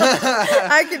this up.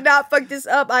 I cannot fuck this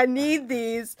up. I need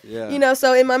these. Yeah. You know,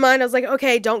 so in my mind, I was like,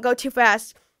 okay, don't go too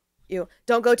fast.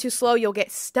 Don't go too slow. You'll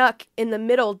get stuck in the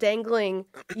middle, dangling,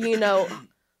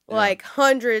 like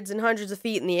hundreds and hundreds of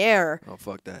feet in the air. Oh,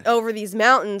 fuck that. Over these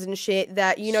mountains and shit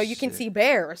that, you can see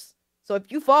bears. So if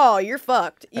you fall, you're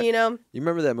fucked, You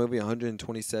remember that movie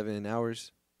 127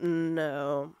 Hours?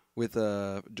 No. With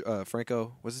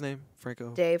Franco. What's his name?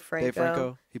 Franco? Dave Franco. Dave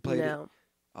Franco. He played it. No.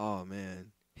 Oh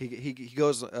man. He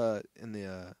goes in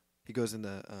the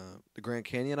Grand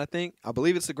Canyon, I think. I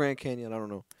believe it's the Grand Canyon, I don't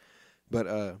know. But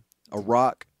a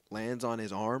rock lands on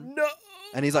his arm. No.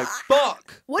 And he's like,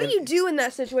 "Fuck." What do you do in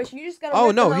that situation? You just gotta Oh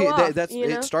rip no, the hell off,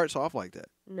 it starts off like that.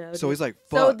 No. So he's like,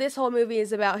 "Fuck." So this whole movie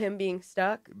is about him being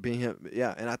stuck? Being him,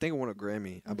 yeah, and I think he won a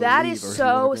Grammy. I That believe, is or he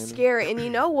so won a Grammy. scary. And you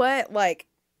know what? Like,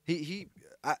 do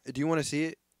you want to see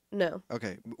it? no.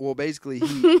 Okay. Well, basically,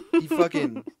 he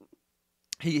fucking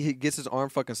he gets his arm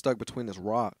fucking stuck between this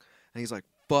rock, and he's like,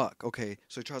 "Fuck." Okay,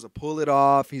 so he tries to pull it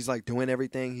off. He's like doing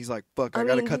everything. He's like, "Fuck, I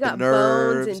gotta mean, cut you the got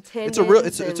nerves." bones and It's a real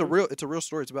tendons it's a real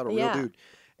story. It's about a real Yeah. dude,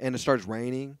 and it starts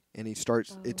raining, and it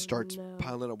starts no.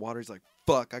 piling up water. He's like,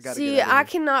 "Fuck, I gotta." See, get out of I here."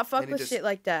 cannot fuck And he with just shit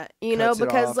like that, cuts it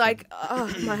because off like,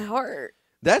 my heart.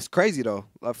 That's crazy though.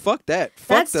 Like, fuck that.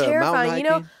 Fuck That's the terrifying.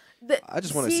 mountain hiking. I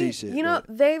just want to see shit. You know,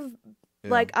 but- they've yeah.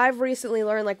 like I've recently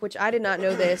learned which I did not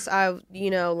know this.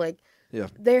 Yeah.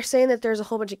 They're saying that there's a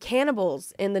whole bunch of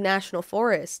cannibals in the national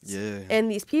forests. Yeah. And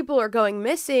these people are going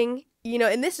missing,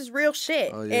 and this is real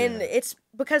shit. Oh, yeah. And it's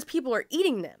because people are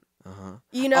eating them. Uh-huh.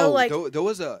 There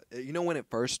was when it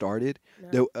first started,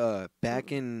 No.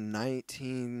 back in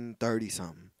 1930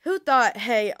 something. Who thought,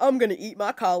 hey, I'm going to eat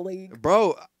my colleague?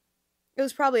 Bro, It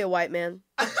was probably a white man.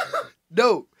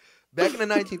 no. Back in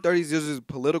the 1930s, there's these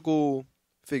political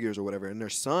figures or whatever, and their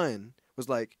son was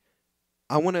like,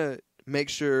 I want to make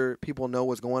sure people know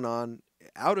what's going on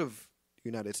out of the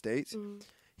United States. Mm.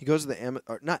 He goes to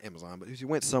not Amazon, but he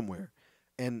went somewhere,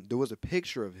 and there was a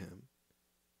picture of him.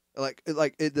 The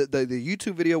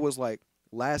YouTube video was like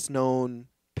last known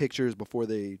pictures before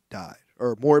they died,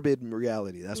 or morbid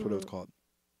reality. That's what it was called.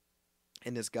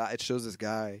 And it shows this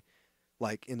guy,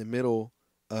 like in the middle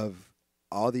of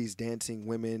all these dancing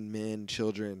women, men,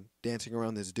 children dancing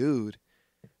around this dude,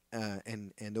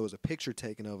 and there was a picture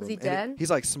taken of him. Was he And dead? he's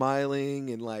like smiling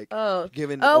and like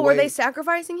giving. Oh, were away. they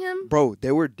sacrificing him? Bro,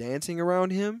 they were dancing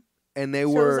around him, and they So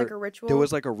were. it was like a ritual? There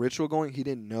was like a ritual going. He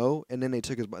didn't know, and then they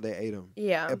took they ate him.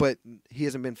 Yeah. But he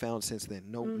hasn't been found since then.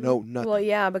 No, nothing. Well,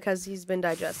 yeah, because he's been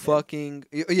digested. Fucking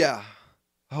yeah.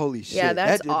 Holy shit. Yeah,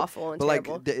 that's awful and but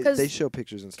terrible. Like they show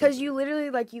pictures and stuff. Because you literally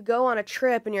you go on a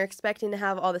trip and you're expecting to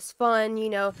have all this fun,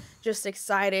 just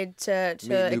excited to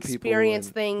experience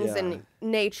things and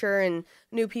nature and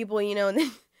new people, and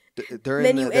then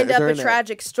then you end up a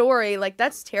tragic story. Like,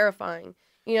 that's terrifying.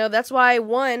 That's why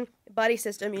 1, buddy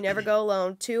system, you never go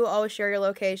alone. 2, always share your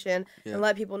location and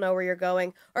let people know where you're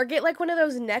going. Or get one of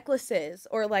those necklaces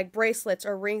or bracelets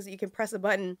or rings that you can press a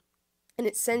button and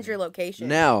it sends your location.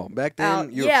 Now, back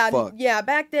then, you're fucked. Yeah,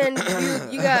 back then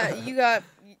you got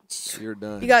you're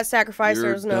done. You got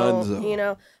sacrificers, You're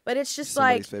donezo. But it's just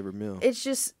Somebody's favorite meal. It's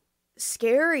just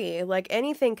scary. Like,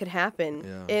 anything could happen.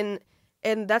 Yeah.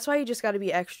 And that's why you just got to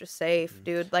be extra safe,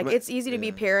 dude. Like, it's easy to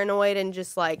be paranoid and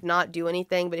just not do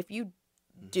anything, but if you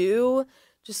do,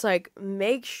 just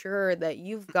make sure that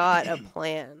you've got a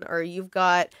plan or you've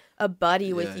got a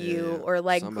buddy with you or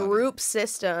somebody. Group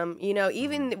system.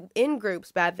 Even in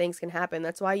groups, bad things can happen.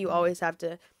 That's why you always have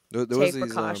to take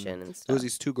precaution and stuff. There was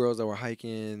these 2 girls that were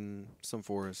hiking some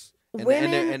forest. And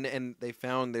Women, and they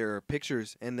found their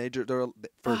pictures, and they're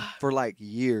for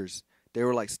years they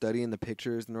were studying the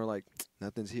pictures, and they're like,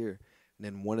 nothing's here. And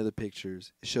then one of the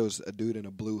pictures shows a dude in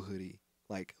a blue hoodie,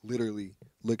 literally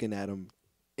looking at him.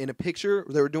 In a picture,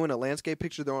 they were doing a landscape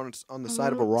picture. They're on the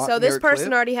side of a rock. So this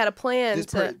person already had a plan.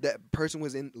 That person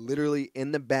was literally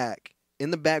in the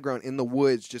background, in the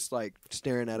woods, just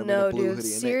staring at him in a blue hoodie.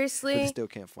 Seriously, but they still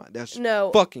can't find. That's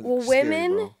fucking scary,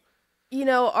 women. Bro.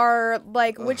 Are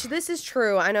which this is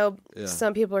true. I know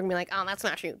some people are gonna be like, "Oh, that's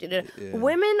not true." Yeah.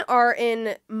 Women are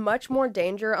in much more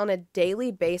danger on a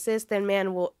daily basis than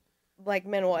men will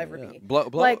ever be.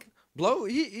 Blow.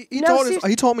 He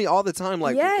told me all the time.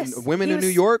 Women in New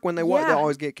York when they walk, they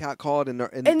always get catcalled,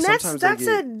 and sometimes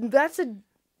that's a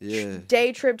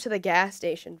day trip to the gas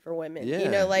station for women.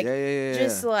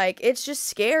 Just it's just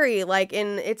scary.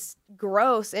 And it's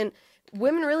gross and.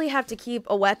 Women really have to keep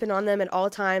a weapon on them at all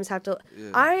times. I'm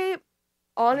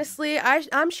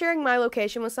sharing my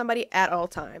location with somebody at all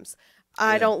times.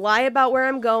 I don't lie about where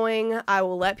I'm going. I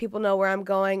will let people know where I'm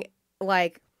going.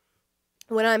 Like,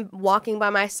 when I'm walking by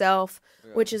myself,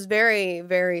 which is very,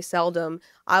 very seldom,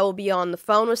 I will be on the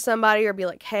phone with somebody or be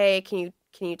like, hey, can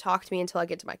you talk to me until I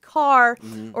get to my car?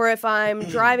 Mm-hmm. Or if I'm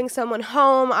driving someone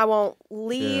home, I won't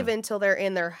leave until they're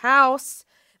in their house.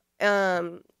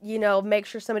 Make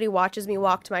sure somebody watches me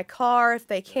walk to my car if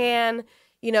they can.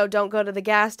 Don't go to the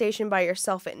gas station by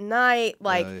yourself at night.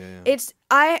 Like,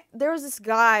 there was this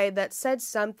guy that said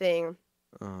something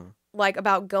like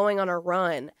about going on a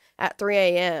run at 3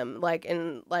 a.m. Like,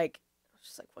 and like,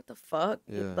 just like, what the fuck?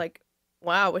 Yeah. Like,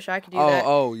 wow, I wish I could do that.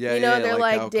 Oh, yeah. They're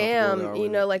like damn,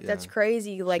 that's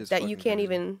crazy. Like, Shit's that you can't crazy.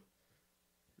 even.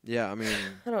 Yeah, I mean,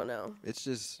 I don't know. it's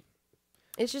just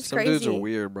Some crazy. dudes are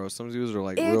weird, bro. Some dudes are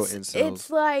like real incels. It's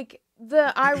like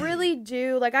I really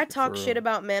do, like, I talk shit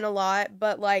about men a lot,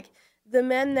 but like the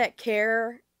men that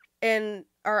care and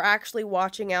are actually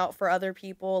watching out for other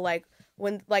people, like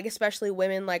when, like, especially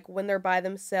women, like when they're by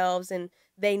themselves and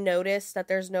they notice that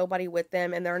there's nobody with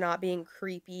them and they're not being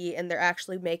creepy and they're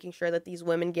actually making sure that these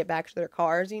women get back to their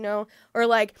cars, or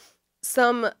like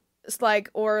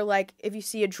or like if you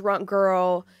see a drunk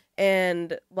girl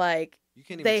and like you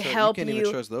can't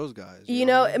even trust those guys.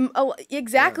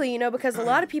 Exactly, because a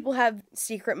lot of people have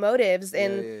secret motives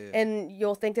and and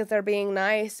you'll think that they're being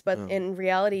nice, but in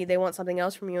reality they want something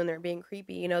else from you and they're being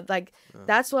creepy.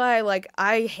 That's why, like,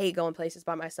 I hate going places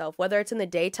by myself, whether it's in the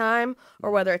daytime or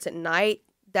whether it's at night.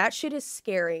 That shit is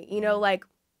scary. Like,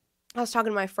 I was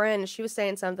talking to my friend and she was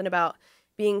saying something about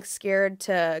being scared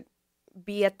to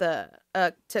be at the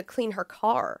to clean her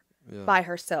car by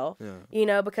herself,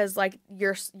 because like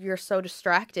you're so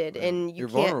distracted and you're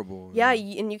can't, vulnerable.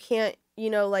 And you can't,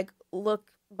 like,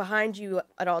 look behind you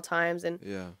at all times, and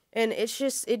it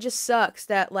just sucks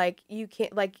that, like, you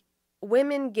can't, like,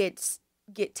 women get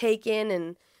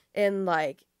taken and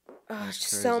like,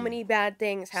 just so many bad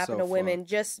things happen to women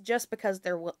just because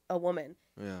they're a woman,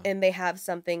 and they have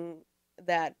something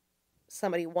that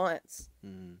somebody wants,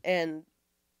 and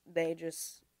they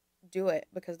just do it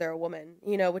because they're a woman,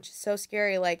 which is so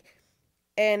scary. Like,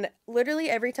 and literally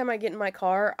every time I get in my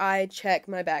car, I check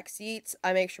my back seats.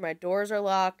 I make sure my doors are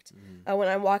locked. When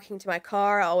I'm walking to my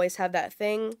car, I always have that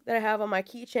thing that I have on my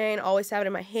keychain. Always have it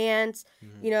in my hands.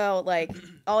 Like,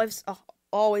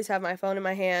 always have my phone in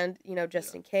my hand.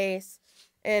 Just in case.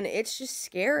 And it's just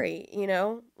scary.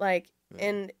 Like,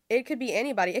 and it could be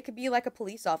anybody. It could be like a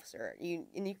police officer. You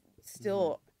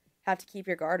still have to keep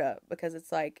your guard up, because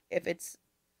it's like, if it's,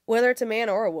 whether it's a man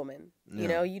or a woman, you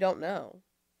don't know.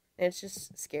 And it's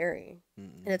just scary.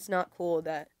 And it's not cool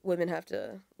that women have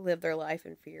to live their life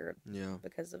in fear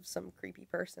because of some creepy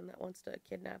person that wants to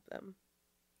kidnap them.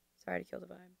 Sorry to kill the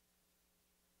vibe.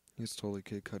 He's totally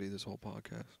Kid Cudi this whole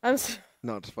podcast.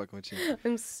 No, just fucking with you.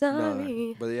 I'm sorry.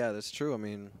 No, but yeah, that's true. I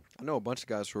mean, I know a bunch of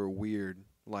guys who are weird,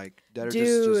 like, that are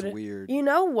Dude, just weird. You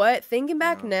know what? Thinking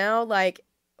back now, like,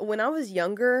 when I was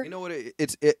younger, you know what?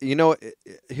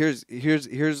 Here's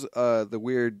the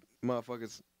weird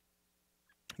motherfuckers.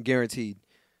 Guaranteed,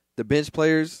 the bench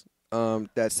players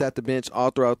that sat the bench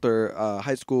all throughout their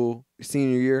high school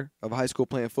senior year of high school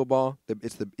playing football.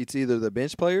 It's either the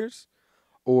bench players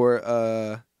or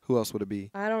who else would it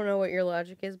be? I don't know what your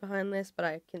logic is behind this, but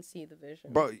I can see the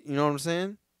vision. Bro, you know what I'm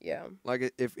saying? Yeah.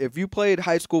 Like, if you played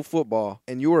high school football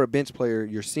and you were a bench player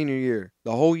your senior year,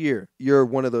 the whole year, you're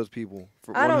one of those people.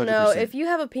 I don't know. If you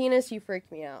have a penis, you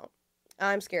freak me out.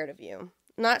 I'm scared of you.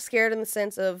 Not scared in the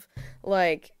sense of,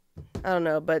 like, I don't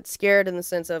know, but scared in the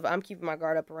sense of I'm keeping my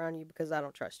guard up around you because I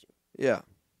don't trust you. Yeah.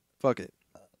 Fuck it.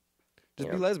 Just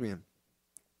be lesbian.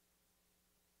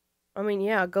 I mean,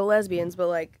 yeah, go lesbians, but,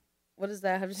 like, what does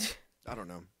that have to do? I don't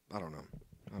know. I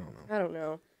don't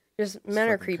know. Just men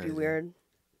are creepy crazy. Weird.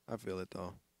 I feel it,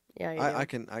 though. Yeah,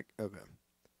 okay.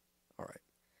 All right.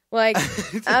 Like,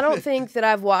 I don't think that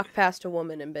I've walked past a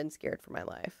woman and been scared for my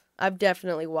life. I've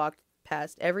definitely walked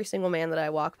past every single man that I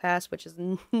walk past, which is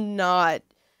not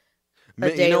a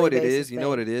daily you know what it basis is? thing. You know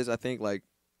what it is? I think, like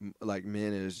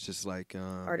men is just, like...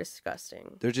 are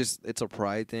disgusting. They're just... It's a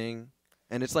pride thing.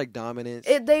 And it's, like, dominance.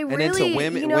 They really... And to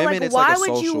women, like, it's why like a would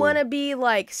social... you want to be,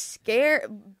 like,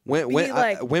 scared?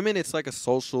 Women, it's like a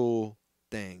social...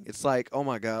 thing. It's like, oh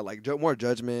my god, like more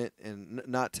judgment and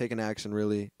not taking action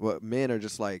really. But men are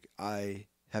just like, I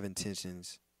have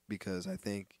intentions because I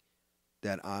think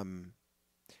that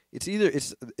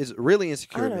it's really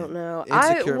insecure. I don't know.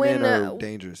 Insecure men are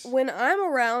dangerous. When I'm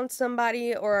around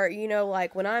somebody, or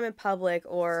like when I'm in public,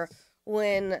 or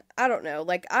when I don't know,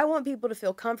 like, I want people to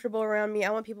feel comfortable around me.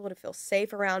 I want people to feel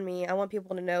safe around me. I want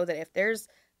people to know that if there's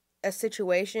a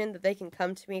situation that they can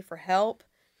come to me for help.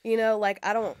 Like,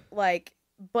 I don't like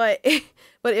but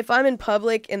but if I'm in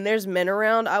public and there's men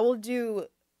around, I will do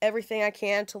everything I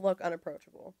can to look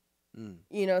unapproachable.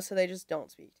 You know, so they just don't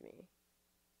speak to me.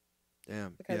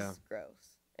 Damn. Because Yeah. it's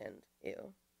gross and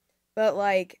ew. But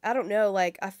like, I don't know,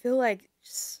 like I feel like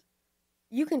just,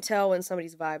 you can tell when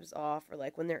somebody's vibe is off, or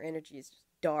like when their energy is just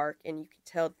dark, and you can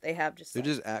tell that they have just They like,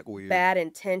 just act weird. bad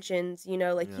intentions, you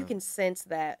know, like Yeah. you can sense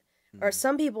that. Or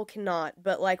some people cannot,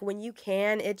 but like when you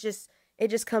can, it just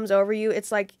comes over you.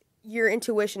 It's like your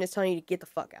intuition is telling you to get the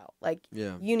fuck out. Like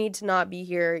Yeah. you need to not be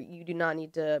here. You do not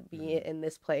need to be in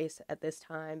this place at this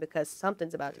time because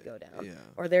something's about to go down, Yeah.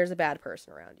 or there's a bad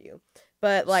person around you.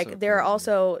 But like So there are crazy.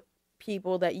 also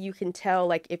people that you can tell,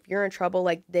 like if you're in trouble,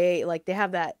 like they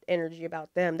have that energy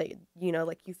about them that, you know,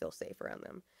 like you feel safe around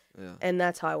them. Yeah. And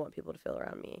that's how I want people to feel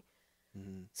around me.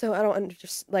 Mm-hmm. So I don't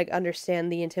just like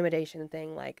understand the intimidation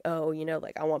thing. Like, oh, you know,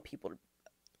 like I want people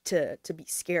to be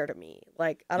scared of me.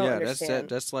 Like I don't understand.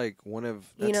 That's like one of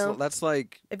You know? that's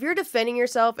like If you're defending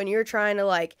yourself and you're trying to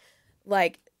like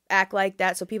act like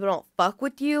that so people don't fuck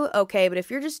with you, okay. But if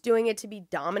you're just doing it to be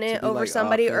dominant To be, over like,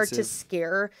 somebody or to offensive.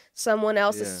 scare someone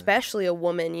else, Yeah. especially a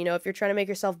woman, you know, if you're trying to make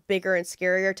yourself bigger and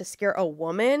scarier to scare a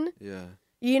woman, yeah.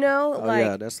 you know, Oh like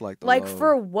yeah, that's like the like low.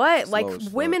 for what? It's Like low as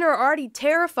fuck. women are already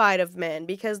terrified of men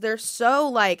because they're so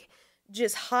like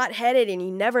just hot-headed and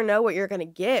you never know what you're going to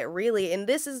get, really. And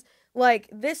this is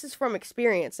from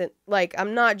experience, and like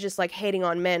I'm not just like hating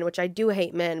on men, which I do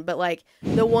hate men, but like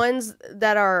the ones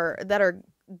that are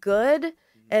good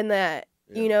and that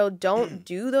you know don't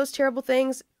do those terrible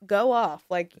things, go off.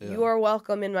 Like you are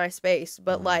welcome in my space,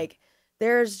 but like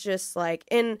there's just like,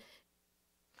 and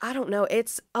I don't know,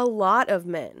 it's a lot of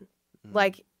men.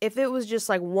 Like if it was just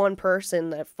like one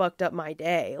person that fucked up my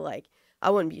day, like I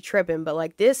wouldn't be tripping, but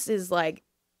like this is like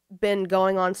been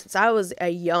going on since I was a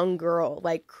young girl,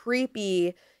 like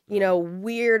creepy, you know,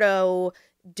 weirdo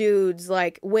dudes,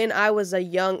 like when I was a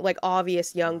young, like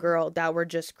obvious young girl that were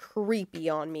just creepy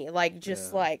on me, like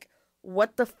just like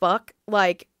what the fuck,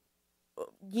 like,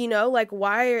 you know, like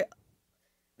why,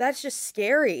 that's just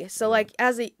scary. So like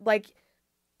as a like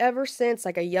ever since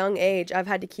like a young age, I've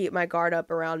had to keep my guard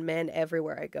up around men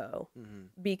everywhere I go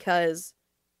because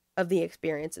of the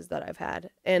experiences that I've had.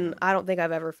 And I don't think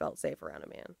I've ever felt safe around a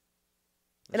man.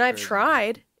 And I've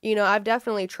tried, you know, I've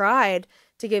definitely tried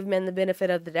to give men the benefit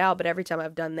of the doubt, but every time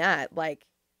I've done that, like,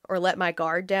 or let my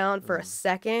guard down for a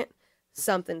second,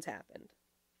 something's happened.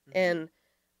 And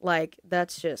like,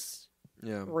 that's just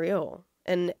real.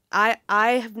 And I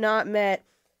have not met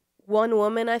one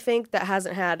woman, I think, that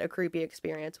hasn't had a creepy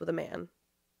experience with a man.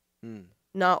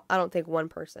 Not, I don't think one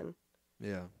person.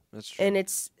 Yeah, that's true. And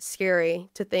it's scary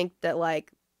to think that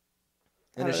like,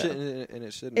 it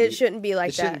shouldn't be like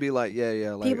it that. shouldn't be like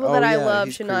like, people oh, that I yeah, love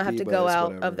he's should not have creepy, to but go it's out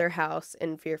whatever. of their house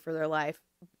in fear for their life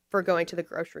for going to the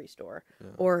grocery store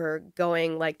or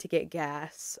going like to get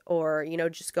gas or, you know,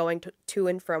 just going to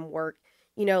and from work.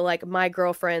 You know, like my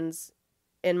girlfriends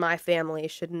in my family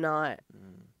should not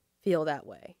feel that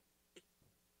way.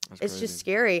 It's just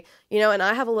scary, you know, and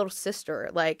I have a little sister.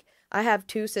 Like I have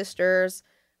two sisters.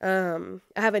 I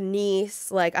have a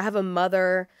niece, like I have a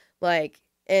mother, like,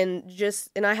 and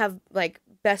I have like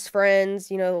best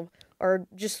friends, you know, or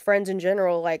just friends in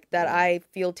general, like that I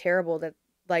feel terrible that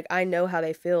like I know how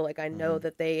they feel. Like I know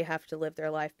that they have to live their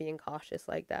life being cautious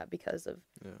like that because of.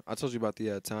 Yeah, I told you about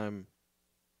the time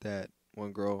that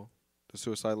one girl, the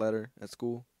suicide letter at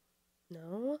school.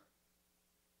 No.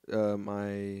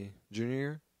 My junior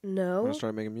year. No. When I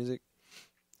started making music.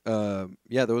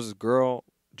 Yeah, there was this girl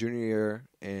junior year,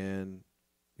 and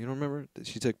you don't remember that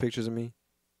she took pictures of me.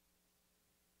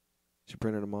 She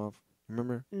printed them off.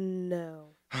 Remember?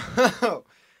 No.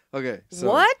 Okay. So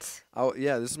What?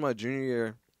 Yeah, this is my junior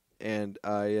year, and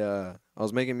I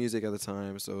was making music at the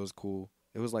time, so it was cool.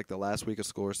 It was like the last week of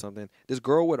school or something. This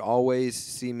girl would always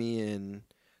see me in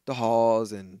the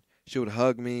halls, and she would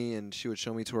hug me, and she would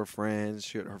show me to her friends.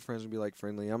 Her friends would be like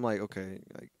friendly. I'm like, okay,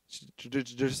 like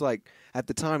just like at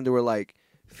the time they were like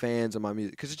fans of my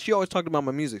music because she always talked about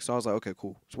my music. So I was like, okay,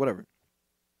 cool, so whatever.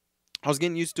 I was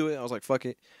getting used to it. I was like, fuck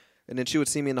it. And then she would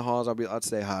see me in the halls. I'd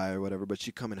say hi or whatever, but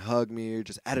she'd come and hug me or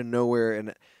just out of nowhere.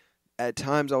 And at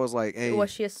times I was like, hey.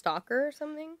 Was she a stalker or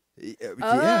something?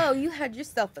 Yeah. Oh, you had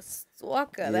yourself a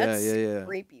stalker. That's yeah.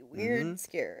 creepy, weird,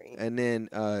 scary. And then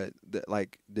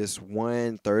like this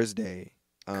one Thursday,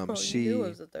 she you knew it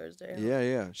was a Thursday. Huh?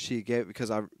 Yeah. She gave, because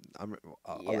I'll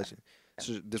let you.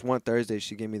 So this one Thursday,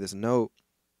 she gave me this note.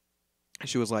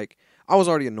 She was like, I was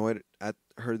already annoyed at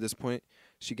her at this point.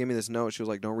 She gave me this note. She was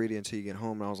like, don't read it until you get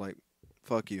home. And I was like,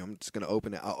 fuck you. I'm just going to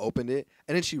open it. I opened it.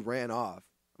 And then she ran off.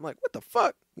 I'm like, what the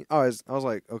fuck? I was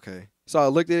like, okay. So I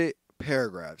looked at it,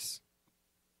 paragraphs.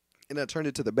 And I turned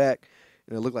it to the back,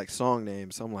 and it looked like song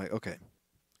names. So I'm like, okay,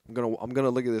 I'm gonna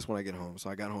look at this when I get home. So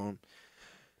I got home.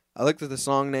 I looked at the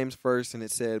song names first, and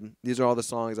it said, these are all the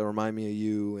songs that remind me of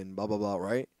you, and blah, blah, blah,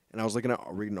 right? And I was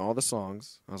reading all the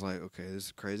songs. I was like, okay, this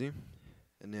is crazy.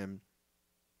 And then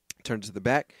I turned it to the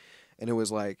back, and it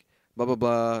was like, blah, blah,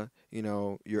 blah, you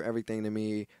know, you're everything to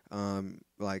me. You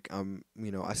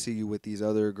know, I see you with these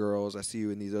other girls. I see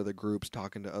you in these other groups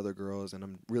talking to other girls, and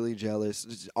I'm really jealous.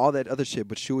 Just all that other shit,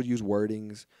 but she would use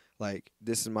wordings like,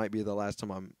 this might be the last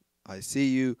time I see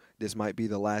you. This might be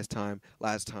the last time.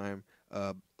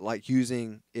 Like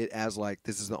using it as like,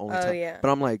 this is the only time. Yeah.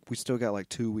 But I'm like, we still got like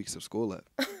 2 weeks of school left.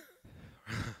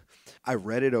 I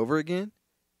read it over again,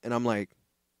 and I'm like,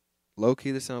 low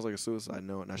key, this sounds like a suicide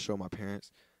note. And I show my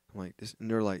parents. I'm like, this, and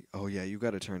they're like, oh yeah, you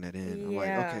got to turn that in. I'm like,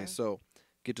 okay, so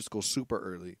get to school super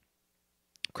early,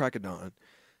 crack of dawn,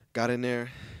 got in there,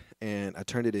 and I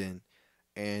turned it in.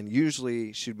 And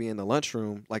usually she'd be in the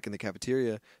lunchroom, like in the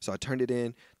cafeteria. So I turned it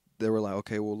in. They were like,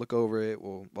 okay, we'll look over it.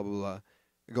 We'll blah blah blah.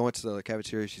 Go into the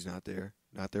cafeteria. She's not there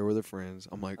with her friends.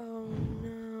 I'm like, oh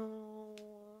no.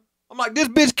 I'm like, this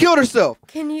bitch killed herself.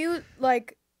 Can you,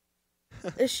 like,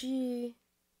 is she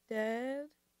dead?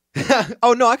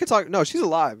 Oh, no, I can talk. No, she's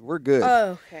alive. We're good.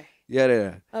 Oh, okay.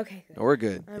 Yeah. Okay, good. No, we're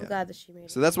good. I'm glad that she made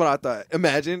it. So that's what I thought.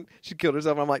 Imagine she killed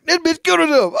herself. I'm like, this bitch killed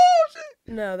herself. Oh,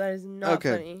 shit. No, that is not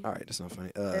funny. All right, that's not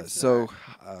funny. It's so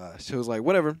she was like,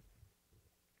 whatever.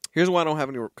 Here's why I don't have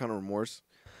any kind of remorse.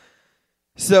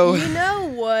 So you know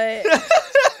what?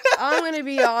 I'm gonna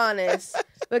be honest,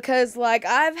 because like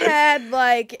I've had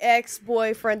like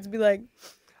ex-boyfriends be like,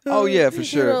 oh yeah, for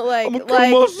sure. You know, like, I'm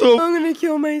gonna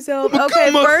kill myself.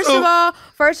 Okay,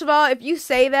 first of all, if you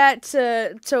say that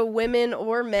to women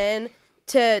or men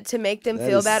to make them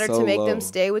feel bad or to make them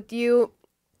stay with you,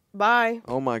 bye.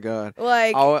 Oh my god.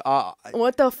 Like,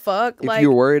 what the fuck? If like,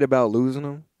 you're worried about losing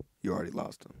them, you already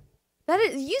lost them. That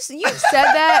is, you've said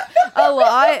that a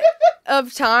lot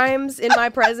of times in my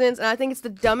presence, and I think it's the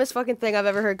dumbest fucking thing I've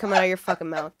ever heard come out of your fucking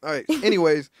mouth. All right.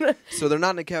 Anyways, so they're not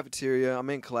in the cafeteria. I'm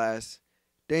in class.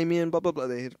 Damien, blah blah blah.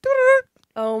 They hit.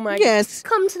 Oh my Yes. God.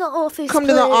 Come to the office. Come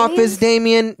to the office,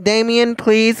 Damien. Damien,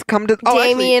 please come to.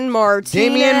 Damien Martinez.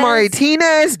 Damien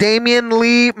Martinez. Damien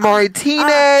Lee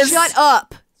Martinez. Shut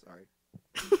up. Sorry.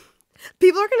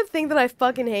 People are going to think that I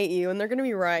fucking hate you, and they're going to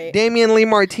be right. Damien Lee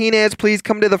Martinez, please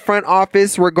come to the front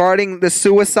office regarding the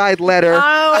suicide letter.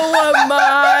 Oh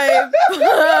my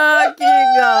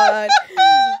fucking God.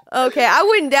 Okay, I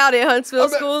wouldn't doubt it, Huntsville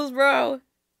schools, bro.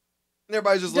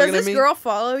 Everybody's just looking at me. Does this girl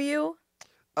follow you?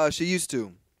 She used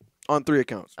to, on 3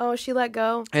 accounts. Oh, she let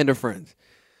go? And her friends.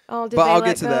 Oh, did but they I'll let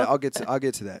get to go? that. I'll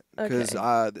get to that because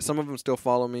Okay. some of them still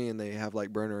follow me and they have like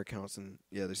burner accounts and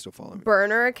yeah, they still follow me.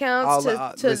 Burner accounts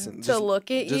listen, to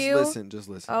look at you? Just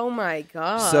listen. Oh my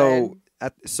God.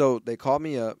 So they called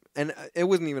me up, and it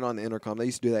wasn't even on the intercom. They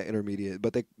used to do that intermediate,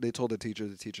 but they told the teacher.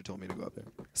 The teacher told me to go up there.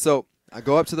 So I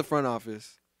go up to the front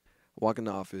office, walk in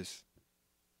the office.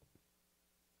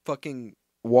 Fucking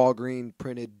Walgreen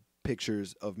printed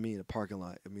pictures of me in the parking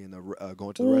lot, of me in the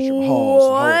going to the restroom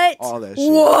halls, What? all that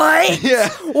shit. What? Yeah.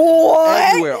 What?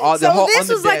 Everywhere. So this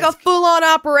was like a full-on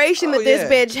operation that this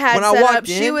bitch had When I set walked up.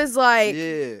 in, She was like,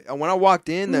 yeah. And when I walked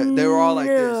in, they were all like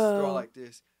this. They were all No. like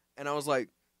this. And I was like,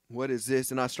 what is this?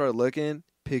 And I started looking.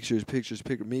 Pictures.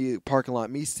 Me, parking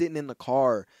lot. Me sitting in the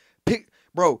car.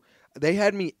 Bro, they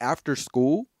had me after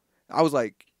school. I was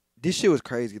like, this shit was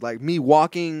crazy. Like, me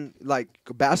walking, like,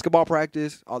 basketball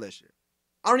practice, all that shit.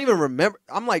 I don't even remember.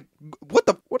 I'm like, what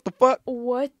the fuck?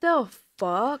 what the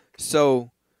fuck?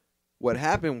 So, what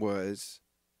happened was,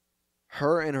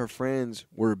 her and her friends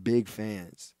were big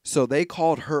fans. So they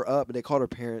called her up and they called her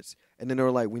parents, and then they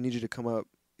were like, "We need you to come up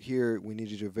here. We need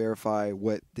you to verify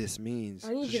what this means."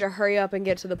 I need you to hurry up and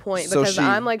get to the point So because she-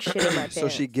 I'm like shitting my pants. So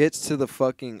she gets to the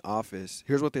fucking office.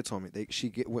 Here's what they told me.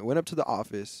 Went up to the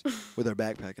office with her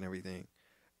backpack and everything.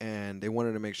 And they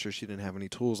wanted to make sure she didn't have any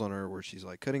tools on her where she's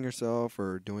like cutting herself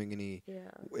or doing any.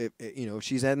 Yeah. If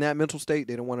she's in that mental state,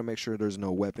 they don't want to make sure there's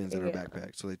no weapons in her Yeah.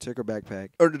 backpack. So they took her backpack.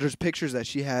 Or there's pictures that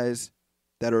she has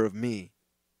that are of me,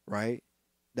 right?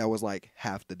 That was like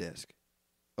half the desk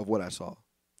of what I saw.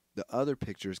 The other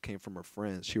pictures came from her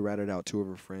friends. She ratted out 2 of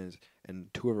her friends,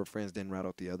 and 2 of her friends didn't rat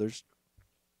out the others.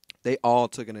 They all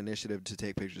took an initiative to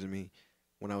take pictures of me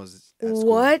when I was at school.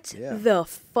 What Yeah. the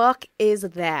fuck is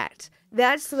that?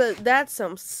 That's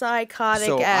some psychotic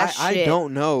ass I shit.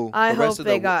 don't know. I the rest hope of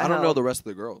they the, got I don't know help. the rest of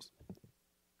the girls.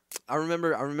 I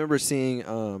remember seeing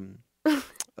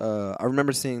I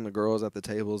remember seeing the girls at the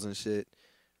tables and shit.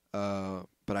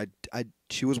 But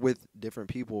she was with different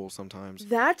people sometimes.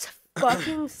 That's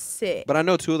fucking sick. But I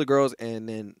know 2 of the girls, and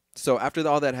then So after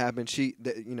all that happened,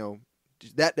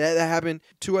 that happened.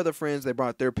 2 other friends, they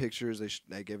brought their pictures.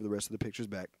 They gave the rest of the pictures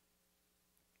back,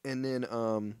 and then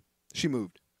she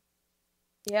moved.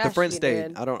 Yeah, The friends she stayed.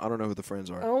 did. I don't know who the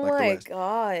friends are. Oh like the my rest.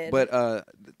 god! But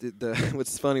the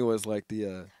what's funny was like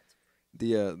the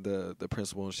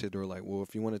principal and shit. They were like, well,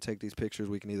 if you want to take these pictures,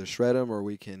 we can either shred them or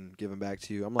we can give them back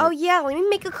to you. I'm like, oh yeah, let me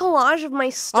make a collage of my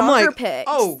I'm stalker like, pics.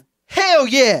 oh hell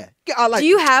yeah! I like. Do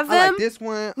you have I them? like this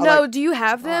one. No, do you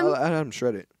have them? I had them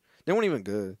shredded. They weren't even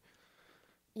good.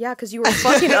 Yeah, because you were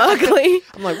fucking ugly.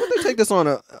 I'm like, would they take this on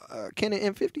a Canon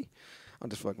M50? I'm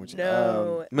just fucking with you.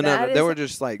 No, but that they is were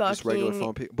just like just regular fucking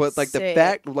phone pictures. But like sick.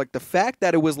 the fact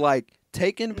that it was like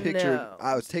taking pictures. No.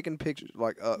 I was taking pictures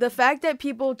like The fact that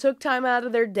people took time out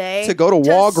of their day to go to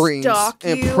Walgreens stalk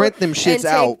and you print them shits and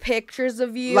out. take pictures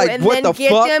of you, Like, and what then the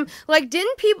get fuck? them. Like,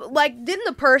 didn't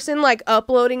the person like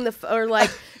uploading or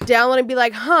like downloading be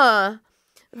like, huh?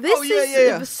 This Oh, yeah, is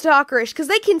yeah. stalkerish, because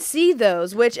they can see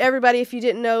those. Which everybody, if you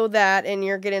didn't know that, and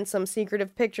you're getting some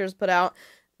secretive pictures put out,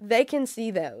 they can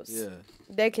see those. Yeah.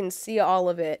 They can see all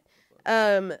of it.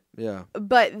 Yeah.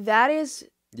 But that is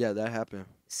Yeah, that happened.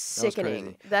 sickening.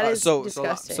 Crazy. That is so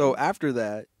disgusting. So after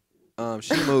that,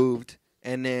 she moved,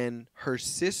 and then her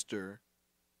sister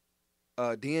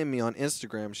DM'd me on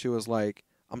Instagram. She was like,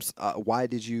 why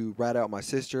did you rat out my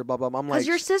sister? Blah blah. Blah. I'm like, because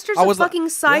your sister's I a was like- fucking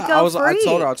psycho yeah, I freak.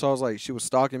 told her. I was like, she was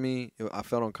stalking me. I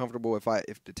felt uncomfortable. If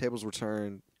the tables were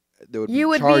turned, there would You be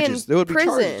would be charges. in There would be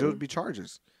charges. prison. There would be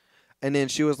charges. And then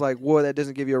she was like, "Well, that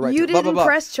doesn't give you a right You to blah, didn't blah, blah."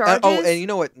 press charges. And you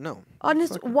know what? No.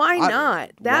 Honest, Fucking- why not?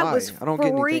 That why? was I don't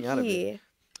get anything out of it. freaky.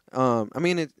 I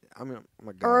mean, oh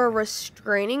my God. Or a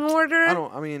restraining order. I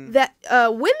don't. I mean, That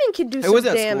women can do It some was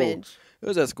at school. damage. it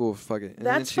was at school. Fuck it. And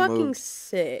then That's she fucking moved.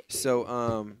 sick. So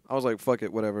I was like, fuck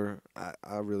it, whatever.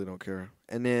 I really don't care.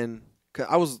 And then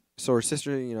so her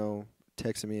sister,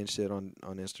 texted me and shit on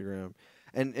Instagram,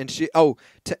 and she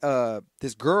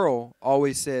this girl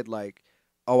always said like,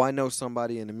 oh, I know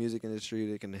somebody in the music industry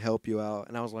that can help you out,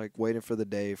 and I was like waiting for the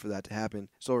day for that to happen.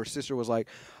 So her sister was like,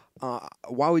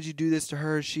 why would you do this to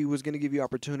her? She was gonna give you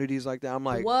opportunities like that. I'm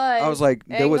like, What? I was like,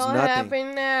 there Ain't was gonna nothing.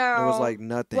 happen now. There was like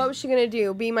nothing. What was she gonna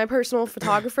do? Be my personal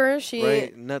photographer? She.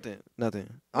 Right? Nothing.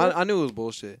 I knew it was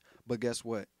bullshit. But guess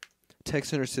what?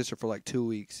 Texting her sister for like 2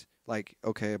 weeks. Like,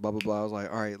 okay, blah, blah, blah. I was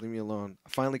like, all right, leave me alone. I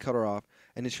finally cut her off.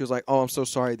 And then she was like, oh, I'm so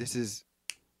sorry.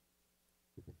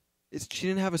 She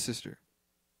didn't have a sister.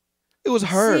 It was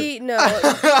her. See, no,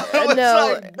 I was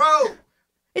no. like, bro.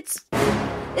 It's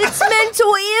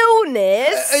mental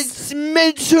illness. It's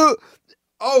mental.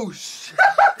 Oh, shit.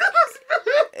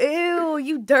 Ew,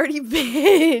 you dirty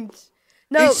bitch.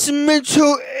 No, It's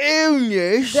mental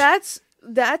illness.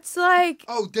 that's like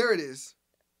Oh, there it is.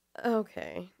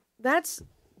 okay. That's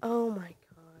oh my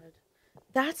god.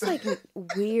 That's like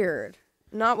weird.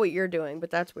 Not what you're doing, but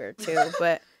that's weird too.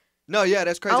 But No, yeah,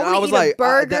 that's crazy. I wanna I was eat a like,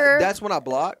 burger. that's when I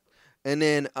blocked. And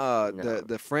then No.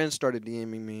 the friends started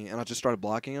DMing me, and I just started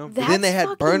blocking them. But That's then they had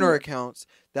fucking- burner accounts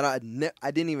that I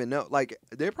didn't even know. Like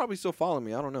they're probably still following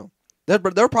me. I don't know.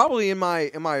 They're probably in my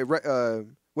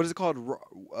what is it called?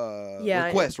 Yeah,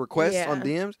 Requests yeah. on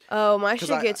DMs. oh, my 'Cause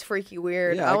shit gets freaky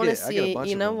weird. Yeah, I I want to get a see. bunch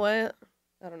You of know them. what?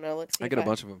 I don't know. Let's see. I get a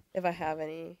bunch of them. If I have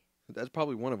any. That's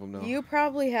probably one of them though. You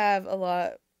probably have a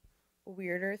lot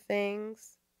weirder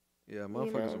things. Yeah,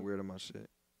 motherfuckers know. are weird in my shit.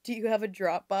 Do you have a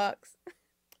Dropbox?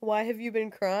 Why have you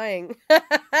been crying?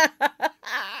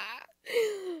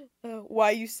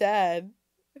 Why you sad?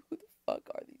 Who the fuck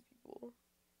are these people?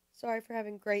 Sorry for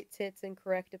having great tits and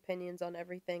correct opinions on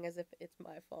everything as if it's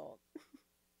my fault.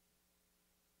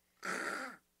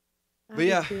 But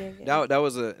yeah, that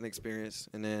was an experience.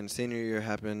 And then senior year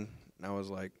happened, and I was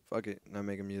like, fuck it, not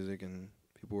making music. And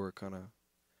people were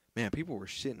people were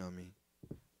shitting on me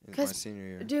in my 'Cause, senior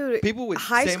year. dude, People would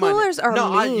high say my schoolers are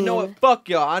no, you know mean. what? Fuck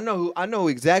y'all. I know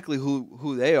exactly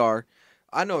who they are.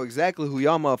 I know exactly who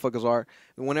y'all motherfuckers are.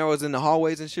 And when I was in the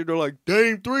hallways and shit, they're like,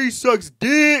 Dame 3 sucks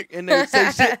dick, and they would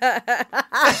say shit.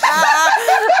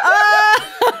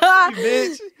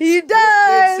 Bitch. He They'd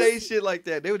does. say shit like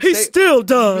that. They would He say, still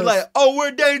does. be like, oh,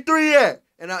 where Dame 3 at?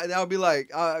 And I'll be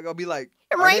like, I'll be like,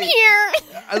 are right they- here.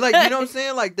 I like, you know what I'm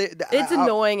saying? Like, It's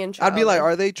annoying and I'd be like,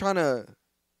 childish. are they trying to,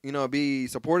 be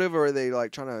supportive, or are they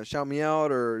like trying to shout me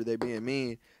out, or are they being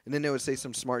mean? And then they would say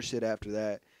some smart shit after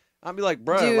that. I'd be like,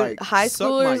 bro, Dude, like, high suck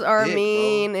schoolers my are dick,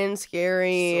 mean bro. and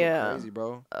scary. So crazy,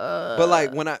 bro. But But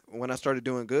like when I started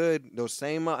doing good, those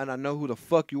same and I know who the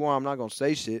fuck you are. I'm not gonna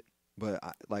say shit, but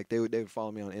they would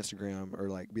follow me on Instagram or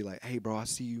like be like, hey, bro, I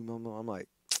see you, mama. I'm like,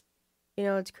 you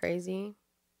know it's crazy.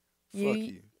 fuck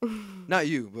you. Not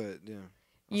you, but yeah.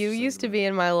 You used to be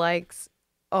in my likes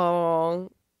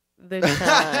all the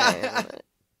time.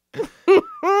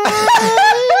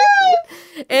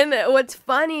 And what's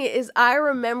funny is I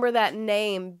remember that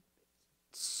name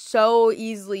so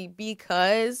easily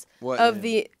because What of name?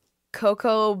 the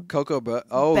Coco,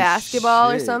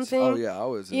 basketball or shit. something. Oh yeah, I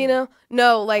was. you know?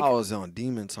 No, like I was on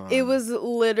demon time. it was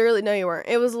literally, no, you weren't.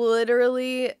 It was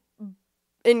literally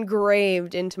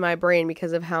engraved into my brain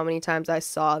because of how many times I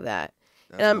saw that.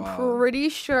 That's And I'm wild. pretty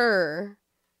sure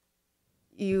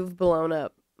you've blown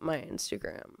up my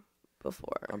Instagram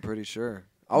before. I'm pretty sure.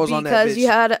 I was on that because bitch. you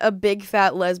had a big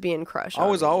fat lesbian crush I on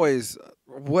was me. always.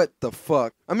 What the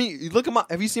fuck? I mean, you look at my.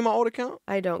 Have you seen my old account?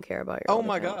 I don't care about your Oh old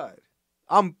my account. god.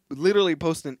 I'm literally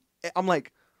posting. I'm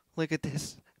like, look at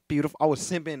this beautiful. I was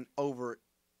simping over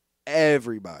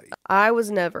everybody. I was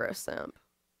never a simp.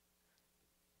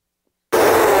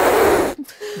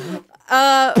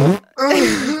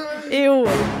 Ew.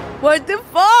 What the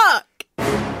fuck?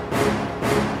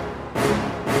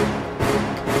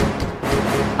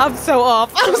 I'm so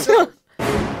off.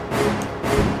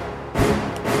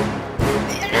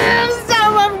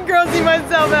 I'm grossing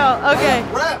myself out. Okay.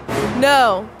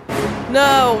 No.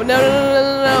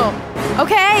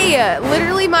 Okay.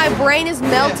 Literally, my brain is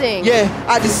melting. Yeah,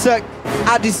 I just suck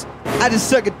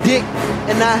a dick,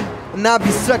 and I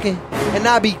be sucking, and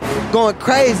I be going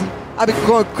crazy. I be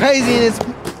going crazy in this.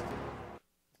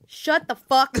 Shut the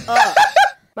fuck up.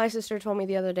 My sister told me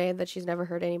the other day that she's never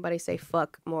heard anybody say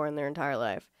fuck more in their entire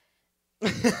life.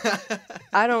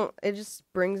 It just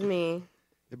brings me,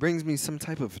 It brings me some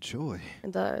type of joy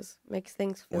it does. Makes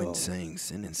things feel. when saying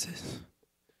sentences.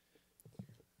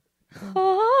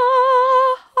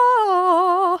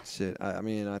 Shit, I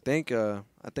mean, I think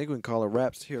we can call it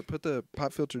wraps. Here, put the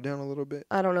pop filter down a little bit.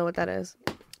 I don't know what that is.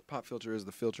 Pop filter is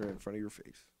the filter in front of your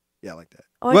face. Yeah, like that.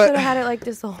 Oh, I What? should have had it like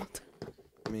this the whole time.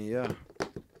 I mean, yeah.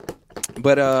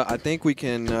 But I think we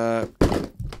can. God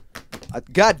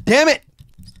damn it!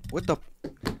 What the?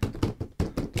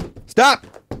 Stop!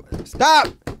 Stop!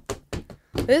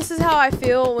 This is how I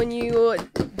feel when you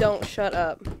don't shut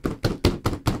up.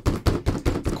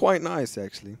 It's quite nice,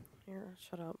 actually. Here,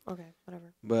 shut up. Okay,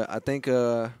 whatever. But I think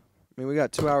we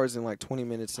got 2 hours and like 20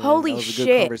 minutes. In. Holy that was a good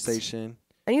shit. conversation.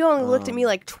 And you only looked at me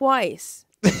like twice.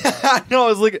 I know. I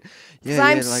was looking. Because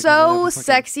I'm so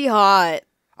sexy hot.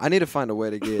 I need to find a way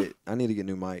to get. I need to get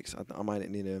new mics. I might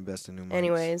need to invest in new mics.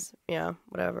 Anyways, yeah,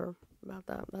 whatever about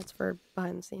that. That's for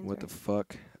behind the scenes. What the right?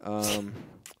 fuck?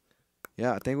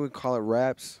 Yeah, I think we call it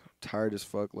wraps. Tired as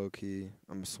fuck, low key.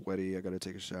 I'm sweaty. I gotta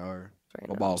take a shower. Right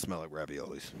My now. balls smell like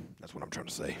raviolis. That's what I'm trying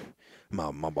to say. My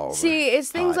balls. See,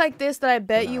 it's things hot. like this that I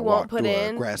bet When you I won't walk put through a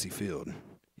in. grassy field.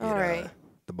 All right.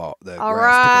 The All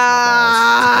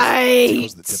grass right.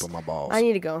 tickles the tip of my balls. I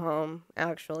need to go home.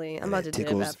 Actually, I'm And about it to dip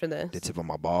tickles after this. the tip of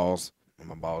my balls. And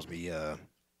my balls be on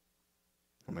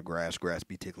the grass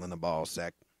be tickling the ball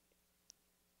sack.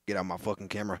 Get out my fucking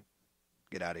camera.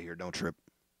 Get out of here. Don't trip.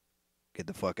 Get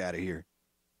the fuck out of here.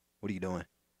 What are you doing?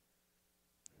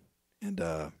 And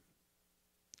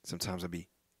sometimes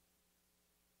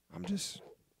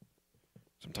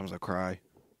sometimes I cry. I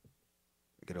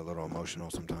get a little emotional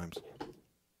sometimes.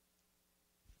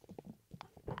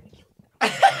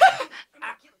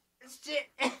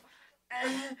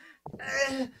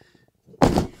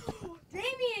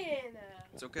 Damien!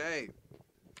 It's okay.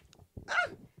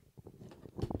 Come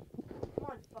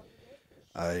on, fucking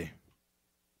bitch.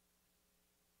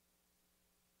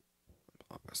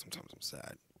 Sometimes I'm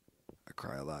sad. I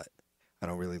cry a lot. I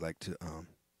don't really like to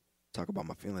talk about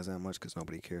my feelings that much because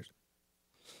nobody cares.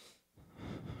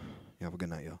 You have a good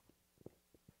night, y'all.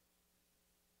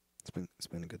 It's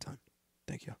been a good time.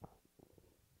 Thank you.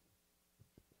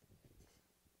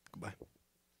 Goodbye.